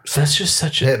their. That's just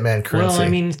such a hitman currency. Well, I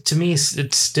mean, to me,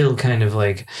 it's still kind of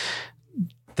like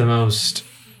the most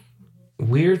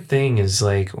weird thing is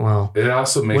like, well, it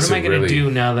also makes. What am I going to do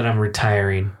now that I'm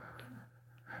retiring?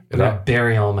 I'm going to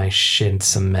bury all my shit in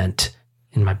cement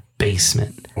in my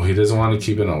basement. Well, he doesn't want to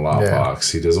keep it in a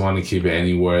lockbox. He doesn't want to keep it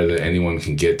anywhere that anyone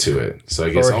can get to it. So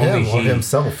I guess only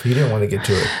himself. He didn't want to get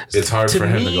to it. It's hard for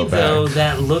him to go back. Though,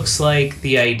 that looks like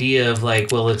the idea of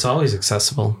like, well, it's always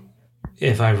accessible.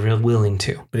 If I'm real willing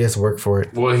to. But he has to work for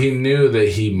it. Well, he knew that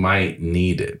he might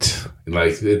need it.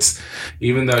 Like, it's...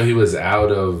 Even though he was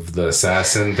out of the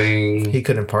assassin thing... He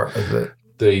couldn't part with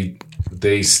it.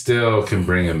 They still can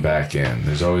bring him back in.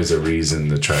 There's always a reason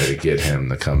to try to get him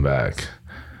to come back.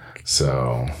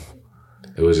 So,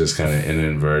 it was just kind of an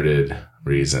inverted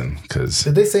reason. Cause,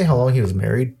 did they say how long he was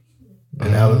married?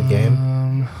 And out of the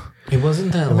game? It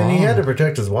wasn't that long. I mean, he had to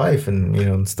protect his wife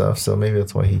and stuff, so maybe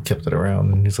that's why he kept it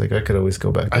around. And he's like, I could always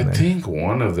go back. I think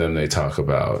one of them they talk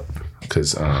about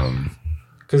because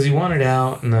he wanted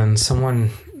out, and then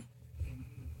someone.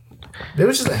 It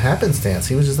was just a happenstance.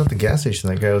 He was just at the gas station.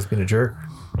 That guy was being a jerk.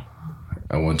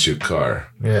 I want your car.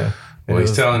 Yeah. Well,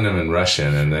 he's telling him in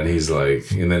Russian, and then he's like,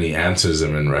 and then he answers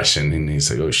him in Russian, and he's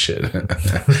like, "Oh shit,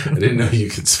 I didn't know you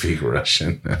could speak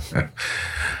Russian."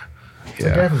 Yeah.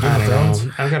 I don't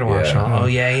know. I've got to watch it all. Oh,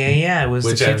 yeah. It was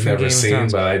which I've never seen,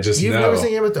 but I just know. You've never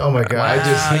seen Game of Thrones? Oh, my God.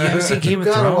 Wow, you haven't seen Game of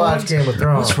Thrones? You gotta watch Game of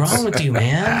Thrones. What's wrong with you,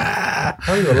 man?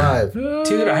 How are you alive?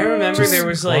 Dude, I remember there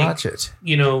was like, watch it.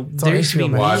 There used to be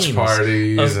watch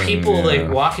parties of people like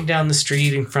walking down the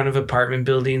street in front of apartment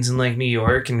buildings in like New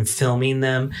York and filming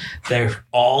them.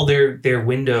 All their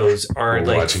windows are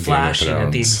like flashing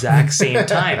at the exact same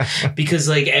time because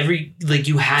like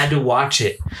you had to watch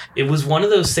it. It was one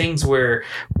of those things where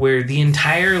the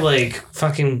entire like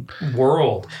fucking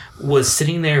world was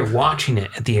sitting there watching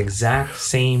it at the exact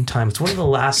same time. It's one of the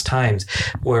last times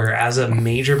where as a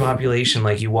major population,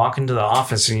 like you walk into the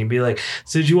office and you'd be like,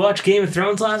 so did you watch Game of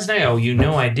Thrones last night? Oh,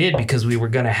 I did because we were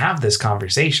going to have this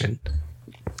conversation.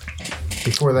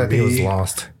 Before that, he was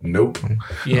lost. Nope.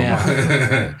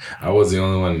 Yeah. I was the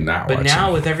only one not watching. But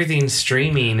now with everything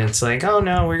streaming, it's like, oh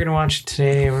no, we're going to watch it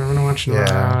today. We're going to watch it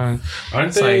tomorrow.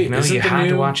 Aren't they? Like, no, you have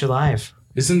to watch it live.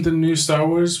 Isn't the new Star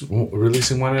Wars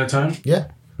releasing one at a time? Yeah.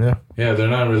 Yeah, they're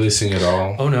not releasing it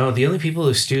all. Oh no, the only people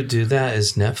who still do that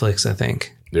is Netflix, I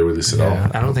think. They release it all.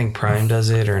 I don't think Prime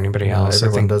does it or anybody else.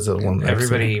 Everyone does it one.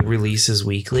 Everybody releases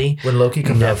weekly. When Loki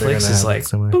comes out, Netflix is like,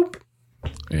 boop.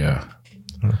 Yeah.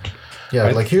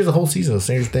 Yeah, like here's a whole season of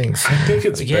Stranger Things. I think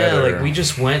it's better. Like we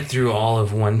just went through all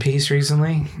of One Piece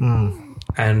recently,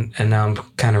 and now I'm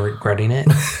kind of regretting it.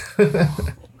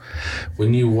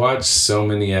 When you watch so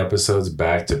many episodes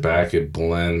back to back, it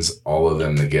blends all of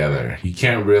them together. You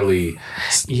can't really.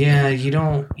 Yeah, you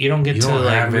don't get to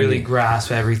like really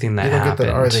grasp everything that happened. Get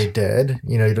that. Are they dead?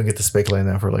 You don't get to speculate on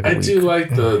that for like a week. I do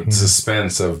like the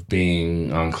suspense of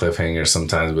being on cliffhanger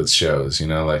sometimes with shows.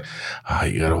 Like,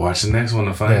 you got to watch the next one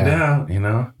to find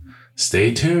out.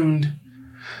 Stay tuned.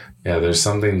 Yeah, there's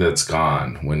something that's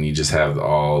gone when you just have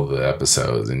all the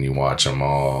episodes and you watch them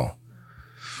all.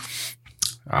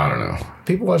 I don't know.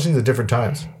 People watch things at different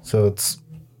times. So it's,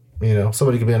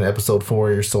 somebody could be on episode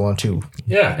 4, you're still on 2.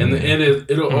 Yeah, and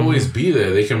it'll always be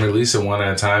there. They can release it one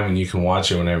at a time and you can watch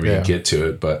it whenever you get to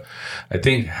it. But I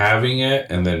think having it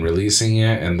and then releasing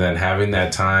it and then having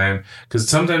that time, because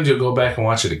sometimes you'll go back and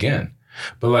watch it again.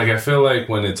 But like I feel like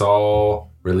when it's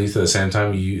all released at the same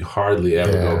time, you hardly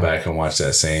ever go back and watch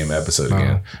that same episode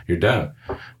again. You're done.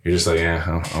 You're just like,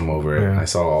 I'm over it. I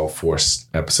saw all 4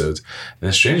 episodes. And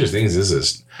then Stranger Things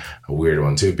is a weird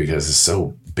one too because it's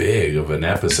so big of an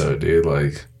episode, dude.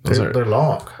 Like they're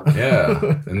long. Yeah,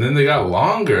 and then they got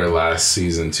longer last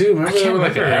season too. Remember they were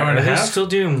like an hour and a half. They're still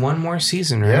doing one more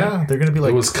season, right? Yeah, they're gonna be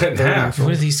like it was cut in half.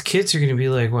 What are these kids are gonna be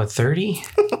like? What 30?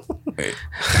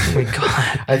 Oh my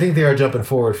god! I think they are jumping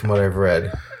forward from what I've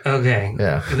read. Okay.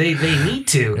 Yeah. They need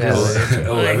to. Yeah,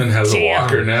 11 has a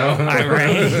walker now.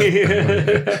 Right.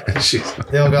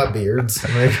 They all got beards.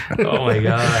 Oh my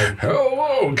god.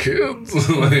 Hello, kids.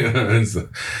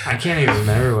 I can't even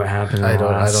remember what happened. I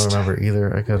don't remember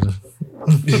either. I could.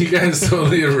 You guys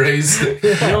totally erased it.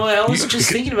 You know what? I was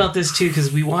just thinking about this too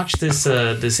because we watched this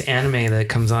anime that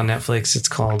comes on Netflix. It's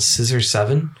called Scissor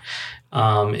 7.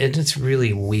 It's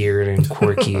really weird and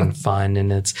quirky and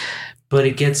fun, but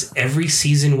it gets every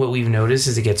season. What we've noticed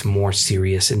is it gets more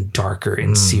serious and darker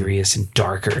and serious and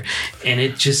darker, and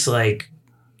it just like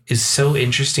is so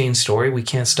interesting story. We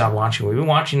can't stop watching. We've been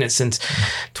watching it since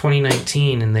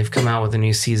 2019, and they've come out with a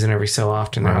new season every so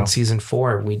often. They're on season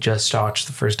 4. We just watched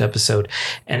the first episode,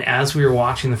 and as we were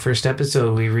watching the first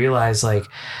episode, we realized like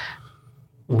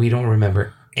we don't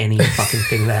remember any fucking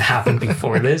thing that happened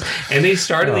before this, and they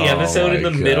started the episode in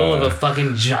the middle of a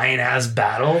fucking giant ass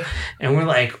battle, and we're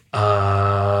like,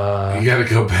 you gotta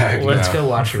go back. Let's go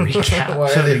watch a recap.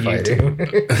 Why are they fighting?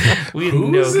 We had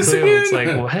no clue. It's like,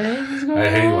 what is going on? I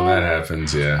hate when that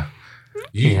happens. Yeah.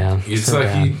 It's so like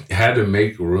bad. You had to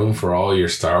make room for all your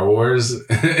Star Wars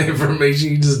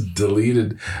information. You just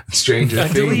deleted Stranger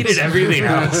Things. I deleted everything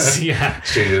else. Yeah.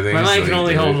 Stranger Things. My mind can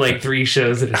only hold like 3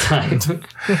 shows at a time.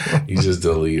 You just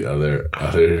delete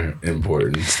other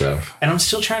important stuff. And I'm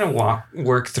still trying to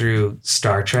work through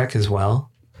Star Trek as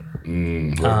well.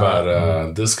 What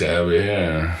about this guy over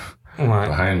here? What?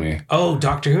 Behind me. Oh,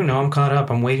 Doctor Who. No, I'm caught up.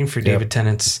 I'm waiting for David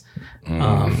Tennant's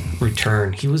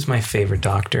return. He was my favorite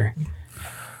Doctor.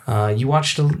 You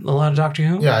watched a lot of Doctor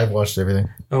Who? Yeah, I've watched everything.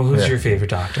 Oh, who's your favorite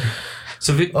Doctor?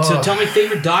 So tell me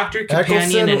favorite Doctor,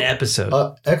 companion, and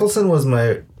episode. Eccleston was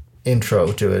my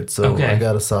intro to it, so I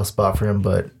got a soft spot for him.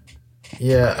 But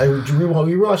yeah, we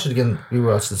rewatched it again. We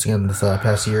watched this again this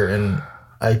past year, and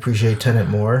I appreciate Tennant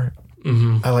more.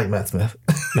 Mm-hmm. I like Matt Smith.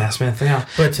 Matt Smith, yeah.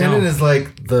 But Tennant is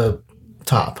like the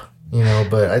top,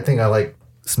 but I think I like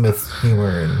Smith's humor,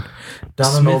 and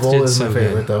Donna Noble is my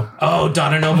favorite, though. Oh,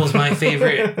 Donna Noble is my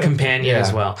favorite companion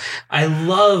as well. I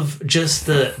love just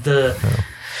the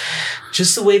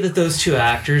way that those two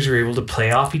actors were able to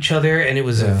play off each other, and it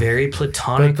was a very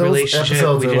platonic relationship.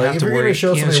 We didn't have to worry. If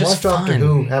you're going to show somebody, watch Doctor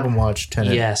Who, have them watch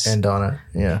Tennant and Donna.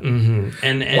 Yeah. Mm-hmm.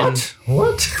 And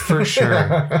what? For sure.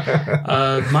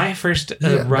 My first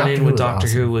run-in with Doctor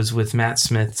Who was with Matt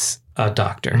Smith's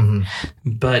Doctor. Mm-hmm.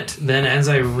 But then as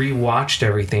I rewatched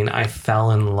everything, I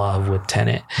fell in love with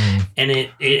Tennant. And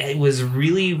it was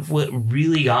really, what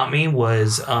really got me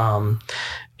was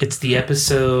it's the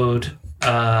episode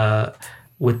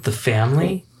with the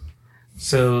family.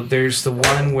 So there's the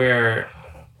one where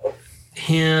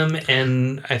him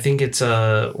and I think it's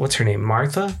what's her name?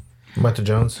 Martha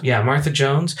Jones. Yeah, Martha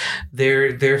Jones.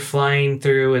 They're flying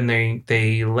through and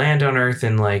they land on Earth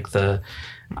in like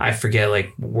I forget,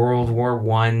 like World War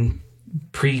I,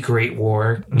 pre-Great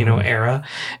War, era.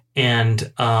 And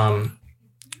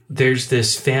there's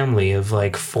this family of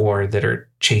like 4 that are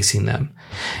chasing them.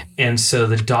 And so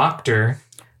the Doctor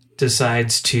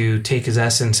decides to take his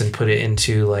essence and put it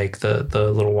into like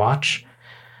the little watch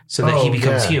so that he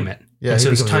becomes human. Yeah, and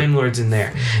so his Time Lord's in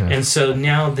there. Yeah. And so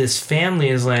now this family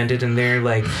has landed and they're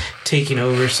like taking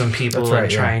over some people and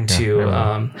trying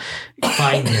to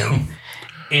find him.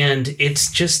 And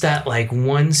it's just that like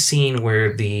one scene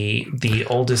where the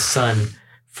oldest son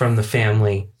from the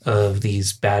family of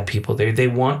these bad people, they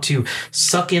want to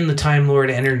suck in the Time Lord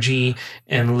energy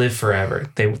and live forever.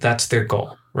 That's their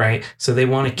goal, right? So they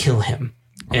want to kill him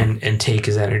and take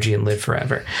his energy and live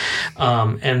forever.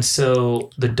 And so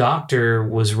the Doctor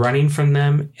was running from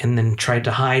them and then tried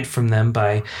to hide from them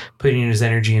by putting his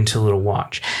energy into a little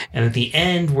watch. And at the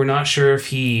end, we're not sure if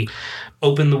he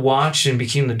opened the watch and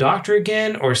became the Doctor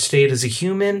again or stayed as a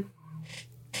human.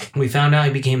 We found out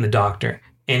he became the Doctor,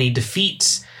 and he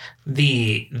defeats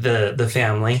the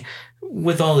family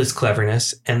with all his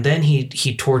cleverness, and then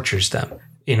he tortures them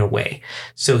in a way.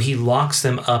 So he locks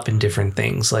them up in different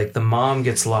things. Like the mom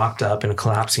gets locked up in a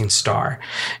collapsing star,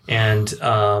 and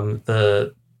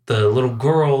the little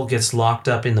girl gets locked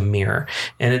up in the mirror.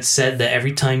 And it's said that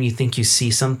every time you think you see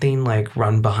something, like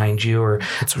run behind you or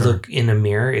look in a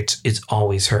mirror, it's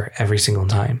always her every single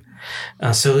time.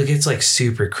 So it gets like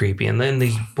super creepy. And then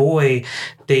the boy,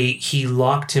 he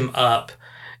locked him up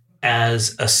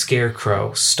as a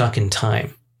scarecrow stuck in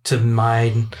time to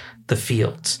mine the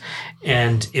fields.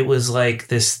 And it was like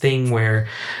this thing where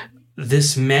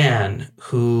this man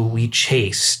who we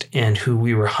chased and who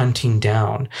we were hunting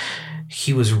down,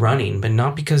 he was running, but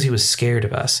not because he was scared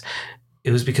of us.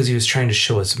 It was because he was trying to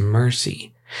show us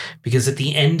mercy. Because at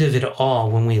the end of it all,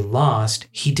 when we lost,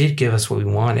 he did give us what we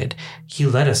wanted. He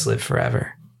let us live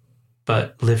forever,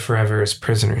 but live forever as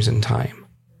prisoners in time.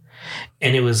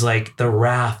 And it was like the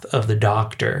wrath of the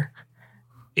Doctor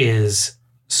is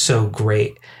so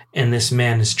great. And this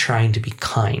man is trying to be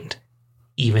kind,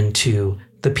 even to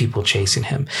the people chasing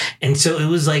him. And so it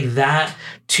was like that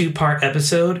 2-part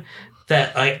episode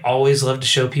that I always love to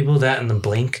show people, that and the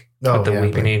Blink with the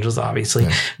Weeping Angels, obviously.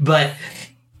 Yeah. But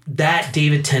that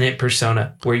David Tennant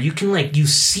persona where you can like, you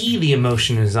see the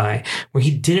emotion in his eye where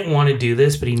he didn't want to do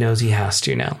this, but he knows he has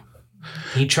to now.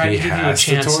 He tried to give you a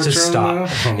chance to stop.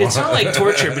 It's not like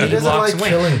torture, but he walks away.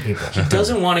 Killing people. He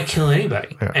doesn't want to kill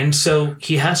anybody. Yeah. And so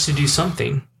he has to do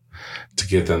something to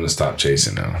get them to stop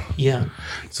chasing him. Yeah.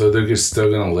 So they're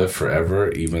still going to live forever,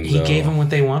 even though... He gave them what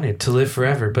they wanted, to live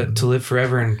forever, but to live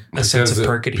forever in a sense of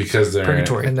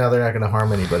purgatory. And now they're not going to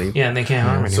harm anybody. Yeah, and they can't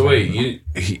harm anybody. So wait,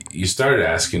 you started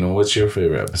asking, well, what's your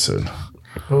favorite episode?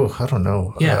 Oh, I don't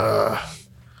know. Yeah.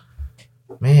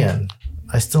 Man,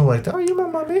 I still like that. Oh, you my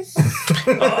mommy?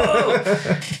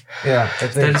 Oh. Yeah,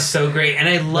 that is so great, and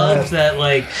I love that.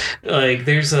 Like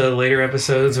there's later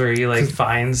episodes where he like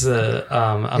finds a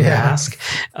mask,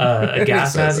 a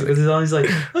gas mask, because he's always like,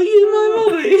 "Oh, you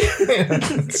my mommy."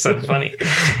 It's so funny.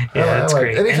 Yeah, that's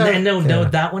great. And no,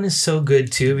 that one is so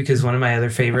good too, because one of my other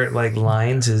favorite like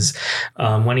lines is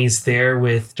when he's there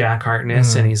with Jack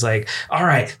Harkness, and he's like, "All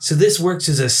right, so this works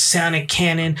as a sonic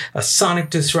cannon, a sonic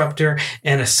disruptor,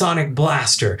 and a sonic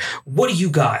blaster. What do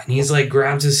you got?" And he's like,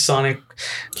 grabs his sonic.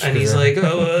 And he's like,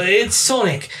 "Oh, it's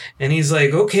Sonic." And he's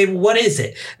like, "Okay, what is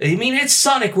it?" I mean, it's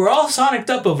Sonic. We're all Sonic'd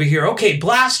up over here. Okay,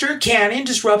 blaster, cannon,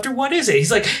 disruptor. What is it?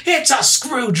 He's like, "It's a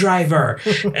screwdriver."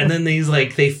 And then he's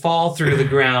like, they fall through the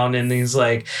ground, and he's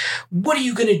like, "What are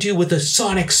you gonna do with a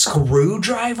sonic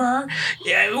screwdriver?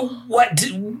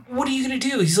 What are you gonna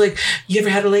do?" He's like, "You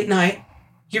ever had a late night?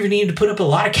 You ever needed to put up a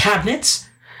lot of cabinets?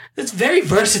 It's very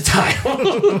versatile."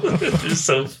 It's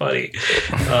so funny.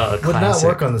 Would not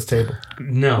work on this table.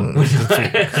 No,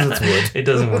 it's wood. It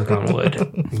doesn't work on wood.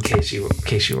 In case you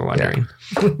were wondering.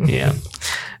 Yeah.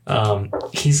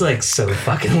 He's like so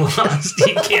fucking lost.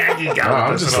 He can't get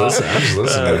out. I'm just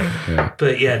listening.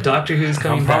 But yeah, Doctor Who's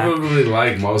coming back. I'm probably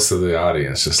like most of the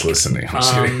audience, just listening.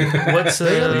 What's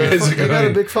they got a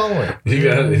big following.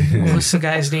 What's the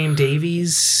guy's name?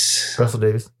 Davies? Russell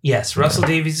Davies. Yes, Russell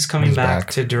Davies is coming back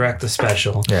to direct the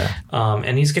special. Yeah.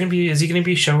 And is he going to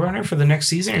be showrunner for the next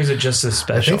season, or is it just a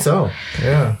special? I think so.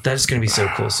 Yeah. That's going to be so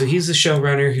cool. So he's the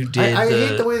showrunner who did I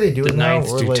hate the way they do it now.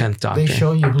 9th through 10th Doctor. They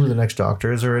show you who the next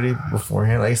Doctor is already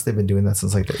beforehand. I guess they've been doing that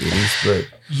since like the 80s,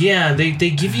 but yeah, they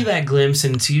give you that glimpse,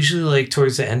 and it's usually like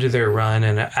towards the end of their run,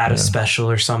 and at a special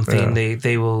or something,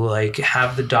 they will like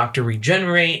have the Doctor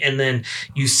regenerate, and then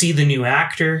you see the new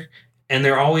actor, and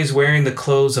they're always wearing the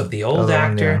clothes of the old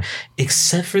actor,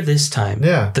 except for this time.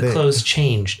 The clothes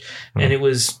changed, and it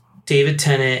was David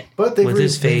Tennant with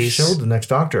his face. They showed the next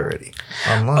Doctor already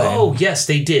online. Oh yes,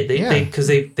 they did. Because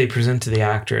they presented the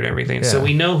actor and everything, so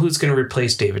we know who's going to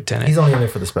replace David Tennant. He's only in there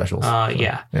for the specials.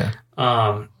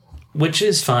 Which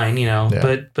is fine, you know.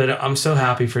 Yeah. But I'm so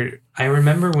happy for. I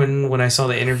remember when I saw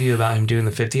the interview about him doing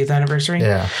the 50th anniversary.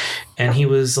 Yeah, and he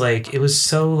was like, it was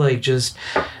so like just.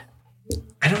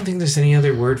 I don't think there's any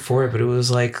other word for it, but it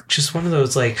was like just one of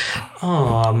those like,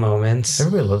 aw moments.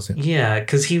 Everybody loves him. Yeah,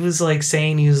 because he was like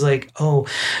saying, he was like, "Oh,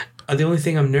 the only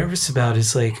thing I'm nervous about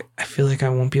is like, I feel like I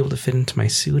won't be able to fit into my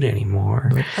suit anymore.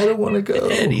 Like, I don't want to go."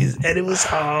 And it was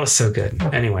so good.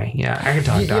 Anyway, yeah, I could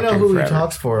talk Doctor You know who forever. He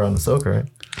talks for on Ahsoka, right?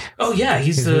 Oh yeah,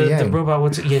 he's the robot.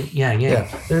 What's it? Yeah.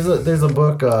 There's a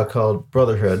book called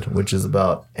Brotherhood, which is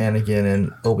about Anakin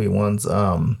and Obi-Wan's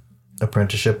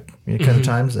apprenticeship kind of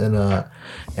times, and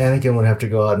Anakin would have to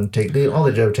go out and all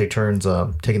the Jedi would take turns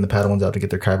taking the Padawans out to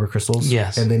get their kyber crystals.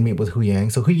 Yes, and then meet with Hu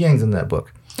Yang. So Hu Yang's in that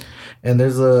book, and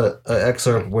there's a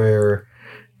excerpt where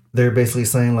they're basically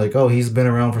saying like, "Oh, he's been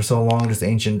around for so long, this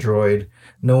ancient droid.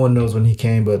 No one knows when he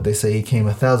came, but they say he came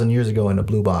 1,000 years ago in a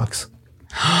blue box."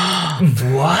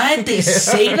 What? They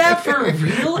say that for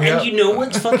real? Yep. And you know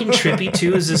what's fucking trippy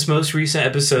too is this most recent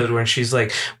episode where she's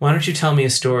like, "Why don't you tell me a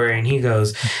story?" And he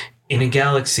goes, "In a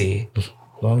galaxy,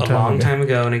 a long time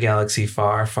ago in a galaxy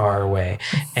far, far away."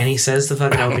 And he says the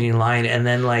fucking opening line, and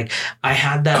then like I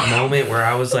had that moment where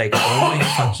I was like, "Oh my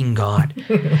fucking god!"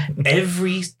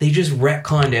 They just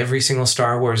retconned every single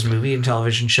Star Wars movie and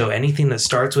television show. Anything that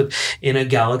starts with "in a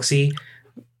galaxy."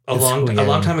 A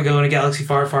long time ago in a galaxy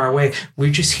far, far away.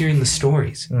 We're just hearing the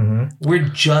stories. Mm-hmm. We're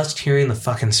just hearing the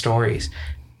fucking stories.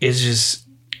 It's just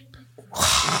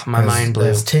my mind blew.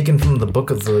 It's taken from the book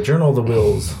of the Journal of the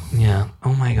Wills. Yeah.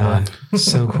 Oh my god.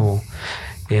 So cool.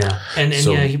 Yeah, and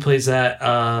yeah, he plays that.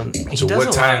 He does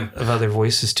a lot of other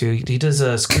voices too. He does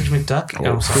Scrooge McDuck.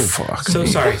 Oh, fuck! So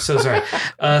sorry.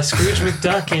 Scrooge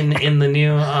McDuck in the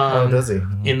new. Does he?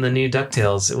 In the new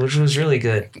DuckTales, which was really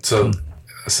good.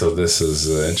 So this is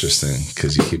interesting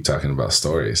because you keep talking about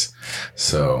stories.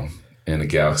 So in a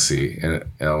galaxy, in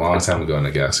a long time ago, in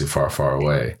a galaxy far, far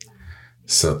away.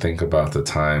 So think about the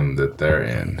time that they're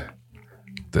in.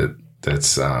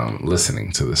 That's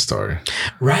listening to the story.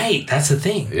 Right. That's the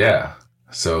thing. Yeah.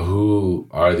 So who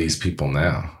are these people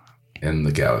now in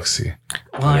the galaxy?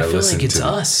 Well, I feel like it's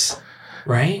us,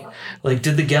 right? Like,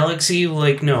 did the galaxy,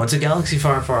 no, it's a galaxy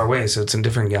far, far away, so it's a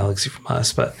different galaxy from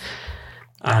us, but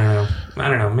I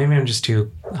don't know. Maybe I'm just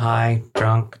too high,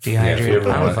 drunk, dehydrated.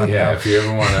 If you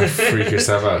ever want to freak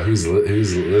yourself out, who's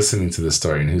listening to the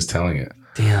story and who's telling it?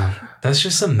 Damn, that's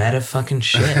just some meta fucking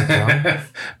shit, bro.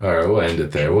 All right, we'll end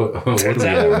it there. What is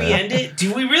that where we end it?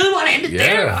 Do we really want to end it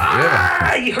there?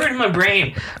 Yeah. You hurt my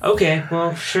brain. Okay,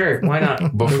 well, sure. Why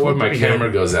not? Before my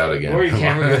camera goes out again. Before your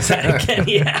camera goes out again,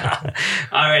 yeah.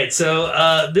 All right,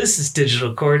 so this is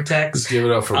Digital Cortex. Let's give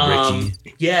it up for Ricky.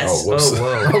 Yes. Whoa.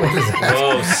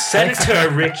 Whoa, Senator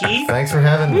Ricky. Thanks for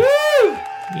having me. Woo!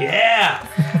 Yeah.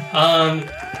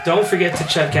 Don't forget to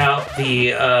check out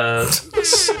the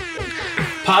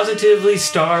Positively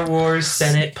Star Wars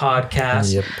Senate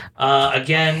podcast. Yep.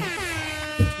 Again,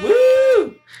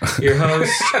 woo! Your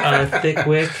host, Thick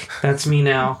Wick. That's me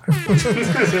now. And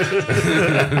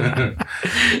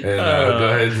go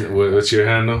ahead. What's your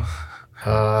handle?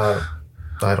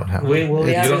 I don't have. Wait, well,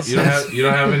 yeah, you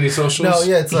don't have any socials? No,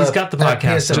 yeah, it's he's got the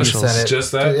podcast socials.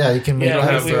 Just that? Yeah, you can. We've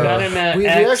got him at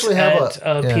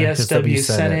PSW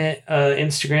Senate,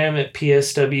 Instagram at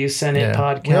PSW Senate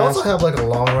podcast. We also have a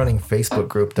long-running Facebook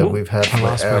group that we've had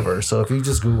forever. So if you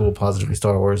just Google Positively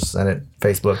Star Wars Senate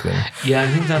Facebook, then I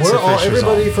think that's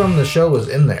everybody from the show is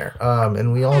in there,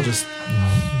 and we all just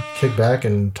kick back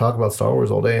and talk about Star Wars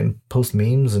all day and post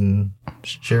memes and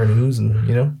share news and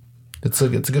It's a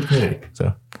good community,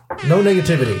 so no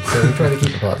negativity. So we try to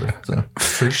keep it positive. So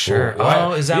for sure.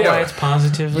 Oh, is that why it's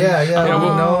positively? Yeah.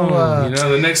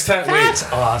 The next time.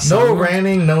 That's awesome. No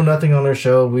ranting, no nothing on our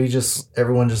show.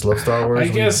 Everyone just loves Star Wars.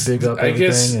 I guess big up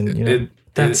everything, and it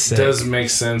does make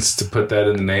sense to put that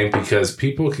in the name because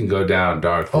people can go down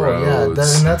dark roads.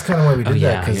 And that's kind of why we did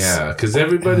that. Because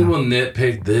everybody will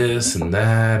nitpick this and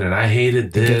that, and I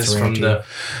hated this from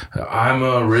I'm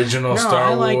an original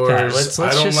Star Wars. Let's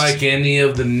I don't like any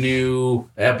of the new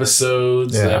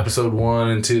episodes, episode 1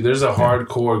 and 2. There's a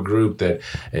hardcore group that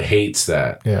hates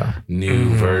that new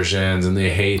versions, and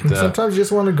they hate the. Sometimes you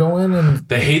just want to go in and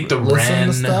they hate the Ren,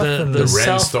 the Ren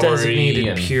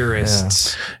self-designated story,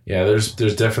 purists.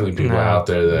 There's definitely people out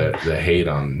there that hate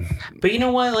on. But you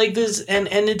know what? Like this, and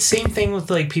it's same thing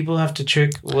with people have to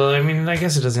trick. Well, I mean, I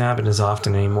guess it doesn't happen as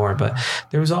often anymore. But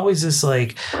there was always this do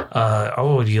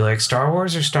you like Star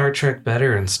Wars or Star Trek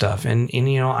better and stuff? And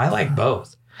I like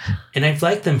both. And I've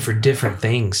liked them for different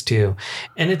things too.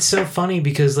 And it's so funny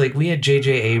because we had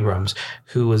J.J. Abrams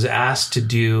who was asked to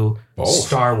do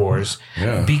Star Wars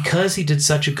because he did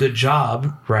such a good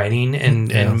job writing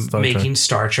and making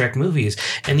Star Trek movies.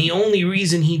 And the only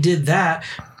reason he did that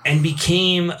and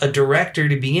became a director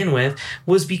to begin with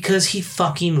was because he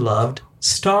fucking loved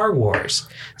Star Wars.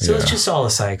 So it's just all a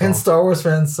cycle. And Star Wars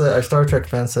fans, Star Trek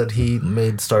fans said he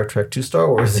made Star Trek to Star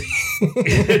Wars.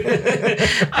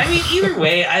 I mean, either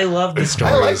way, I love the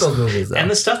stories. I like those movies, though.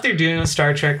 And the stuff they're doing with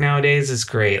Star Trek nowadays is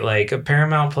great.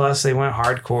 Paramount Plus, they went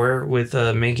hardcore with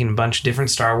making a bunch of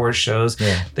different Star Wars shows.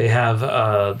 Yeah. They have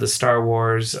the Star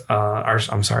Wars, Star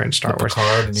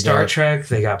Trek.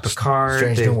 They got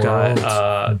Picard. They've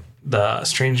got the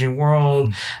Strange New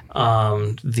World.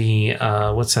 What's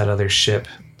that other ship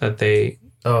that they...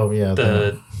 Oh, yeah.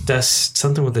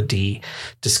 Something with a D.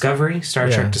 Discovery,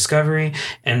 Star Trek Discovery.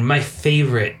 And my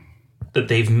favorite that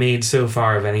they've made so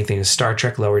far of anything is Star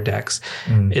Trek Lower Decks.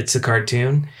 It's a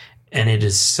cartoon. And it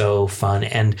is so fun.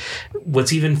 And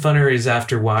what's even funner is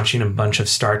after watching a bunch of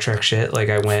Star Trek shit,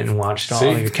 I went and watched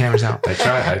all your cameras out. I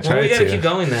tried we gotta keep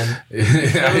going then.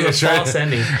 That was a false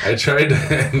ending. I tried to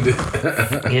end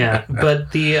it. Yeah,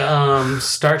 but the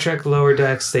Star Trek Lower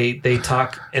Decks, they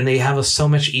talk, and they have so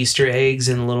much Easter eggs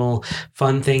and little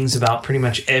fun things about pretty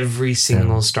much every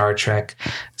single Star Trek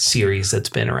series that's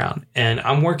been around. And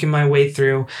I'm working my way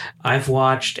through. I've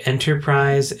watched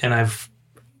Enterprise, and I've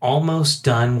almost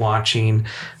done watching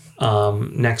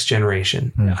Next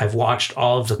Generation. I've watched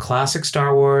all of the classic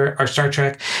Star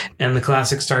Trek and the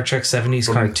classic Star Trek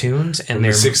 70s cartoons and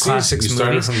their classic movies.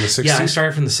 Started from the 60s? Yeah, I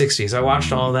started from the 60s. I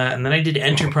watched all that, and then I did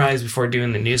Enterprise before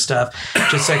doing the new stuff,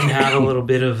 just so I can have a little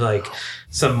bit of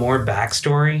some more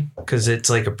backstory because it's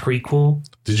like a prequel.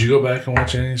 Did you go back and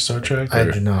watch any Star Trek? I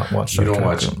did not watch Star Trek. You don't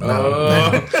watch it?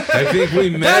 No. I think we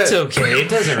met. That's okay. It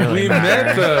doesn't really matter.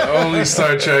 We met the only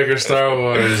Star Trek or Star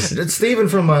Wars. It's Steven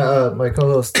from my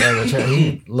co-host.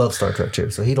 He loves Star Trek too,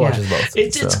 so he watches both.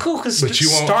 It's cool because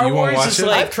Star Wars is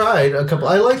like... I've tried a couple.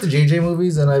 I like the JJ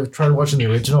movies, and I've tried watching the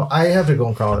original. I have to go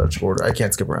in chronological order. I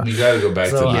can't skip around. You got to go back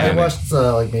to the I watched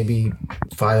like maybe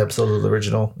 5 episodes of the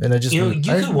original, and I just... You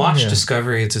could watch Discovery.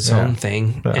 It's its own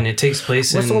thing, and it takes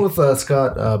place What's the one with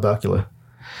Scott Bakula?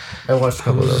 I watched a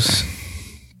couple of those.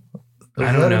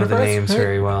 I don't know the names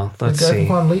very well. Let's see.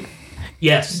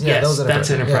 Yes,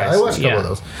 that's Enterprise. Yeah, I watched a couple of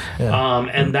those. Yeah.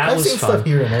 And that was fun. Stuff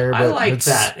here and there, I liked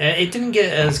that. It didn't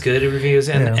get as good of reviews,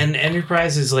 and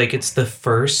Enterprise is like it's the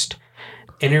first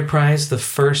Enterprise, the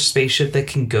first spaceship that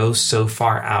can go so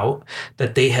far out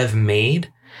that they have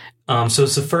made. So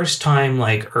it's the first time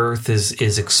like Earth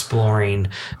is exploring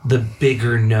the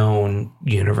bigger known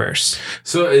universe.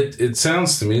 So it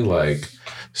sounds to me like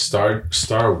Star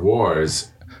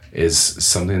Wars is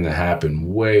something that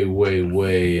happened way, way,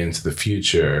 way into the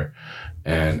future,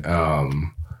 and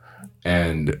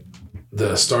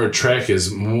the Star Trek is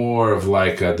more of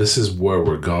like this is where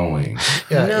we're going.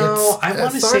 Yeah, no, I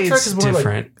want to say it's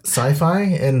different. Like sci-fi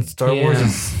and Star Wars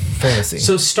is fantasy.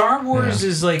 So Star Wars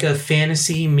is like a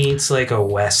fantasy meets like a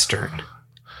Western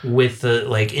with the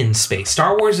like in space.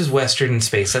 Star Wars is Western in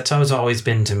space. That's how it's always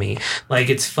been to me. Like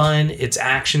it's fun, it's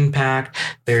action packed.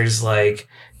 There's like,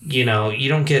 you know, you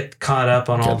don't get caught up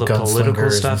on all the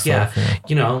political stuff. Yeah.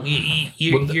 You know,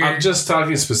 you're... I'm just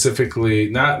talking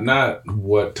specifically, not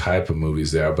what type of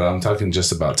movies they are, but I'm talking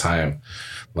just about time.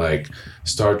 Like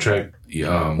Star Trek,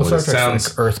 Star Trek's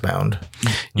like Earthbound.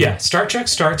 Yeah, Star Trek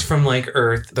starts from like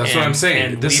Earth. That's what I'm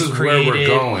saying. This is where we're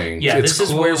going. Yeah, this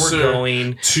is where we're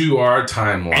going to our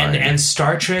timeline. And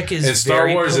Star Trek is Star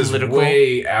very Wars political. Is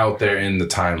way out there in the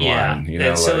timeline. Yeah, you know,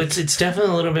 and so it's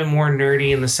definitely a little bit more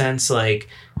nerdy in the sense like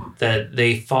that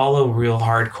they follow real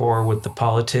hardcore with the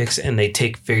politics and they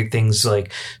take things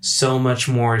like so much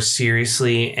more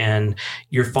seriously, and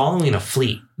you're following a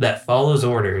fleet that follows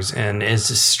orders and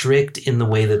is strict in the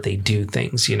way that they do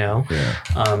things, you know?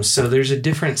 Yeah. So there's a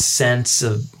different sense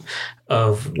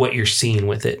of what you're seeing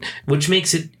with it, which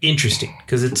makes it interesting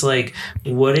because it's like,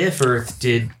 what if Earth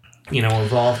did, you know,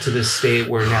 evolve to this state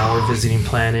where now we're visiting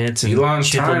planets and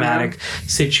diplomatic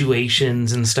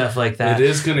situations and stuff like that. It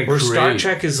is going to create... Star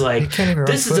Trek is like,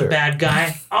 this is a bad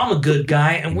guy, I'm a good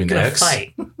guy, and we're going to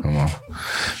fight. I'm on.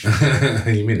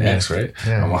 You mean X, right?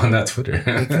 Yeah. I'm on that Twitter. You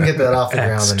can get that off the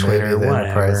ground and Twitter, maybe the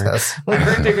Enterprise has. I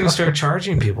heard they're going to start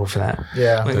charging people for that.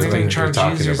 Yeah. Like they're going to charge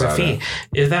users a fee.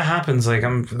 If that happens, like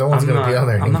no one's going to be on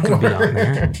there anymore. I'm not going to be on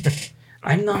there.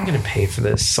 I'm not going to pay for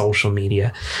this social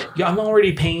media. Yeah, I'm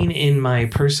already paying in my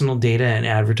personal data and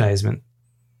advertisement.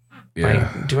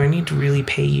 Yeah. Like, do I need to really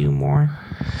pay you more?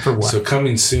 For what? So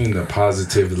coming soon, the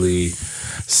Positively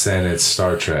Senate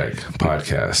Star Trek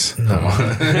podcast. No.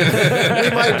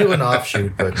 We might do an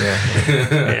offshoot, but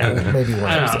yeah. Maybe one.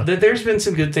 I don't know. There's been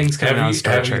some good things coming out of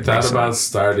Star Trek. Have you thought about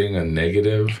starting a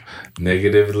negatively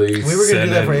We were going to do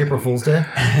that for April Fool's Day.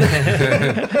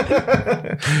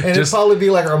 And it'd probably be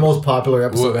like our most popular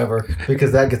episode ever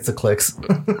because that gets the clicks.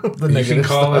 You can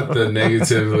call it the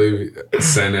Negatively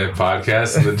Senate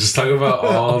podcast and then just talk about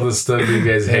all the stuff you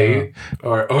guys hate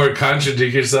or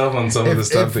contradict yourself on some of the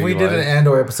stuff that you like. If we did an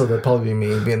Andor episode, that'd probably be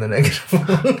me being the negative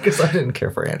one because I didn't care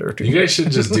for Andor. You guys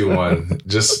should just do one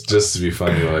just to be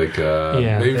funny, like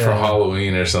maybe for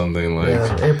Halloween or something.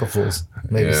 Like April Fool's.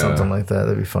 Maybe something like that.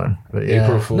 That'd be fun. But yeah.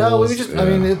 April Fool's. No, we just. I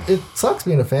mean, it sucks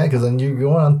being a fan because then you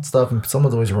go on stuff and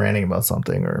someone's always ranting about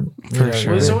something or. For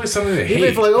sure. There's always something they hate. Even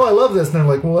if like, oh, I love this, and they're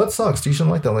like, well, that sucks. You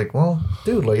shouldn't like that. I'm like, well,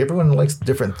 dude, like everyone likes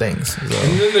different things. So,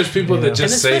 and then there's people that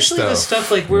just say stuff. And especially the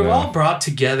stuff like we're all brought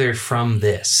together from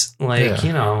this. Like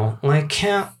you know, like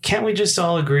can't we just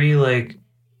all agree like.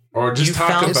 Or just you talk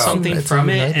found about something from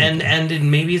it,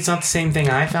 and maybe it's not the same thing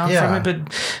I found from it,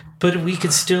 but we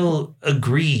could still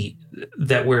agree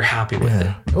that we're happy with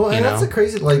it. Well, and that's the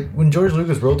crazy. Like when George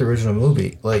Lucas wrote the original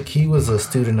movie, like he was a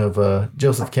student of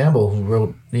Joseph Campbell, who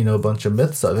wrote a bunch of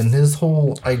myth stuff, and his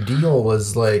whole ideal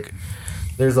was like,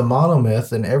 there's a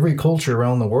monomyth, and every culture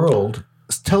around the world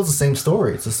tells the same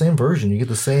story. It's the same version. You get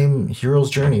the same hero's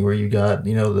journey where you got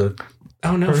the.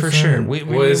 Oh no, for sure.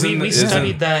 We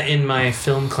studied that in my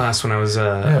film class when I was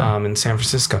in San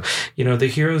Francisco. The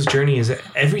hero's journey is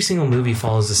every single movie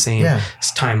follows the same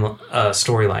time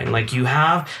storyline. Like you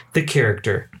have the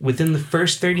character within the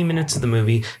first 30 minutes of the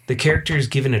movie. The character is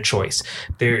given a choice.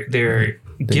 They're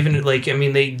given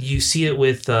it you see it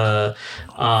with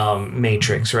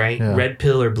Matrix, right? Yeah. Red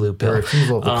pill or blue pill.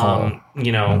 Refusal of the call.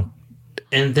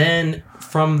 And then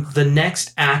from the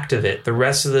next act of it, the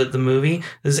rest of the movie,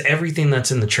 this is everything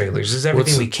that's in the trailers. This is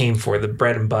everything we came for, the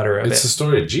bread and butter of it. It's the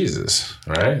story of Jesus,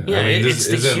 right? Yeah, it's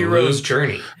the hero's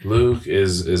journey. Luke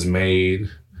is made,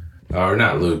 or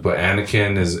not Luke, but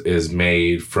Anakin is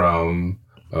made from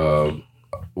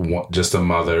just a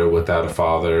mother without a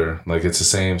father. Like, it's the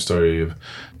same story of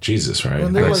Jesus, right? I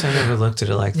never looked at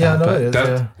it like that.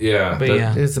 No,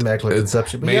 it is. It's Immaculate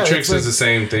Conception. But Matrix is the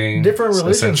same thing. Different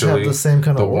religions have the same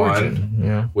kind of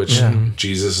origin. Which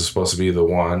Jesus is supposed to be the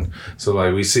one. So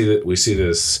like we see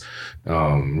this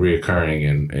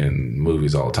reoccurring in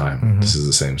movies all the time. Mm-hmm. This is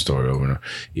the same story over and over.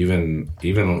 Even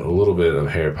a little bit of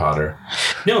Harry Potter.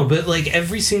 No, but like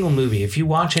every single movie, if you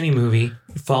watch any movie,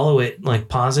 follow it, like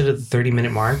pause it at the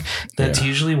 30-minute mark. That's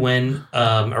usually when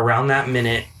around that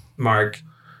minute mark,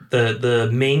 the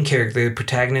main character, the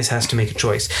protagonist, has to make a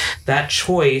choice. That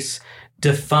choice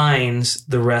defines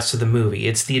the rest of the movie.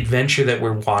 It's the adventure that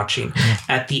we're watching.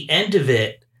 At the end of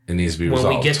it, it needs to be resolved.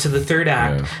 When we get to the third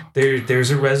act,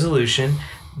 there's a resolution.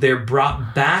 They're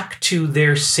brought back to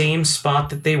their same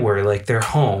spot that they were, like their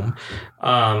home,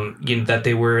 that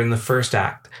they were in the first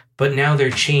act. But now they're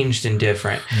changed and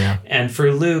different. Yeah. And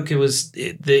for Luke,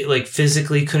 they like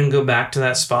physically couldn't go back to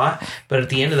that spot. But at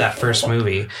the end of that first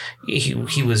movie, he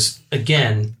was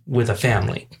again with a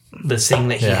family. The thing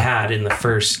that he had in the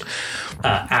first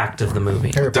act of the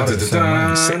movie. Harry Potter did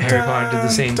the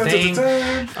same thing.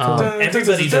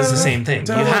 Everybody does the same thing.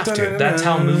 You have to. That's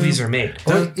how movies are made.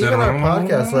 Well, even our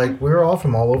podcast, like, we're all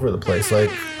from all over the place.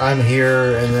 Like, I'm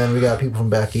here, and then we got people from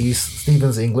back east.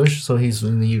 Steven's English, so he's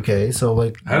in the UK. So,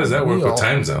 like, how does that work with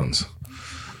time zones?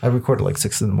 I recorded like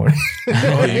 6 a.m. Oh,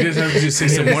 you guys have to do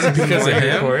 6 a.m. because of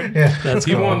him? Yeah. That's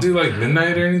he won't do like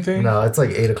midnight or anything? No, it's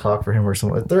like 8 o'clock for him or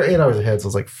something. They're 8 hours ahead, so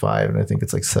it's like 5, and I think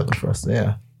it's like 7 for us.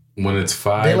 Yeah. When it's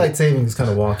 5? Daylight saving is kind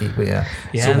of wonky, but yeah.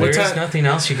 Yeah, so there's nothing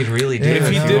else you could really do if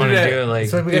you did it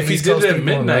at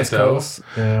midnight, though,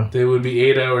 they would be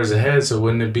 8 hours ahead, so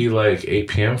wouldn't it be like 8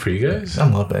 p.m. for you guys?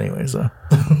 I'm up anyways, though.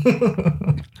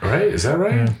 Right? Is that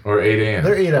right? Yeah. Or 8 a.m.?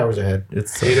 They're 8 hours ahead.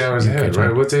 It's 8 hours ahead,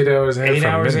 right? What's 8 hours ahead 8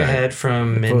 hours midnight? Ahead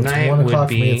from midnight so 1 o'clock would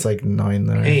be... For me, it's like 9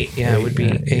 there. 8, yeah, it would be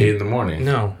 8. 8 in the morning?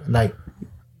 No. Night.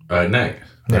 Night,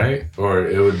 right? Or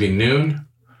it would be noon?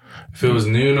 If it was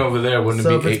noon over there, wouldn't it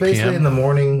be 8 p.m.? So if it's basically in the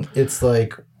morning, it's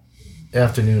like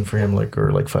afternoon for him, like,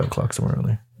 or like 5 o'clock somewhere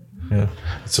early. Yeah.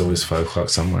 It's always 5 o'clock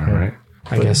somewhere, right?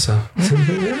 I guess so.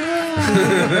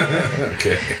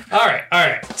 Okay. All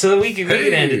right. So we can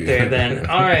end it there then.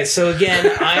 All right. So again,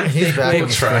 I'm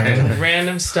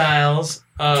Randomstylez,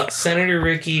 Senator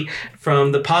Ricky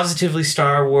from the Positively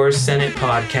Star Wars Senate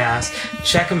podcast.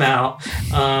 Check them out.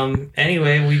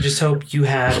 Anyway, we just hope you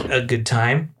had a good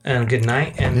time and a good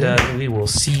night, and we will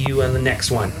see you on the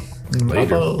next one.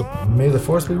 Later. May the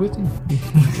Force be with you.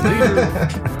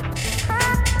 Later.